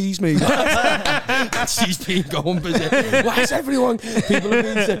Smithy's, mate." She's been going busy. Why is everyone? People have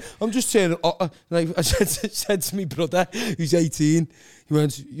been saying, I'm just saying, like I said to my brother, who's 18, he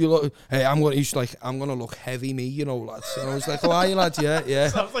went, "You look, hey, I'm gonna look heavy, me, you know, lads." And I was like, "Oh, are you, lads? Yeah."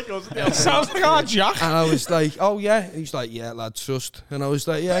 Sounds like us. Yeah. Sounds like our Jack. And I was like, "Oh, yeah." And he's like, "Yeah, lad, trust." And I was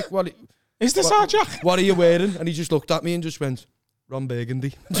like, "Yeah, what? Is this our Jack? What are you wearing?" And he just looked at me and just went, "Ron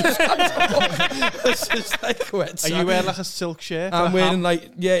Burgundy." It's just like wet. Are you wearing like a silk shirt? I'm wearing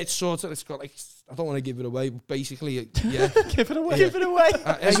like, yeah, it's sort of, it's got like, I don't want to give it away, but basically, yeah. Give it away. Give it away.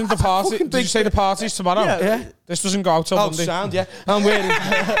 Isn't the party? Did you say the party's tomorrow? Yeah. This doesn't go out till Oh, Monday. sound, yeah. I'm wearing,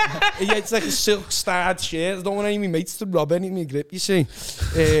 yeah, it's like a silk starred shirt. I don't want any of my mates to rob any of my grip, you see.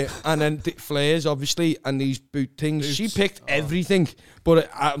 And then the flares, obviously, and these boot things. She picked everything, but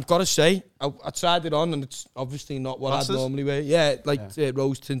I've got to say, I tried it on, and it's obviously not what Glasses? I'd normally wear. Yeah, like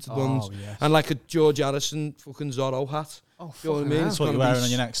rose tinted ones, yes. and like a George Harrison fucking Zorro hat. Oh, You know what I mean? That's what you're wearing on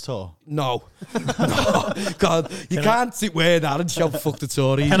your next tour. No. No. God, you can't wear that and shout "fuck the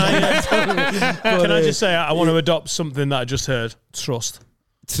Tories." Can I just say I want to adopt something that I just heard? Trust.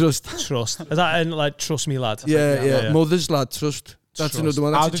 Trust. Is that in like trust me, lad? Yeah. Mother's lad, trust. That's Trust. another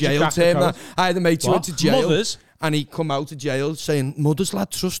one. How That's a did you jail crack the term. code? That. I had a mate who What? went to jail. Mothers? And he come out of jail saying, "Mother's lad,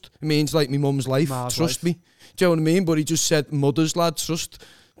 trust." It means like my mum's life. Ma's Trust life. me. Do you know what I mean? But he just said, "Mother's lad, trust."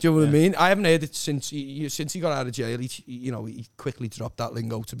 Do you know what I mean? I haven't heard it since he got out of jail. He quickly dropped that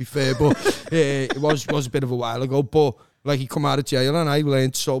lingo, to be fair, but it was a bit of a while ago. But like, he come out of jail and I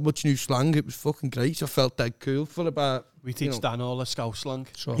learned so much new slang. It was fucking great. I felt that cool for about. We teach Dan all the scout slang.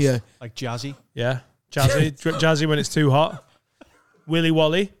 Trust. Yeah. Like jazzy. Yeah. Jazzy when it's too hot. Willy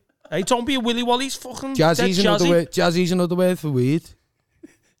Wally. Hey, don't be a Willy Wally. He's fucking Jazzy's dead another jazzy. word. Jazzy's another word for weed.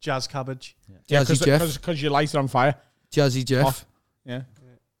 Jazz cabbage. Jazzy Jeff. Because you light it on fire. Jazzy Jeff. Off. Yeah.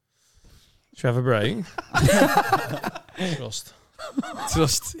 Should we have a break? Trust.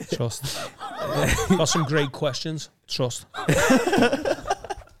 Got some great questions. Trust.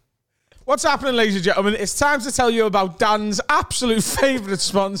 What's happening, ladies and gentlemen? It's time to tell you about Dan's absolute favourite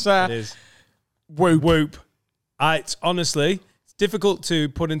sponsor, It is. Whoop. Whoop. It's honestly, it's difficult to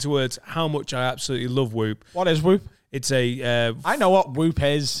put into words how much I absolutely love Whoop. What is Whoop? It's a. I know what Whoop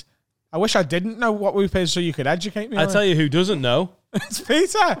is. I wish I didn't know what Whoop is so you could educate me. I tell you who doesn't know. It's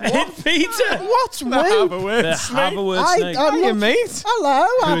Peter. It's Peter. What's The Whoop? Haverword The snake. Haverword snake. Hiya, mate.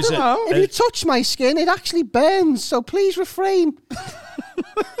 Hello. Who is it? Hello. If you touch my skin, it actually burns, so please refrain.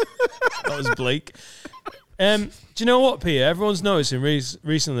 That was bleak. Do you know what, Peter? Everyone's noticing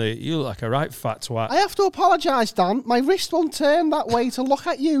recently you look like a right fat twat. I have to apologise, Dan. My wrist won't turn that way to look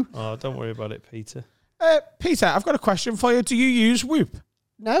at you. Oh, don't worry about it, Peter. Peter, I've got a question for you. Do you use Whoop?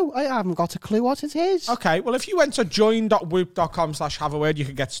 No, I haven't got a clue what it is. Okay, well, if you went to join.whoop.com/haveaword, you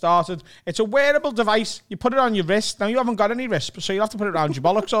could get started. It's a wearable device. You put it on your wrist. Now, you haven't got any wrist, so you have to put it around your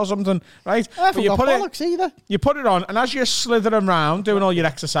bollocks or something, right? I haven't you got put bollocks either. You put it on, and as you're slithering around doing all your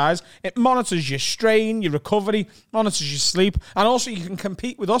exercise, it monitors your strain, your recovery, monitors your sleep, and also you can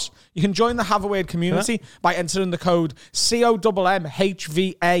compete with us. You can join the Haverword community by entering the code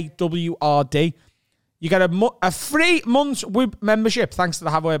COMMHVAWRD. You get a free month's Whoop membership thanks to the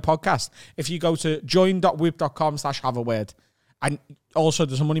Haverword podcast if you go to join.whoop.com/haverword. And also,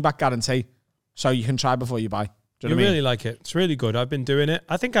 there's a money back guarantee, so you can try before you buy. Do you know what I mean? Really like it. It's really good. I've been doing it.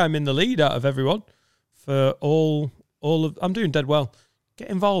 I think I'm in the lead out of everyone for all of. I'm doing dead well. Get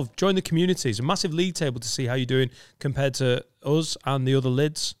involved. Join the community. It's a massive league table to see how you're doing compared to us and the other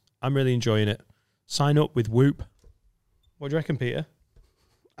lids. I'm really enjoying it. Sign up with Whoop. What do you reckon, Peter?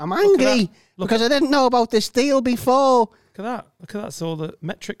 I'm angry because I didn't know about this deal before. Look at that. Look at that. It's all the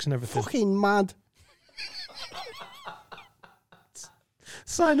metrics and everything. Fucking mad.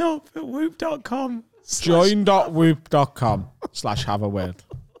 Sign up at whoop.com. Join.whoop.com/haveaword.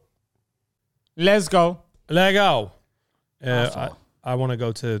 Let's go. Lego. I want to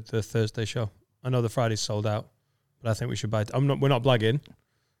go to the Thursday show. I know the Friday's sold out, but I think we should buy it. We're not blagging.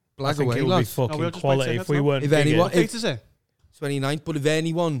 Black I think away, it would be lads. fucking we'll just buy quality tickets if we now. weren't If gigging. anyone- What date is it? 29th, but if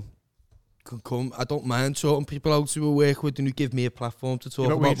anyone can come. I don't mind sorting people out who I work with and who give me a platform to talk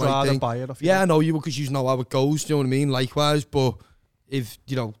But about we'd my rather thing. buy it off you. Yeah, I know you because you know how it goes. Do you know what I mean? Likewise, but if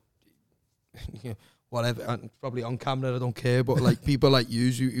you know, whatever, and probably on camera, I don't care. But like people like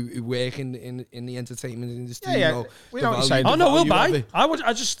you who work in the entertainment industry, Yeah, you know, we the know what you're value- saying. Oh no, we'll value of buy.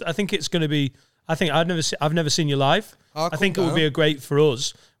 it. I think it's going to be. I think I've never seen you live. I'll I think it come would be down. a great for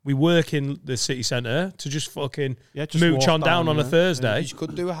us. We work in the city centre to just fucking just mooch walk on down on a there. Thursday. You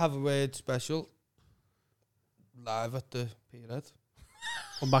could do a Have a Word special live at the Pier.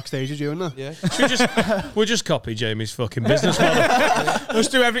 On backstage as you and that. Yeah. We'll just copy Jamie's fucking business model. Let's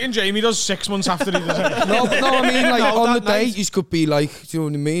do everything Jamie does 6 months after he does it. No, I mean, like, No, on the that day, night. you could be like, do you know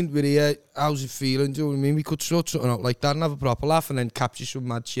what I mean? We're here, how's it feeling? Do you know what I mean? We could sort something out like that and have a proper laugh and then capture some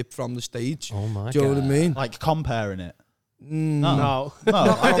mad shit from the stage. Oh my Do you know what I mean? Like comparing it. No. No.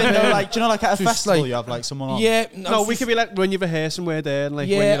 No, I didn't know. Like, do you know, like at a Just festival, like- you have like someone on. Yeah, No, we could be like when you rehearse and we're there, and like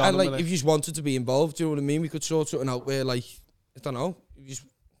when yeah, you're on and like with if it. you just wanted to be involved, do you know what I mean? We could sort something out where, like, I don't know,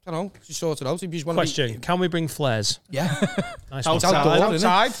 just sort it out. If you just want Question: to Can we bring flares? yeah, Nice one. it's outdoor, isn't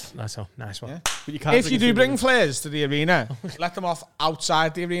it? Outside. Nice one. But you can't If you do it bring in. flares to the arena, let them off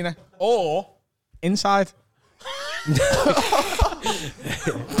outside the arena or inside.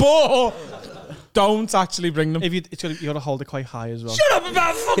 But don't actually bring them. If you got to hold it quite high as well. Shut up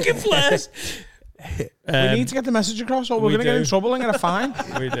about fucking flares. We need to get the message across, or we're we going to get in do. trouble and get a fine.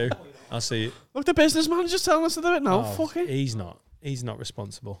 We do. I'll see you. Look, the business manager's telling us to do it now. Oh, Fucking. He's not. He's not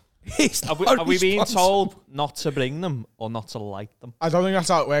responsible. Are we being told not to bring them or not to light them? I don't think that's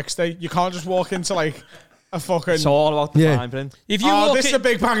how it works, Dave. You can't just walk into like a fucking. It's all about the Yeah. fine print. If you Oh, walk this is in, a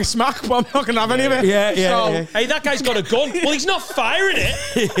big bang of smack, but I'm not going to have any of it. So, hey, that guy's got a gun. Well, he's not firing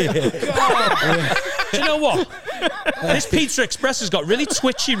it. Do you know what? This Pizza Express has got really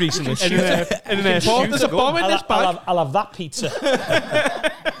twitchy recently. There's a bomb in this bag. I'll have that pizza.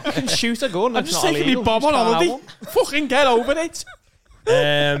 You can shoot a gun. I'm it's just not taking me illegal. bomb You on just can't have holiday. one. Fucking get over it.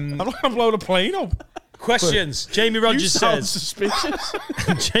 I'm not going to blow the plane up. Questions. Jamie You Rogers sound says. suspicious.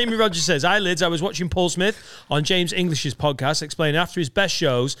 Jamie Rogers says, "Hi lids, I was watching Paul Smith on James English's podcast explaining after his best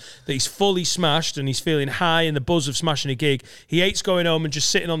shows that he's fully smashed and he's feeling high in the buzz of smashing a gig. He hates going home and just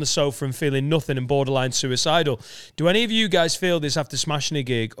sitting on the sofa and feeling nothing and borderline suicidal. Do any of you guys feel this after smashing a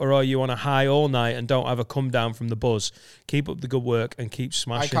gig, or are you on a high all night and don't have a come down from the buzz? Keep up the good work and keep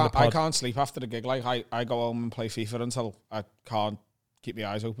smashing the pod." I can't sleep after the gig. Like I go home and play FIFA until I can't keep my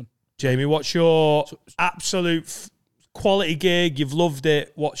eyes open. Jamie, what's your absolute quality gig? You've loved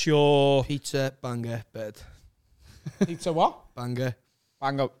it. What's your... Pizza, banger, bed. Pizza what? Banger.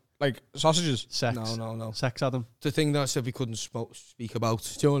 Bang up. Like sausages? Sex. No. Sex, Adam. The thing that I said we couldn't speak about.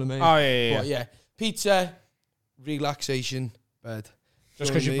 Do you know what I mean? Oh, yeah. But yeah, pizza, relaxation, bed. Just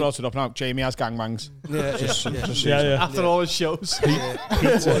because you brought it up now, Jamie has gangbangs. Yeah, Yeah. After all his shows.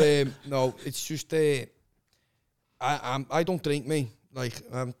 But, no, it's just I don't drink, me. Like,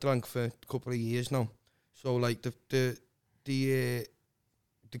 I've drank for a couple of years now. So like the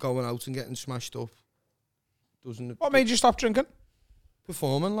going out and getting smashed up doesn't. What made you stop drinking?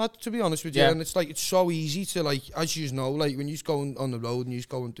 Performing, lad, to be honest with you. Yeah. And it's like, it's so easy to, like, as you know, like when you go on the road and you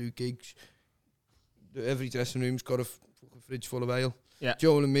go and do gigs, every dressing room's got a fucking fridge full of ale. Yeah. Do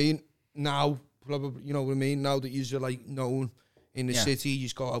you know what I mean? Now, probably, you know what I mean? Now that you're like known in the city, you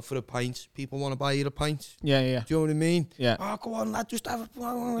just go out for a pint. People want to buy you a pint. Yeah. Do you know what I mean? Yeah. Oh, go on, lad, just have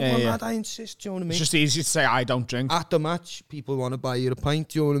one, Yeah. lad, I insist. Do you know what I mean? It's just easy to say I don't drink. At the match, people want to buy you a pint.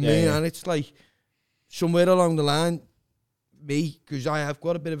 Do you know what I Yeah, mean? yeah. And it's like, somewhere along the line, me, because I have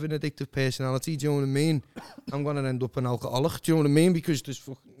got a bit of an addictive personality, do you know what I mean? I'm going to end up an alcoholic, do you know what I mean? Because there's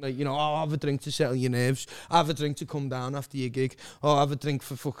fucking, like, you know, oh, have a drink to settle your nerves, have a drink to come down after your gig, oh, have a drink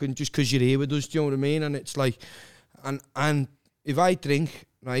for fucking, just because you're here with us, do you know what I mean? And it's like, and if I drink,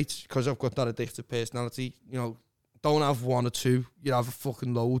 right, because I've got that addictive personality, you know, don't have one or two, you have a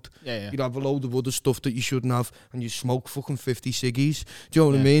fucking load. Yeah. You'd have a load of other stuff that you shouldn't have, and you smoke fucking 50 ciggies. Do you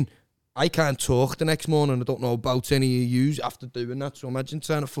know what I mean? I can't talk the next morning. I don't know about any of yous after doing that. So imagine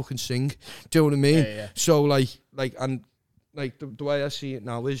trying to fucking sing. Do you know what I mean? Yeah. So like the way I see it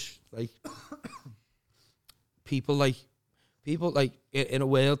now is like people like in a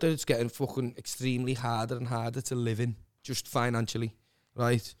world that it's getting fucking extremely harder and harder to live in, just financially,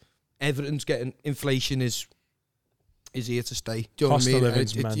 right? Everything's getting, inflation is here to stay. Do you know Cost what I of mean?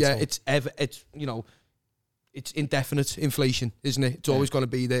 living's mental. It's you know, it's indefinite inflation, isn't it? It's always going to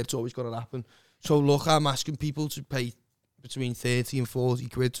be there. It's always going to happen. So look, I'm asking people to pay between 30 and 40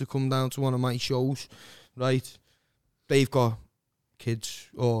 quid to come down to one of my shows, right? They've got kids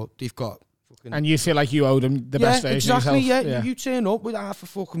or they've got And you feel like you owe them the best version exactly, of yourself. Yeah, you turn up with half a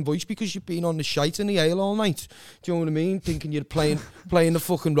fucking voice because you've been on the shite in the ale all night. Do you know what I mean? Thinking you're playing the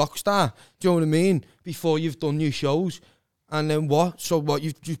fucking rock star. Do you know what I mean? Before you've done your shows. And then what? So what?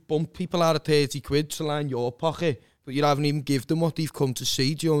 You've just bumped people out of 30 quid to line your pocket, but you haven't even give them what they've come to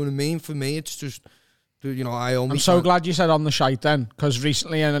see. Do you know what I mean? For me, it's just, you know, I'm so glad you said on the shite then, because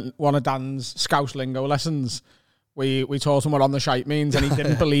recently in one of Dan's Scouse lingo lessons, we told him what on the shite means, and he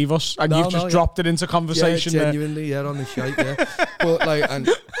didn't believe us, and you've just dropped it into conversation. Yeah, genuinely, on the shite, yeah. But like,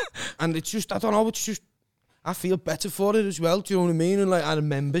 and it's just, I don't know, it's just, I feel better for it as well. Do you know what I mean? And like, I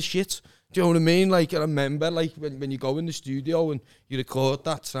remember shit. Do you know what I mean? Like, I remember, like, when you go in the studio and you record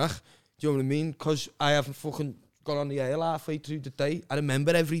that track, do you know what I mean? Because I haven't fucking got on the air halfway through the day. I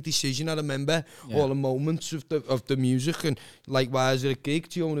remember every decision. I remember all the moments of the music, and likewise at a gig.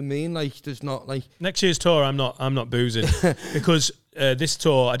 Do you know what I mean? Like, there's not like next year's tour. I'm not boozing because this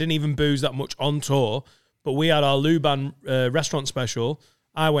tour I didn't even booze that much on tour. But we had our Luban restaurant special.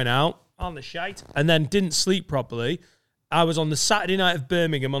 I went out on the shite and then didn't sleep properly. I was on the Saturday night of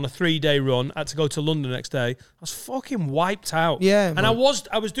Birmingham on a 3-day run. I had to go to London the next day. I was fucking wiped out. Yeah, and I was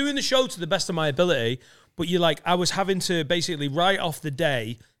doing the show to the best of my ability, but I was having to basically write off the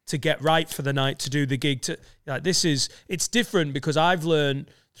day to get right for the night to do the gig. It's different because I've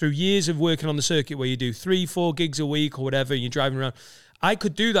learned through years of working on the circuit where you do 3-4 gigs a week or whatever, and you're driving around. I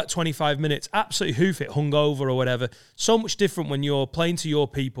could do that 25 minutes, absolutely hoof it, hungover or whatever. So much different when you're playing to your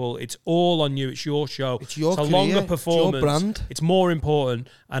people. It's all on you. It's your show. It's your career, longer performance. It's your brand. It's more important.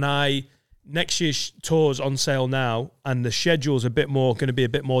 And next year's tour's on sale now, and the schedule's going to be a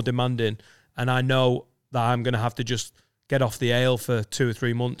bit more demanding. And I know that I'm going to have to just get off the ale for 2 or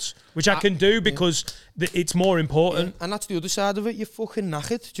 3 months, which I can do because it's more important. Yeah. And that's the other side of it. You're fucking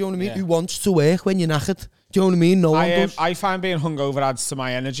knackered. Do you know what I mean? Yeah. Who wants to work when you're knackered? Do you know what I mean? No one does. I find being hungover adds to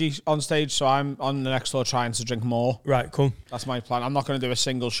my energy on stage, so I'm on the next tour trying to drink more. Right, cool. That's my plan. I'm not going to do a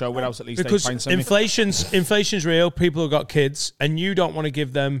single show without at least because 8 pints in me. Inflation's real. People have got kids, and you don't want to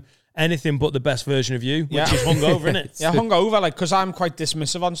give them anything but the best version of you, which is hungover, isn't it? Yeah, hungover, because I'm quite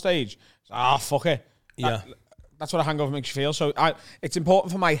dismissive on stage. Fuck it. Yeah. That's what a hangover makes you feel. So it's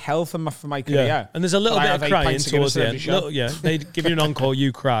important for my health and for my career. Yeah. And there's a little bit of crying towards the end. They give you an encore,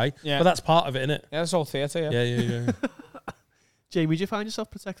 you cry. Yeah. But that's part of it, isn't it? Yeah, it's all theatre, Yeah. Jamie, do you find yourself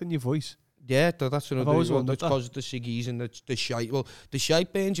protecting your voice? Yeah, that's what I always wondered. That's because of the ciggies and the shite. Well, the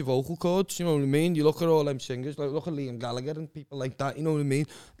shite burns your vocal cords, you know what I mean? You look at all them singers, like look at Liam Gallagher and people like that, you know what I mean?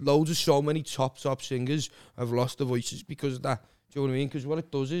 Loads of so many top singers have lost their voices because of that. Do you know what I mean? Because what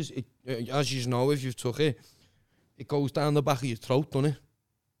it does is, as you know, if you've took it, it goes down the back of your throat, doesn't it?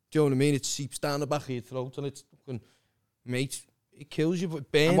 Do you know what I mean? It seeps down the back of your throat and it's fucking, mate, it kills you. But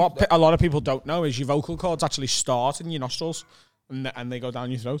and what a lot of people don't know is your vocal cords actually start in your nostrils and they go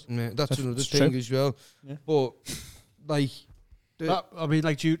down your throat. Yeah, that's another thing true. As well. Yeah. But, like...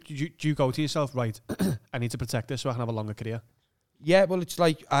 do you go to yourself, right, I need to protect this so I can have a longer career? Yeah, well, it's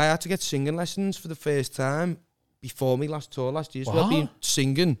like I had to get singing lessons for the first time before my last tour last year. So I've been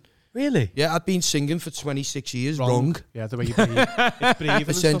singing... Really? Yeah, I'd been singing for 26 years. Wrong. Yeah, the way you breathe. It's breathing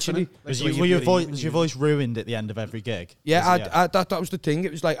essentially. Was your voice ruined at the end of every gig? Yeah, that was the thing.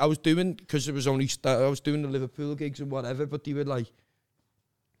 It was like I was doing, because it was only, I was doing the Liverpool gigs and whatever, but they were like,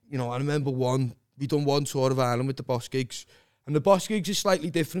 you know, I remember we done one tour of Ireland with the Boss gigs, and the Boss gigs is slightly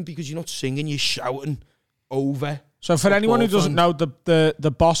different because you're not singing, you're shouting over. So for anyone who doesn't know,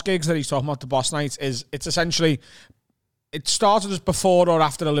 the Boss gigs that he's talking about, the Boss nights, it's essentially... It started as before or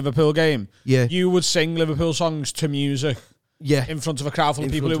after a Liverpool game. Yeah. You would sing Liverpool songs to music. Yeah. In front of a crowd full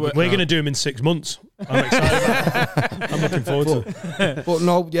of people who were... We're going to do them in 6 months. I'm excited. I'm looking forward to it. But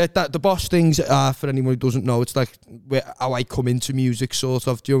no, yeah, the Boss things are, for anyone who doesn't know, it's like how I come into music, sort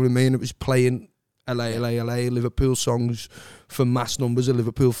of. Do you know what I mean? It was playing LA, Liverpool songs for mass numbers of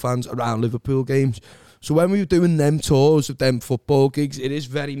Liverpool fans around Liverpool games. So when we were doing them tours of them football gigs, it is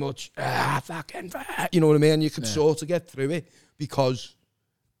very much, you know what I mean? You can sort of get through it because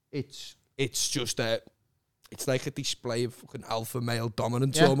it's just it's like a display of fucking alpha male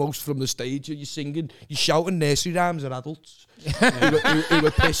dominance almost from the stage. You're singing, you're shouting nursery rhymes at adults who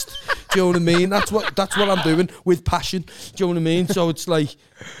were pissed. Do you know what I mean? That's what I'm doing with passion. Do you know what I mean? So it's like,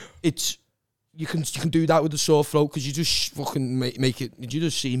 you can do that with the sore throat because you just fucking make it. You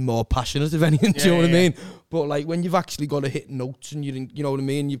just seem more passionate if anything. Do you know what I mean? But like when you've actually got to hit notes and you know what I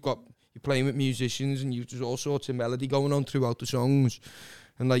mean. You're playing with musicians and there's all sorts of melody going on throughout the songs,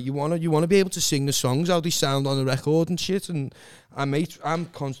 and like you wanna be able to sing the songs how they sound on the record and shit. And I'm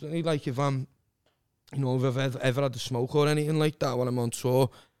constantly like, if I'm, you know, if I've ever had a smoke or anything like that when I'm on tour,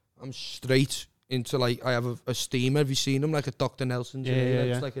 I'm straight into like I have a steamer. Have you seen them, like a Dr. Nelson's? Yeah.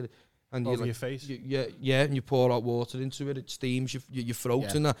 It's like And over you, your face. Yeah, and you pour hot water into it. It steams your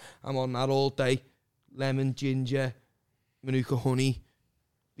throat and that. I'm on that all day. Lemon, ginger, Manuka honey.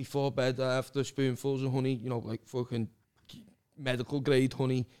 Before bed, I have the spoonfuls of honey. You know, like fucking medical grade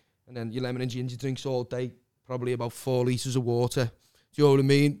honey. And then your lemon and ginger drinks all day. Probably about 4 litres of water. Do you know what I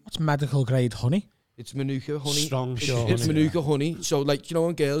mean? What's medical grade honey? It's Manuka honey. Strong, It's Manuka honey. So, like, you know,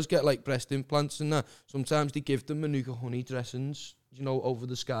 when girls get, like, breast implants and that, sometimes they give them Manuka honey dressings, you know, over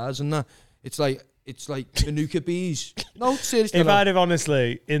the scars and that. It's like Manuka bees. No, seriously. If I'd have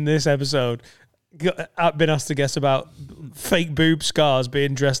honestly, in this episode, been asked to guess about fake boob scars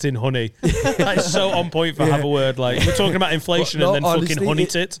being dressed in honey, that's so on point for Have a Word. Like, we're talking about inflation and then honestly, fucking honey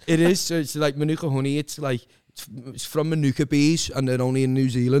tits. It is. So it's like Manuka honey. It's like, it's from Manuka bees and they're only in New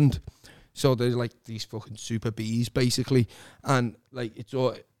Zealand. So there's like these fucking super bees basically, and like it's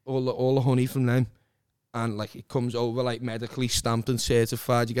all the honey from them, and like it comes over like medically stamped and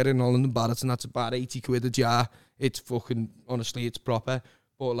certified. You get it in Holland & Barrett, and that's about 80 quid a jar. It's fucking, honestly, it's proper.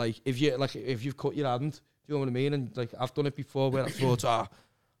 But like if you've cut your hand, do you know what I mean? And like I've done it before where I thought, I'm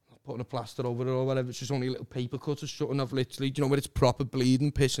putting a plaster over it or whatever. It's just only a little paper cut or something. I've literally, do you know where it's proper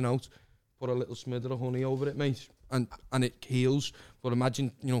bleeding, pissing out, put a little smither of honey over it, mate, and it heals. But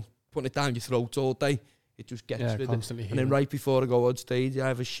imagine, you know, putting it down your throat all day, it just gets rid of it. And then right before I go on stage, I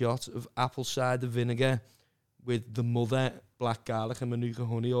have a shot of apple cider vinegar with the mother, black garlic and Manuka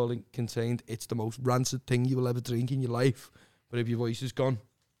honey all contained. It's the most rancid thing you will ever drink in your life. But if your voice is gone,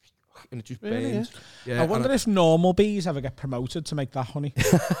 and it just burns. Yeah, I wonder if normal bees ever get promoted to make that honey.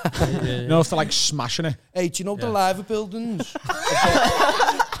 You know, if they're like smashing it. Hey, do you know the Liver buildings?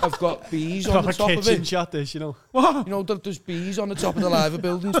 I've got bees on the top of it. Shot this, you know. What? You know, there's bees on the top of the Liver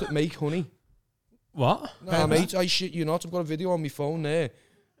buildings that make honey. What? Nah, mate, I shit you not. I've got a video on my phone there.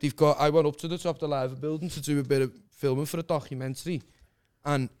 I went up to the top of the Liver building to do a bit of filming for a documentary,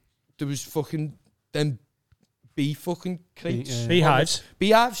 and there was fucking them bee fucking crates. Beehives?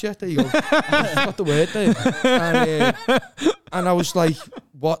 Beehives, yeah, there you go. I got the word there. And I was like,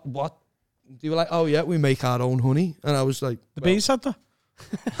 what? They were like, oh yeah, we make our own honey. And I was like... The bees said that?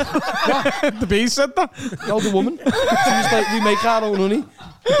 The bees said that? No, the woman. She was like, we make our own honey.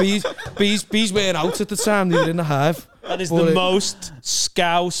 The bees weren't out at the time, they were in the hive. That is the most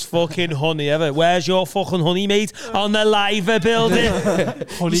scouse fucking honey ever. Where's your fucking honey, mate? On the Liver building.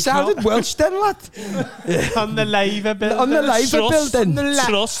 You sounded Welsh then, lad. On the Liver building. On the Liver building.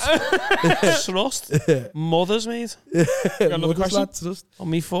 Trust. Mothers, mate. Another question? On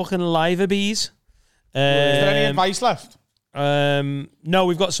me fucking Liver bees. Is there any advice left? No,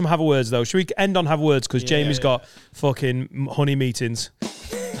 we've got some Have a Words though. Should we end on Have a Words? Because Jamie's got fucking honey meetings.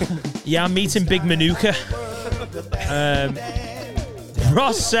 Yeah, I'm meeting Big Manuka.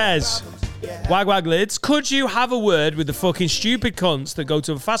 Ross says, wag lids, could you have a word with the fucking stupid cunts that go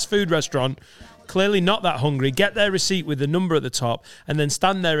to a fast food restaurant, clearly not that hungry, get their receipt with the number at the top, and then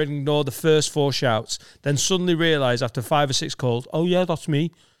stand there and ignore the first 4 shouts, then suddenly realise after 5 or 6 calls, oh yeah, that's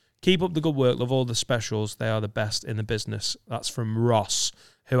me. Keep up the good work, love all the specials, they are the best in the business. That's from Ross,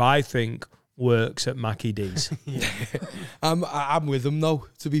 who I think works at Mackie D's. I'm with him though,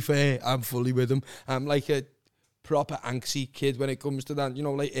 to be fair. I'm fully with him. I'm like a proper angsty kid when it comes to that, you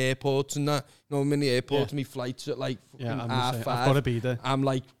know, like airports and that. You know, I'm in the airport and my flight's at like fucking half 5. I've got to be there. I'm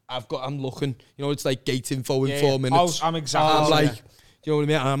like, I'm looking, you know, it's like gate info in 4 minutes. I'm exactly. I'm like, you know what I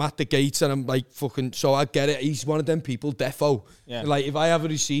mean? I'm at the gates and I'm like fucking, so I get it. He's one of them people, defo. Yeah. Like if I have a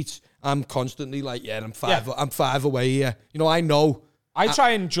receipt, I'm constantly like, I'm 5 away here. You know, I know. I try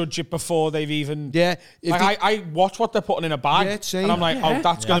and judge it before they've even... Yeah. Like I watch what they're putting in a bag, and I'm like,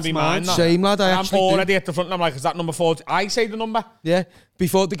 that's going to be mine. Same, lad. I'm already at the front, and I'm like, is that number 4? I say the number. Yeah.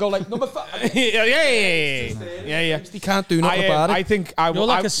 Before they go like, number 5. Yeah. They can't do nothing about it. I think I will... You're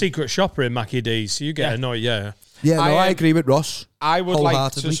like a secret shopper in Mackie D's, so you get annoyed, Yeah, no, I agree with Ross. I would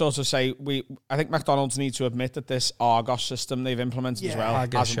like to sort of say, I think McDonald's need to admit that this Argos system they've implemented as well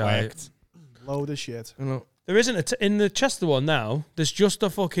hasn't worked. Load of shit. You know. There isn't in the Chester one now. There's just a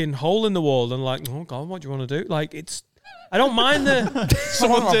fucking hole in the wall, and like, oh god, what do you want to do? Like, it's. I don't mind the.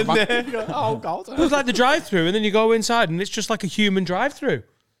 Someone's in there. Oh god. It's like the drive-through, and then you go inside, and it's just like a human drive-through.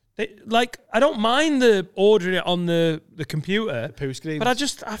 Like, I don't mind the ordering it on the computer, the poo screen, but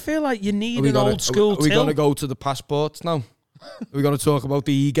I feel like you need an old school. Are we going to go to the passports now? We're going to talk about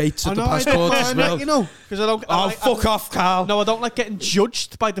the e-gates at the passport as well. You know, because I don't. Fuck off, Carl. No, I don't like getting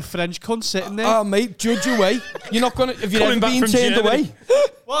judged by the French cunt sitting there. Oh, mate, judge away. You're not going to. Have you ever been turned away?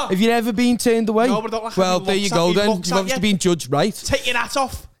 What? Have you ever been turned away? No, but I don't like. Well, there you go then. You've obviously been judged right. Take your hat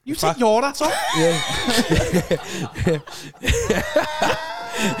off. You take your hat off. Yeah.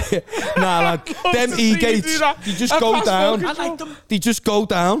 Nah, lad. Them e-gates, they just go down. I like them. They just go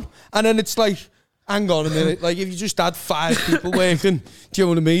down. And then it's like, hang on a minute. Like, if you just had 5 people working, do you know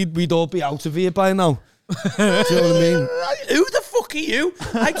what I mean? We'd all be out of here by now. Do you know what I mean? Who the fuck are you?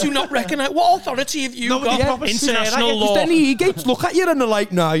 I do not recognise. What authority have you got? International law. Just any e-gates look at you and they're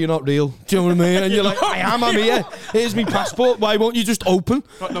like, nah, you're not real. Do you know what I mean? And you're like, I'm here. Here's my passport. Why won't you just open?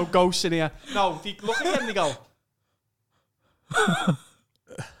 Got no ghosts in here. No, they look at you and they go.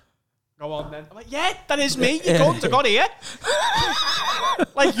 Go on then. I'm like, yeah, that is me. You got here.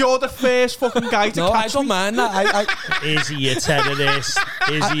 Like, you're the first fucking guy to catch me. I don't mind that. Is he a terrorist?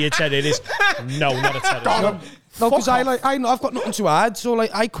 Is he a terrorist? No, not a terrorist. No, because I've got nothing to add. So like,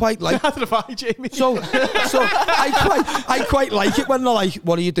 I quite like. Neither have I, Jamie. So I quite like it when they're like,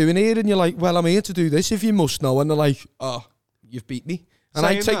 "What are you doing here?" And you're like, "Well, I'm here to do this. If you must know." And they're like, "Oh, you've beat me," and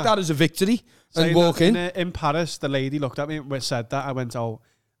I take that as a victory and walk in. In Paris, the lady looked at me and said that. I went, "Oh,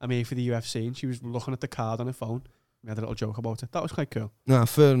 I'm here for the UFC," and she was looking at the card on her phone. We had a little joke about it. That was quite cool. Nah,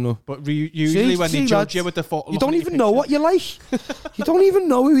 fair enough. But usually when they judge you with the photo, you don't even know what you like. You don't even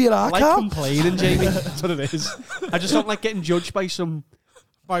know who you are. I like complaining, Jamie. That's what it is. I just don't like getting judged by someone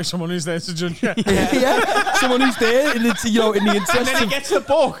who's there to judge you. Yeah, someone who's there in the, in the interest. And then he gets the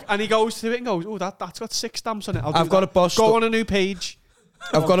book and he goes to it and goes, "Oh, that's got 6 stamps on it. I've got a boss. Go on a new page."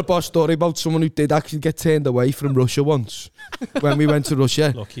 I've got a boss story about someone who did actually get turned away from Russia once when we went to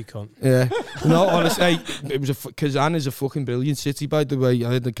Russia. Lucky cunt. Yeah. No, honestly, it was Kazan is a fucking brilliant city, by the way.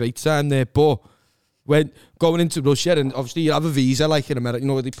 I had a great time there. But when going into Russia, and obviously you have a visa like in America,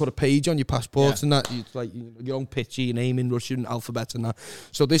 where they put a page on your passport and that. It's like your own picture, your name in Russian alphabet and that.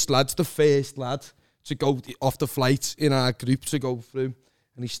 So this lad's the first lad to go off the flight in our group to go through.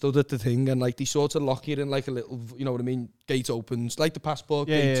 And he stood at the thing and like they sort of lock you in like a little, you know what I mean, gate opens, like the passport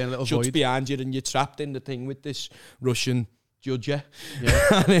gate, a little shuts void behind you and you're trapped in the thing with this Russian judge. Yeah.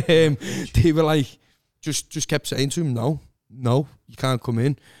 And they were like, just kept saying to him, no, you can't come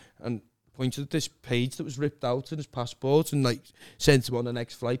in. And pointed at this page that was ripped out in his passport and like sent him on the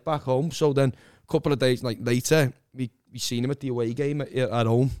next flight back home. So then a couple of days later, we seen him at the away game at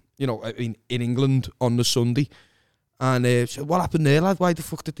home, in England on the Sunday. And said, "What happened there, lad? Why the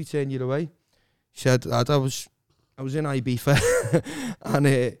fuck did they turn you away?" He said, "Lad, I was in Ibiza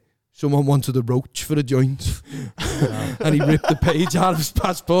and someone wanted a roach for a joint." And he ripped the page out of his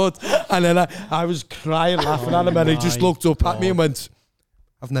passport. And then I was crying, laughing at him, and he just looked up at me and went,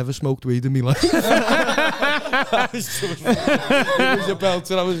 "I've never smoked weed in my life." It was a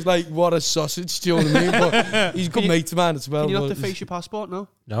belter. I was like, what a sausage, do you know what I mean? But he's a good mate of mine as well. Can you not deface your passport, no?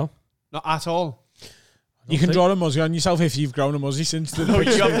 No. Not at all. You can draw a muzzy on yourself if you've grown a muzzy since the... No,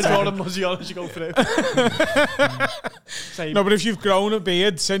 you have to draw a muzzy on as you go through. No, but if you've grown a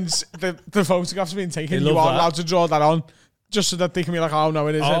beard since the photograph's been taken, you are that. allowed to draw that on, just so that they can be like, "Oh, no,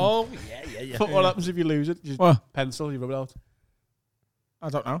 it isn't." Oh, yeah. But what happens if you lose it? Just pencil, you rub it out. I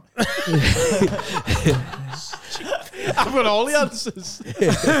don't know. I've got all the answers.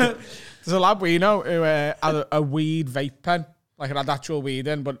 There's a lad we know who had a weed vape pen, like it had actual weed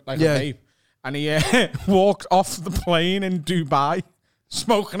in, but like a vape. And he walked off the plane in Dubai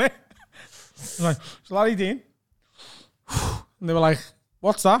smoking it. Like, "So Larry Dean." And they were like,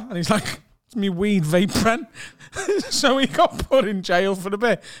 "What's that?" And he's like, "It's me weed vape pen." So he got put in jail for a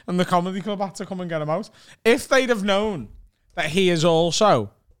bit, and the comedy club had to come and get him out. If they'd have known that he is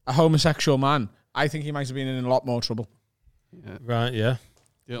also a homosexual man, I think he might have been in a lot more trouble. Yeah. Right, yeah.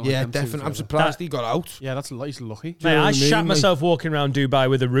 Yeah, definitely. I'm surprised he got out. Yeah, he's lucky. Mate, I shat myself walking around Dubai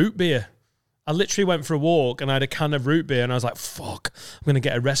with a root beer. I literally went for a walk and I had a can of root beer and I was like, fuck, I'm going to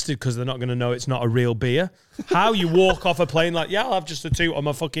get arrested because they're not going to know it's not a real beer. How you walk off a plane like, yeah, I'll have just a toot on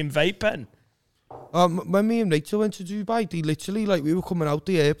my fucking vape pen. When me and Rachel went to Dubai, they literally, like, we were coming out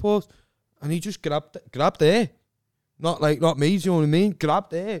the airport and he just grabbed there. Not me, do you know what I mean?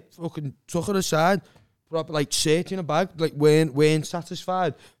 Grabbed there, fucking took her aside, put up, like, searching a bag, like, weren't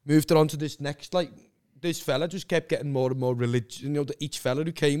satisfied, moved her on to this next, like, this fella just kept getting more and more religious. Each fella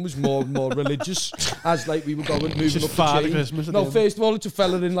who came was more and more religious as like we were moving up the chain. Christmas. No, first of all, it's a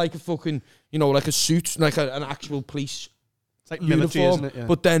fella in like a fucking, like a suit, like an actual police like uniform. Military, isn't it? Yeah.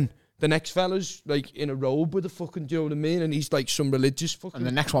 But then the next fella's like in a robe with a fucking, do you know what I mean? And he's like some religious fucking. And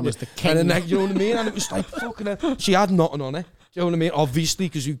the next one was the king. And the next, you know what I mean? And it was like fucking. She had nothing on it. Do you know what I mean? Obviously,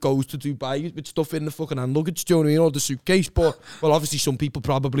 because who goes to Dubai with stuff in the fucking hand luggage? Do you know what I mean? Or the suitcase. But well, obviously some people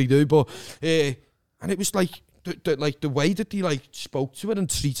probably do. But and it was like. The way that they like spoke to her and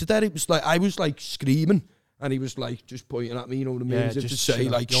treated her, it was like I was like screaming And he was like, just pointing at me, you know what I mean? Yeah, As if to just say,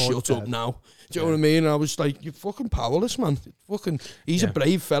 shut like, up, you're shut up dead. now. Do you know what I mean? And I was like, you're fucking powerless, man. He's a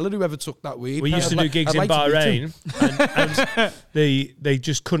brave fella, whoever took that weed. We used to do gigs in Bahrain, and they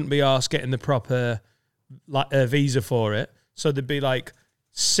just couldn't be arsed getting the proper visa for it. So there'd be like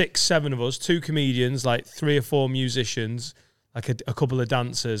 6, 7 of us, 2 comedians, like 3 or 4 musicians, like a couple of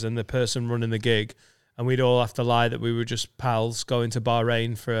dancers, and the person running the gig. And we'd all have to lie that we were just pals going to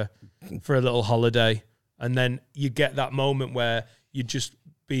Bahrain for a little holiday. And then you get that moment where you'd just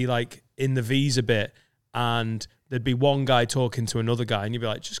be like in the visa bit, and there'd be one guy talking to another guy, and you'd be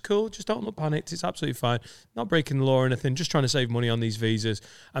like, just cool, just don't look panicked, it's absolutely fine, not breaking the law or anything, just trying to save money on these visas.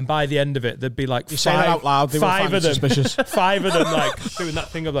 And by the end of it, there'd be like You say that out loud, they will find it suspicious. 5 of them like doing that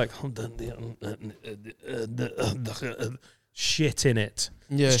thing of like shit in it.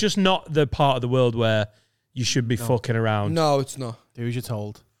 Yeah. It's just not the part of the world where you should be fucking around. No, it's not. Do as you're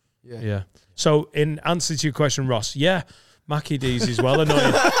told. Yeah. So in answer to your question, Ross, yeah, Mackie D's is well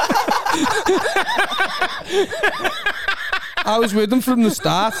annoying. I was with them from the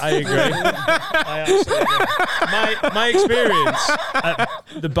start. I agree. I absolutely agree. My experience at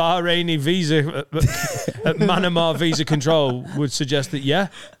the Bahraini visa, at Manama visa control would suggest that, yeah,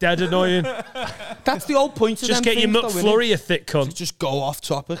 dead annoying. That's the whole point of Just them get your things, McFlurry, you thick cunt. Just go off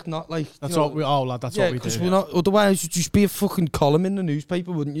topic, not like... That's you know, what we... Oh, lad, that's what we do. because we're not... Otherwise, you'd just be a fucking column in the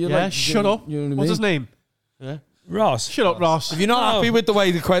newspaper, wouldn't you? Yeah, like, shut up. You know what I What's mean? his name? Yeah. Ross. Shut up, Ross. If you're not happy with the way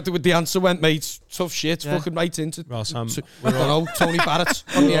the answer went, mate, tough shit, fucking right into... Ross, I don't know, Tony Barrett.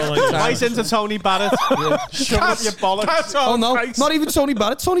 Right into Tony Barrett. Shut up your bollocks. Oh, no, not even Tony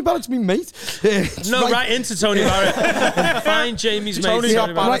Barrett. Tony Barrett's me mate. No, right into Tony Barrett. Find Jamie's mate. Tony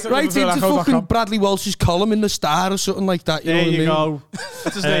Barrett. Right into fucking Bradley Walsh's column in the Star or something like that. You know what I mean? Go.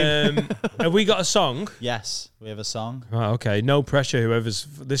 What's his name? Have we got a song? Yes, we have a song. Oh, okay, no pressure. Whoever's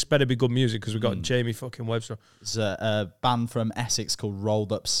this better be good music because we've got Jamie fucking Webster. It's a band from Essex called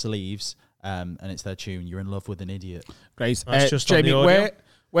Rolled Up Sleeves, and it's their tune "You're in Love with an Idiot." Great. That's just on Jamie, the audio.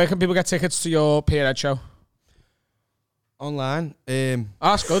 where can people get tickets to your Pierhead show? Online.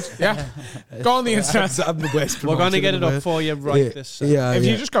 That's good. Yeah. Go on the internet. We're going to get it up for you right this second. If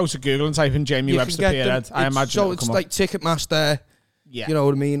you just go to Google and type in Jamie Webster Pierhead, I imagine so. it'll It's come like up. Ticketmaster. Yeah. You know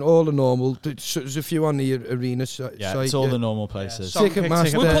what I mean? All the normal. There's a few on the arena site. Yeah, it's all the normal places. Yeah.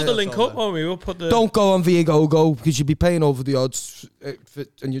 Ticketmaster. We'll put the link up, won't we? We'll put the. Don't go on Viagogo because you'd be paying over the odds,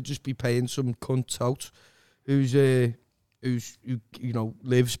 and you'd just be paying some cunt out who you know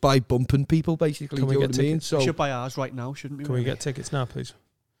lives by bumping people basically. Can we do you know get what I mean? tickets? So We should buy ours right now, shouldn't we? Can we get tickets now, please?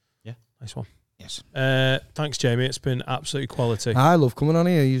 Yeah. Nice one. Yes. Thanks, Jamie. It's been absolutely quality. I love coming on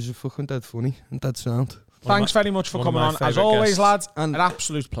here. You're fucking dead funny and dead sound. Thanks very much for one of coming my on. As favourite always, guests. lads, And an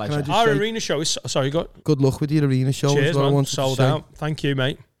absolute pleasure. just Our say- arena show is sorry. Got Good luck with your arena show. cheers, is what I man. wanted to Sold say. out. Thank you,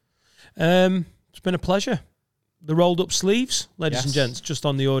 mate. It's been a pleasure. The rolled up sleeves, ladies and Yes. gents, just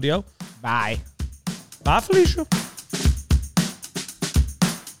on the audio. Bye. Bye, Felicia.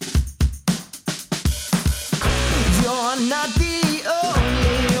 You're not the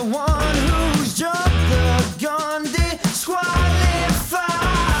only one who's jumped the gun disqualified.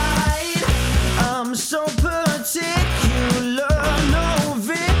 I'm so particular, no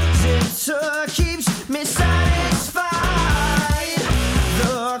visitor keeps me satisfied.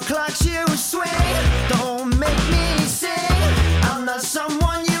 The clocks you swing don't make me sing. I'm not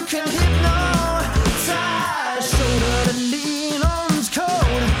someone you can hypnotize. Shoulder to lean on's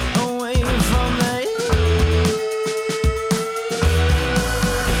cold, away from the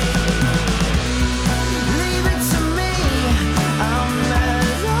leave it to me. I'm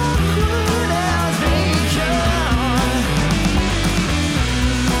as awkward as they come.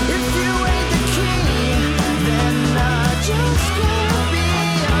 If you ain't the key, then I just can't be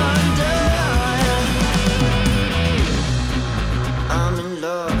undone. I'm in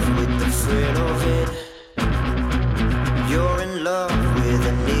love with the thrill of it. You're in love with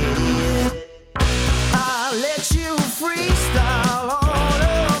an idiot. I'll let you freestyle all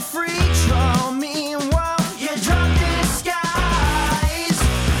the free draw. Meanwhile, you drop disguise.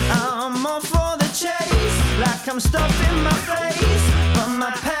 I'm all for the chase, like I'm stuffing my face. But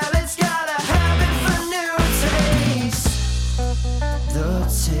my palate's got a habit for new taste. The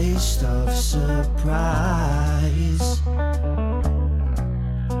taste of surprise.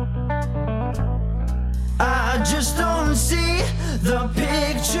 I just don't see the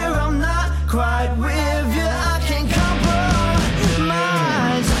picture. I'm not quite with you. I can't compromise.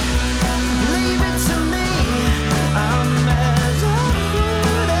 Leave it to me. I'm as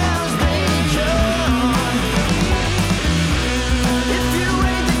awkward as they come. If you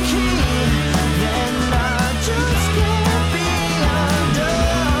ain't the key, then I just can't be undone.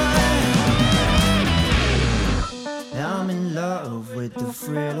 with the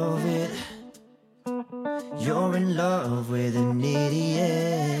thrill of it. You're in love with an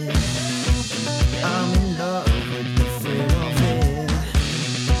idiot. I'm